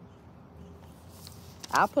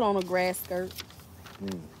 I'll put on a grass skirt.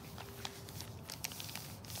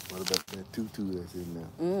 What about that tutu that's in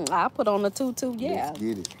there? I'll put on the tutu, yeah. Let's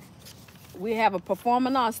get it. We have a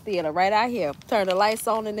performing arts theater right out here. Turn the lights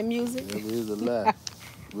on and the music. Never is a lie.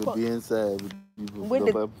 We'll be inside with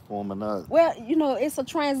the performing arts. Well, you know, it's a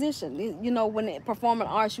transition. You know, when it performing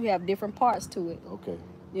arts, you have different parts to it. Okay.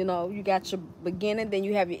 You know, you got your beginning, then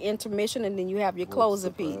you have your intermission, and then you have your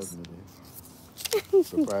closing piece.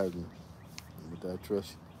 Surprise me. But I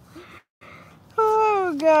trust you.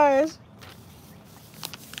 Oh, gosh.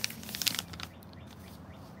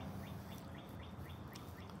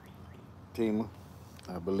 Teami,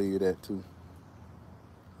 I believe that too.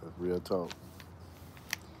 That's real talk.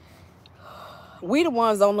 We the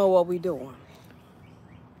ones don't know what we doing.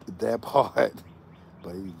 That part,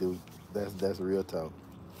 but you do. That's real talk.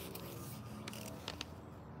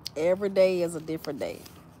 Every day is a different day.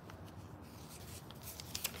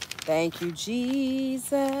 Thank you,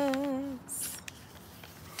 Jesus.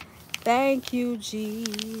 Thank you,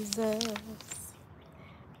 Jesus.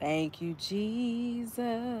 Thank you,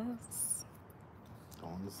 Jesus.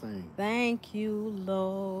 On the same. Thank you,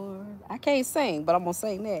 Lord. I can't sing, but I'm going to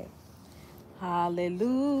sing that.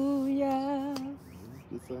 Hallelujah.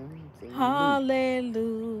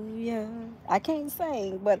 Hallelujah. I can't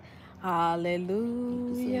sing, but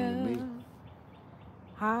hallelujah.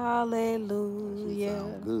 Hallelujah.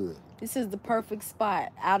 Sound good. This is the perfect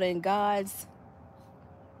spot out in God's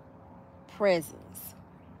presence.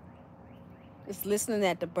 Just listening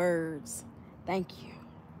at the birds. Thank you.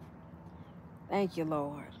 Thank you,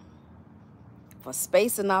 Lord, for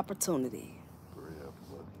space and opportunity. For real,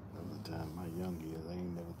 but another time, my young years, I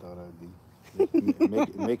ain't never thought I'd be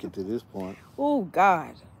make it to this point. Oh,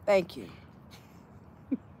 God. Thank you.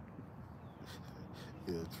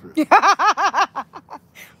 Yeah, true.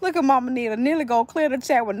 Look at Mama Nita. Nearly gonna clear the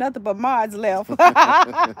chat with nothing but mods left. Oh,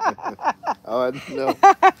 I know.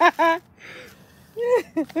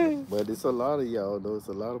 But it's a lot of y'all, though. It's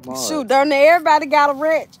a lot of mods. Shoot, darn it, everybody got a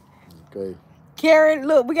wrench. Okay. Carrie,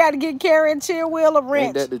 look, we got to get Carrie and Chill Wheel a wrench.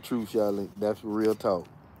 Ain't that the truth, y'all? That's real talk.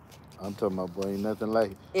 I'm talking about, boy, ain't nothing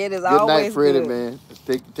like it. It is good always night, Freddie, good. man.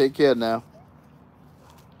 Take care now.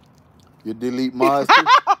 You delete Mars too?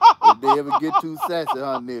 If they ever get too sassy,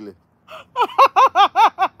 huh, Neely?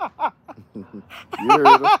 You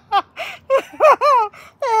heard her.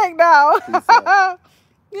 Heck no.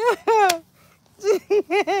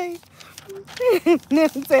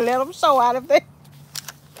 Neely say, let them show out of there.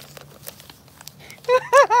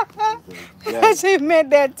 She meant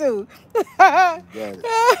that too. Got it.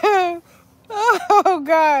 Oh,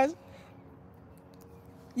 gosh.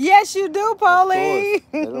 Yes, you do, Pauline.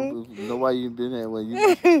 I don't know why you been there when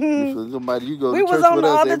you somebody you go to we church was on with the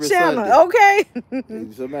us other every channel, Sunday.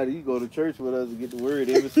 okay? Somebody you go to church with us and get the word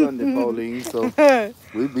every Sunday, Pauline. So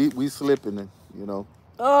we slipping it, you know.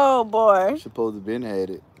 Oh boy. Supposed to been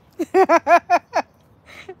had it.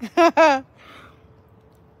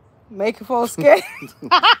 Making folks scared.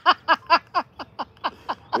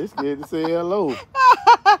 They scared to say hello.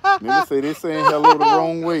 They say they saying hello the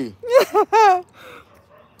wrong way.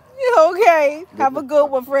 Okay. Have a good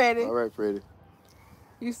one, Freddie. All right, Freddie.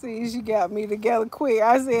 You see, she got me together quick.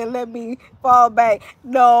 I said, let me fall back.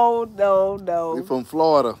 No. We from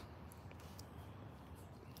Florida.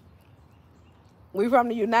 We from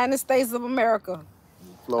the United States of America.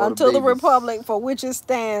 Florida unto the babies. republic for which it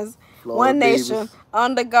stands, Florida one babies. nation,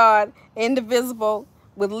 under God, indivisible,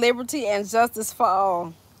 with liberty and justice for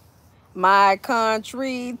all. My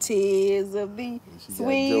country, 'tis of thee,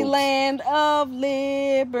 sweet land of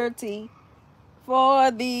liberty.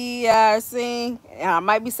 For thee I sing. I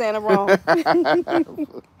might be saying it wrong.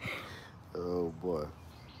 Oh boy.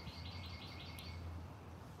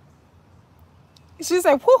 She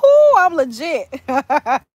said, woohoo, I'm legit.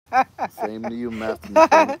 Same to you, Master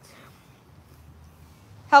Mechanics.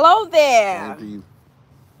 Hello there. Same to you.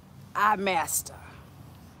 Our master.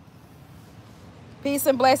 Peace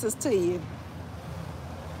and blessings to you.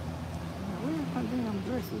 Where's my damn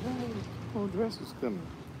dresses? Oh, dresses coming.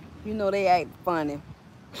 You know they act funny.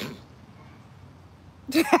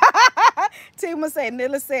 Tima said,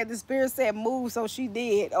 Nilla said the spirit said move, so she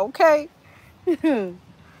did. Okay.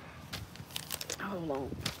 Hold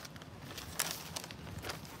on.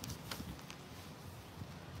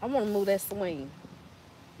 I want to move that swing.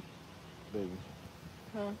 Baby.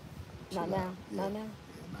 Huh? Chill Not now. out. Yeah. Not now. Yeah,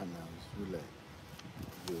 not now. Just relax.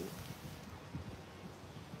 Good.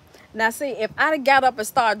 Now, see, if I'd have got up and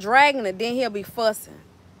started dragging it, then he'll be fussing.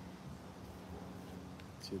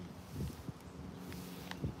 Chill.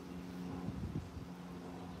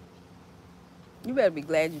 You better be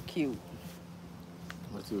glad you're cute.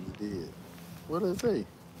 That's what it did. What did it say?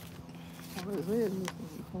 What did it say?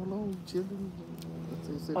 Hold on, children.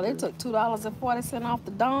 Oh, they took $2.40 off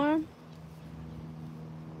the darn.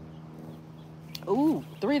 Ooh,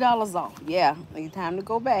 $3 off. Yeah, it's time to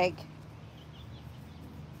go back.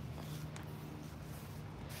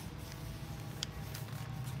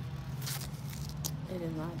 It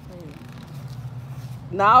is not playing.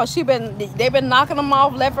 No, they've been knocking them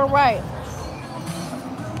off left and right.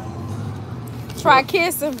 Try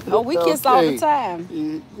kissing. Oh, we kiss all the time.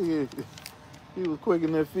 He was quick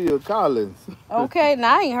in that field, Collins. Okay,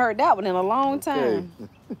 now I ain't heard that one in a long time.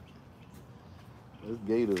 That's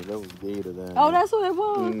Gator. That was Gator down Oh, there. that's what it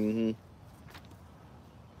was? Mm-hmm.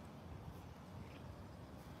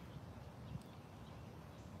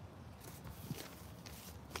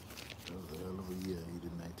 That was a hell of a year. He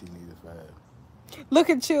did 1985. Look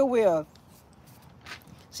at Chill Will.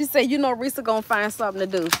 She said, you know Risa gonna find something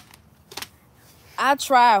to do. I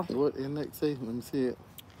try. What in that say? Let me see it.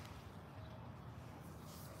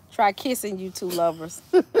 Try kissing you two lovers.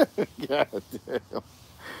 God damn.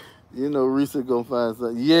 You know Risa gonna find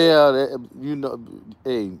something. Yeah, that, you know,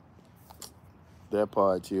 hey, that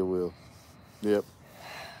part, Chill Will. Yep.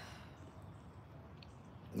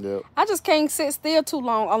 Yep. I just can't sit still too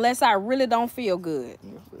long unless I really don't feel good.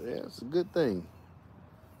 Yeah, it's a good thing.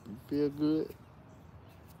 You feel good,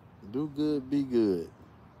 do good, be good.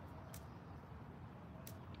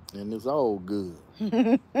 And it's all good.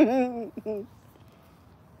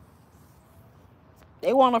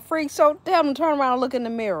 They want a freak show? Tell them to turn around and look in the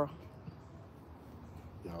mirror.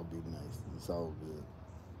 Y'all be nice. It's all good.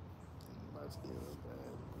 My skin is bad.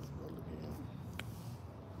 Let's go look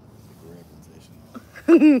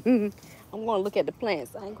in. I'm going to look at the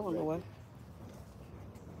plants. I ain't going nowhere.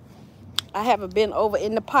 I haven't been over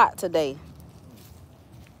in the pot today.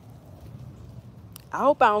 I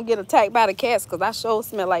hope I don't get attacked by the cats because I sure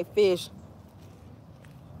smell like fish.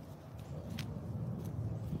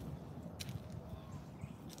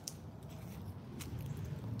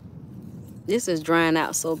 This is drying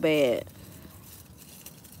out so bad.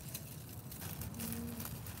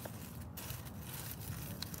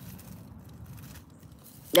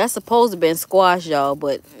 That's supposed to be squash, y'all,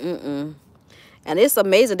 but And it's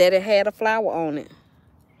amazing that it had a flower on it.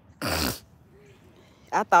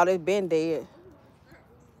 I thought it'd been dead.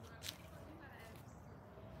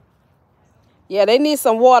 Yeah, they need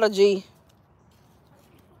some water, G.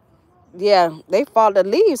 Yeah, the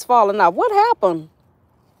leaves falling off. What happened?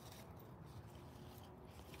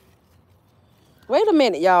 Wait a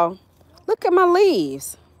minute, y'all. Look at my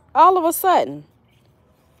leaves. All of a sudden.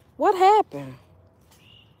 What happened?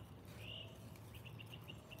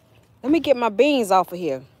 Let me get my beans off of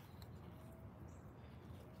here.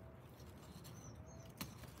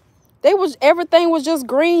 Everything was just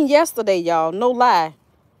green yesterday, y'all. No lie.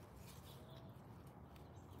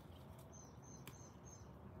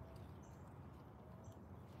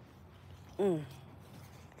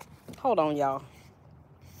 Hold on, y'all.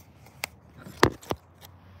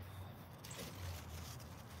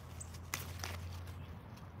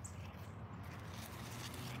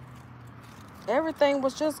 Everything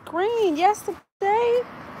was just green yesterday.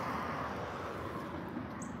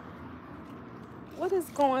 What is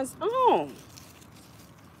going on?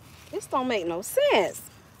 This don't make no sense.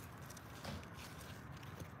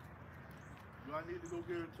 Do I need to go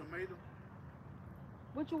get a tomato?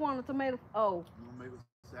 What you want a tomato? Oh. You gonna make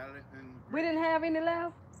a salad and We didn't have any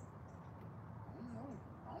left? I don't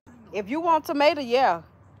know. If you want tomato, yeah.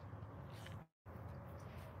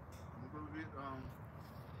 I'm gonna go get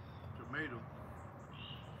tomato.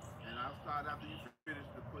 And I'll start after you finish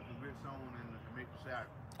to put the grits on and make the salad.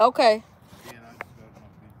 Okay. Then I just got my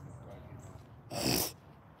business.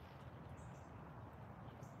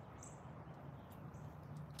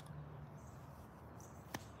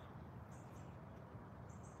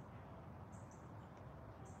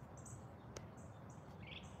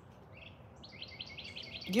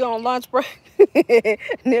 You on lunch break?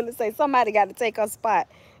 Nilla say somebody got to take her spot.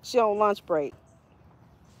 She on lunch break.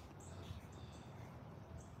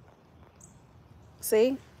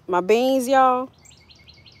 See? My beans, y'all.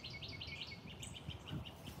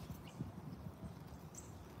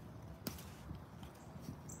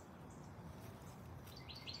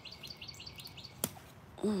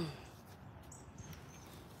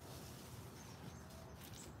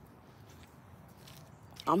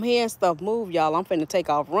 I'm hearing stuff move, y'all. I'm finna take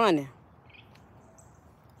off running.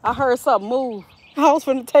 I heard something move. I was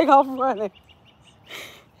finna take off running.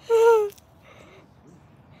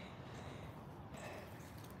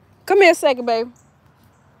 Come here a second, baby.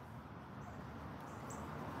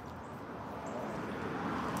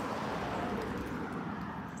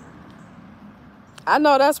 I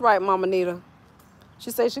know that's right, Mama Nita.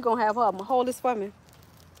 She said she gonna have her. I'ma hold this for me.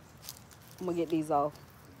 I'm gonna get these off.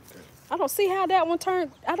 I don't see how that one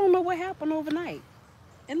turned. I don't know what happened overnight.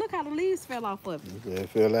 And look how the leaves fell off of it. Okay, it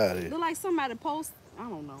fell out of here. Look like somebody post. I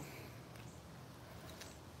don't know.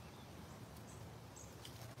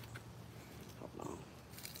 Hold on.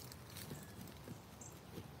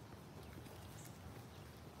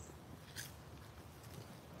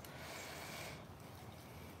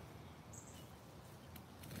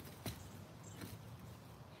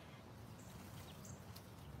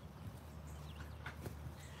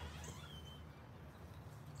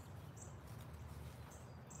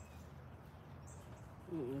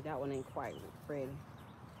 That one ain't quite ready.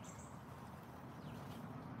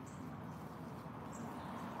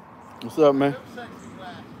 What's up, man?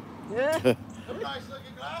 Yeah. Them nice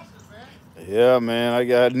looking glasses, man. Yeah, man,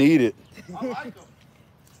 I need it. I like them.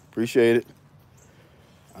 Appreciate it.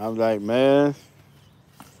 I'm like, man.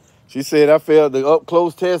 She said I failed the up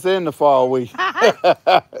close test and the far away.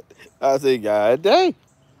 I said, God dang. It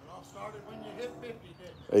all started when you hit 50,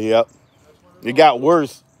 didn't it? Yep. That's when It got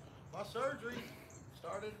worse. My surgery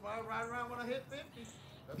started right around when I hit 50.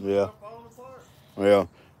 That's when Yeah. it started falling apart. Well,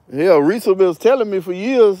 yeah, Risa was telling me for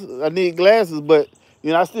years I need glasses, but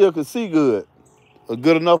you know I still could see good,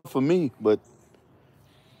 good enough for me. But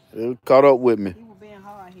it caught up with me. You were being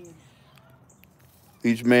hard here.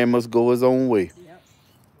 Each man must go his own way. Yep.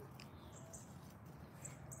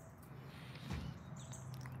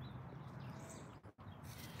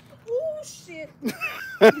 Oh shit.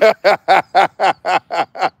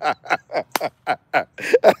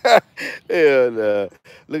 Yeah,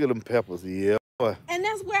 look at them peppers, yeah. Boy. And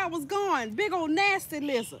that's where I was going. Big old nasty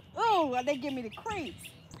lizard. Oh, they give me the creeps.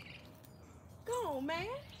 Go on, man.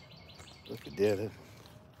 Look at that.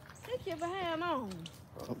 They give a hand on.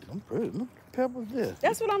 Oh, I'm pretty. Look at the peppers there.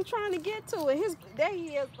 That's what I'm trying to get to. And there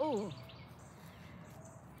he is. Ooh.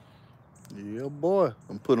 Yeah, boy.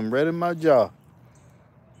 I'm put them right in my jaw.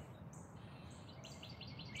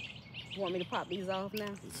 You want me to pop these off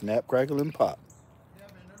now? Snap, crackle, and pop. Yeah,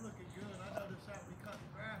 man, they're looking good. I noticed that we cut the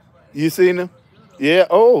grass last You seen them? Yeah.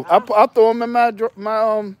 Oh, I throw them in my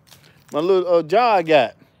little jar I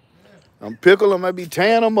got. I'm pickle them. I be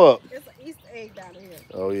tearing them up. It's an Easter egg down here.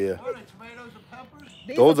 Oh yeah. What are they, tomatoes and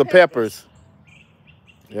peppers? Those are peppers.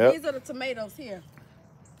 Yep. These are the tomatoes here.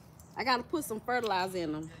 I gotta put some fertilizer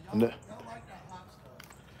in them. Y'all like that hot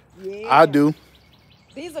stuff. Yeah. I do.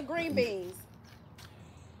 These are green beans.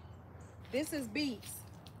 This is beets.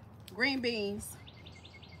 Green beans.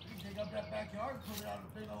 You dig up that backyard and put it out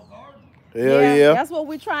in a big old garden. Hell yeah. That's what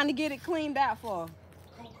we're trying to get it cleaned out for.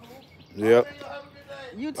 Cool. Yep. Okay, y'all have a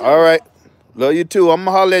good day. You too. All right. Love you too. I'm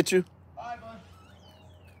gonna holler at you. Bye, bud.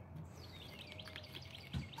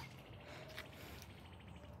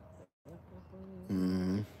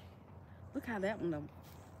 Look how that one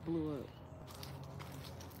blew up.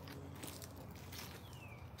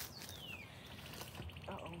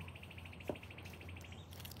 Uh-oh.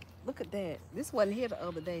 Look at that. This wasn't here the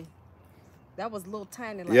other day. That was a little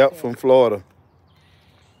tiny like Yep, that. from Florida.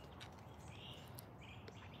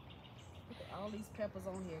 Look at all these peppers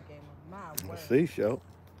on here, Gamer. My word. Let's see, show.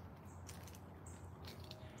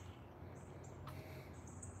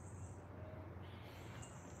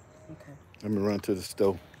 Okay. Let me run to the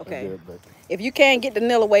stove. Okay. I'll be right back. If you can't get the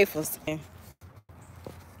vanilla wafers,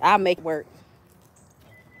 I'll make it work.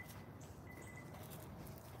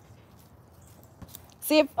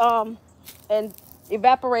 See if and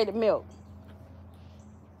evaporated milk.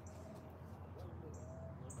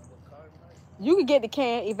 You can get the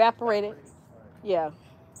can evaporated. Yeah.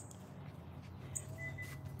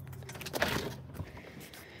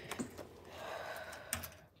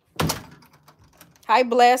 Hi,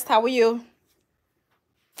 Blessed. How are you?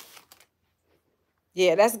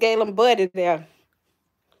 Yeah, that's Galen Buddy there.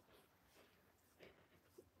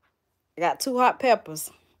 I got 2 hot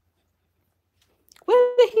peppers.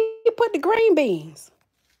 Where did he put the green beans?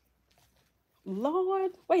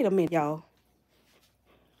 Lord, wait a minute, y'all.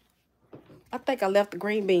 I think I left the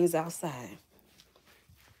green beans outside.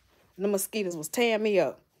 The mosquitoes was tearing me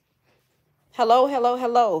up. Hello, hello,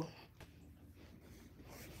 hello.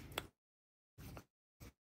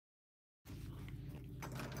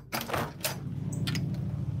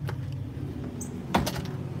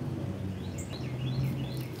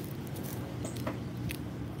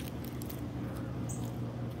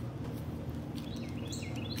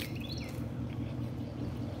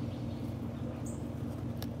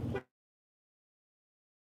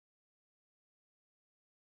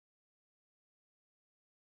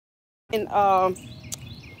 And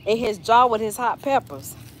in his jar with his hot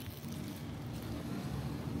peppers.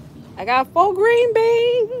 I got 4 green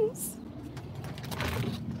beans.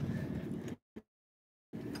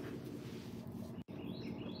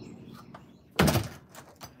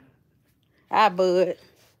 Hi, bud.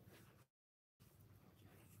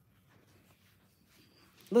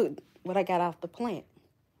 Look what I got off the plant.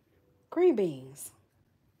 Green beans.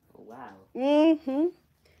 Oh, wow. Mm-hmm.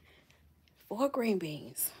 4 green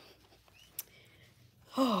beans.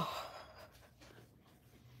 Oh.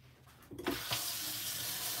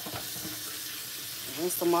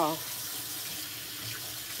 Rinse them off.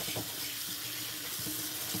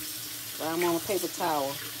 Dry them on a paper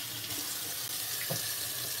towel.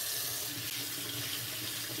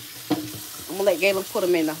 I'm gonna let Galen put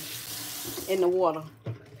them in the water.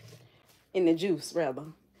 In the juice, rather.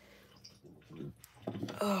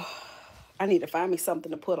 Oh, I need to find me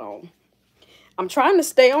something to put on. I'm trying to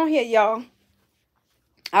stay on here, y'all.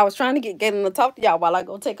 I was trying to get Galen to talk to y'all while I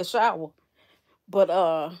go take a shower.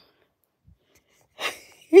 But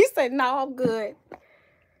he said, no, I'm good.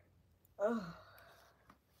 I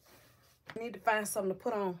need to find something to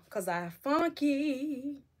put on because I'm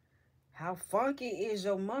funky. How funky is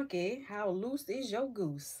your monkey? How loose is your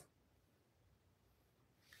goose?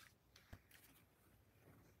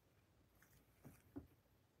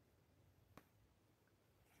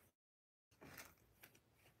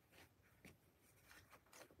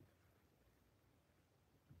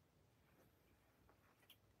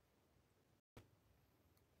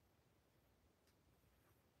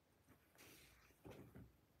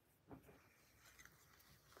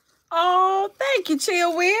 Oh, thank you,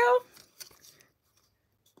 Chill Will.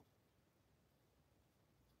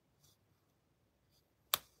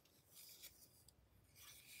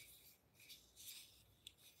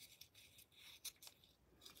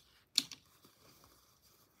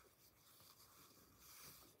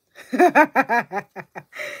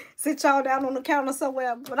 Sit y'all down on the counter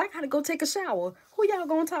somewhere, but I gotta go take a shower. Who y'all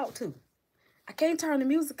gonna talk to? I can't turn the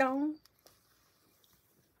music on.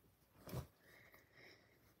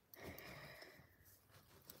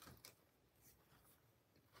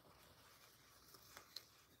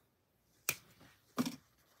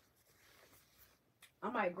 I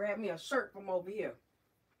might grab me a shirt from over here.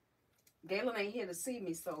 Galen ain't here to see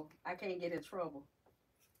me, so I can't get in trouble.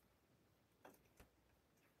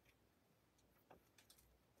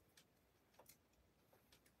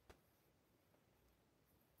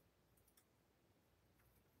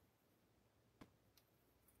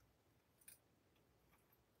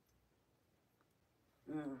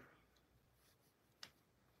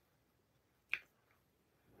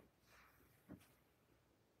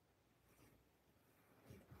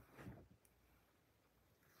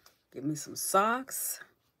 Give me some socks.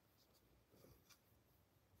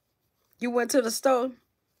 You went to the store?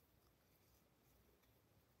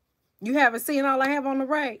 You haven't seen all I have on the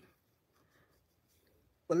right?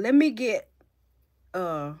 Well, let me get,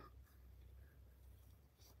 Will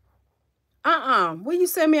you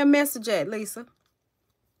send me a message at, Lisa?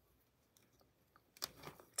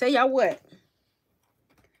 Tell y'all what.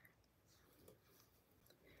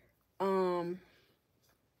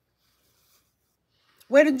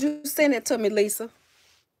 Where did you send it to me, Lisa?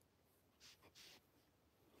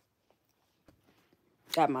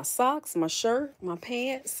 Got my socks, my shirt, my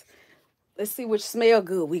pants. Let's see which smell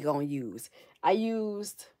good we gonna use. I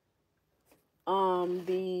used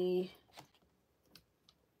the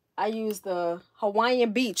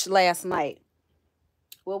Hawaiian Beach last night.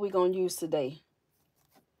 What we gonna use today?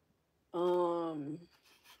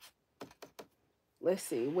 Let's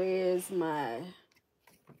see. Where's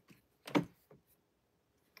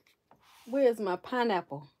my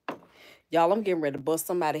pineapple? Y'all, I'm getting ready to bust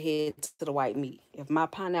somebody head to the white meat. If my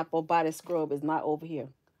pineapple body scrub is not over here.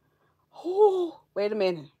 Oh, wait a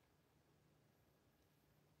minute.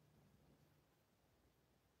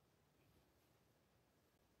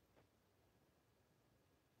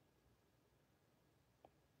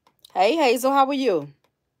 Hey, Hazel, how are you?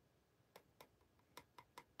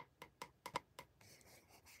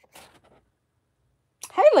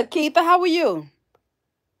 Hey, Lakeitha, how are you?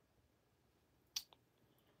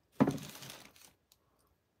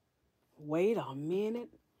 Wait a minute.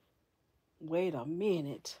 Wait a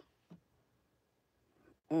minute.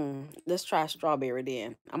 Let's try strawberry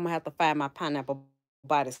then. I'm gonna have to find my pineapple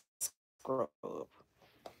body scrub.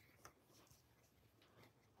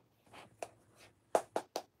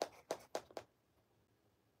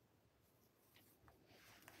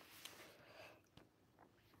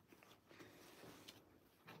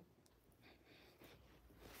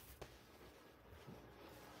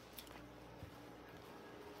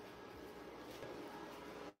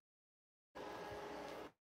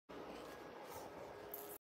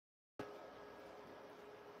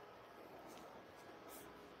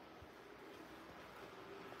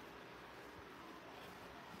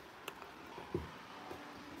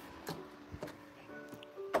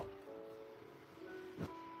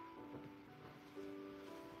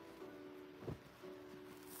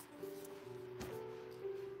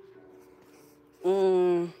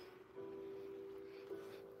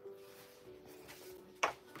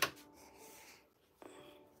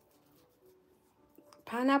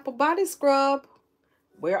 Pineapple body scrub.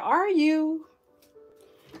 Where are you?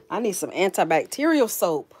 I need some antibacterial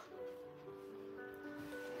soap.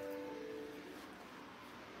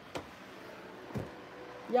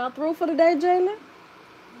 Y'all through for the day, Jalen?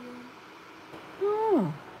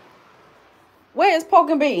 Oh. Where is Poke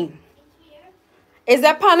and Bean? Is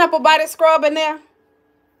that pineapple body scrub in there?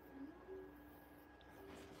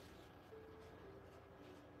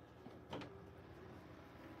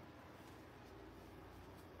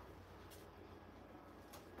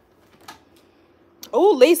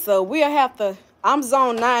 Oh, Lisa, we'll have to. I'm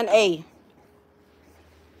zone 9A.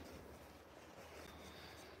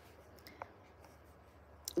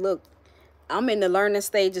 Look, I'm in the learning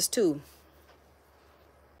stages too.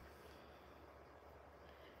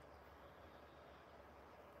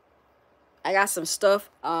 I got some stuff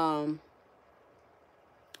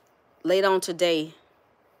later on today.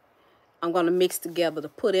 I'm gonna mix together to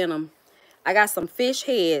put in them. I got some fish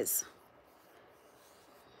heads.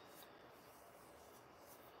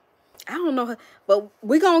 I don't know, but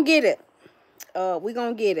we're gonna get it. We're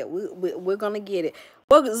gonna get it. We're gonna get it.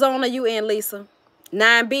 What zone are you in, Lisa?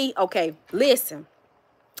 9B? Okay, listen.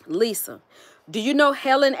 Lisa, do you know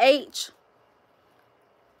Helen H?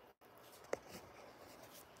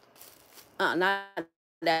 Not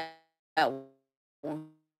that one.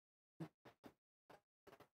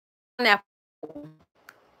 Pineapple.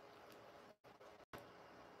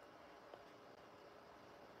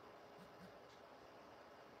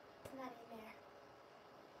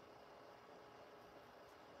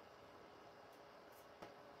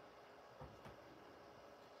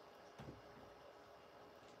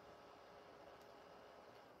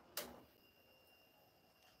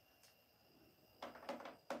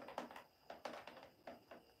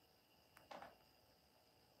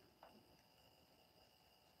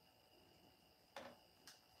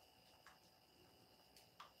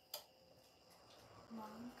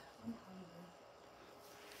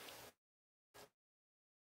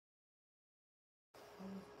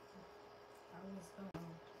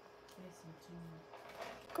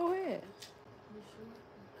 Go ahead.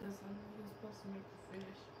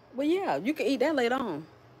 Well, yeah, you can eat that later on.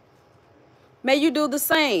 May you do the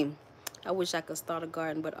same. I wish I could start a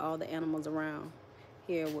garden, but all the animals around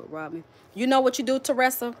here would rob me. You know what you do,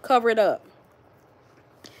 Teresa? Cover it up.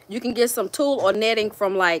 You can get some tulle or netting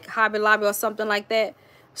from like Hobby Lobby or something like that.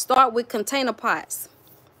 Start with container pots.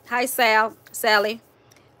 Hi, Sally.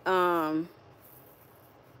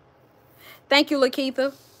 Thank you,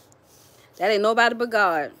 Lakeitha. That ain't nobody but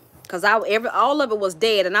God. Cause all of it was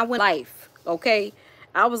dead, and I went life. Okay,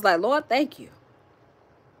 I was like, Lord, thank you.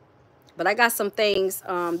 But I got some things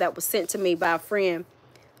that was sent to me by a friend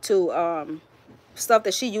to stuff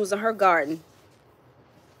that she used in her garden.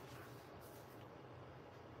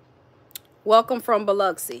 Welcome from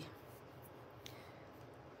Biloxi.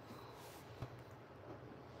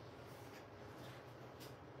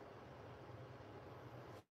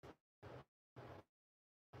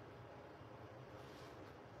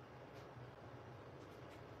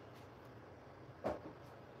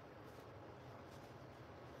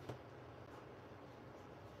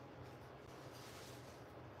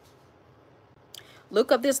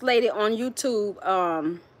 Look up this lady on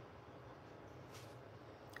YouTube,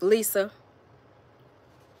 Lisa.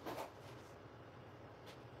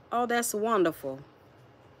 Oh, that's wonderful.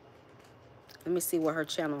 Let me see what her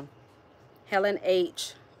channel. Helen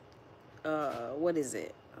H. What is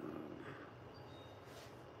it?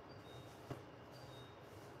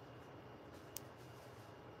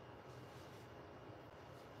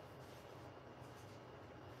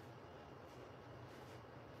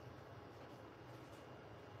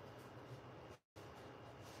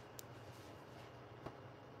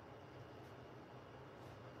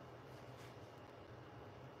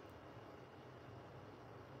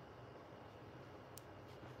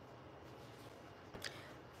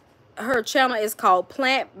 her channel is called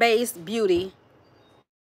Plant-Based Beauty.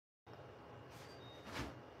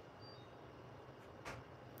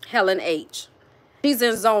 Helen H. She's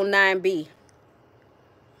in zone 9B.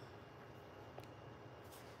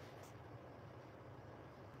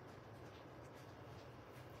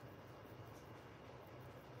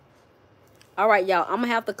 All right, y'all. I'm going to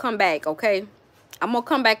have to come back, okay? I'm going to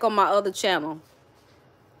come back on my other channel.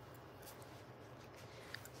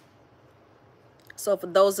 So for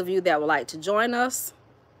those of you that would like to join us,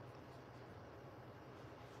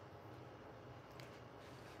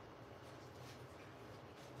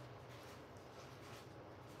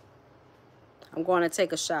 I'm going to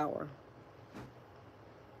take a shower.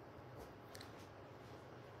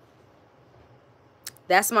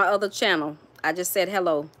 That's my other channel. I just said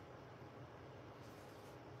hello.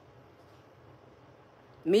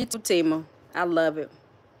 Me too, Tima. I love it.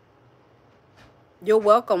 You're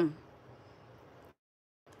welcome.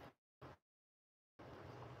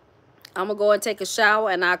 I'm going to go and take a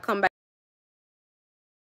shower and I'll come back.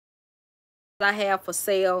 I have for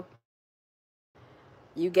sale.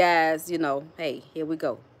 You guys, you know, hey, here we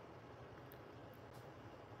go.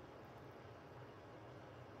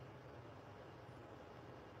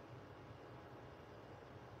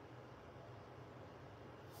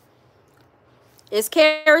 Is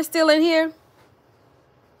Carrie still in here?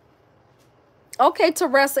 Okay,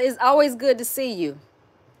 Teresa, it's always good to see you.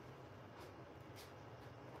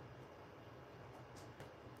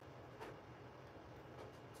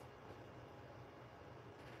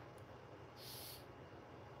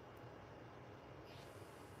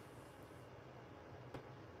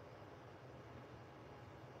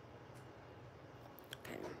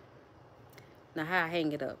 Okay. Now how I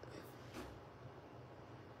hang it up?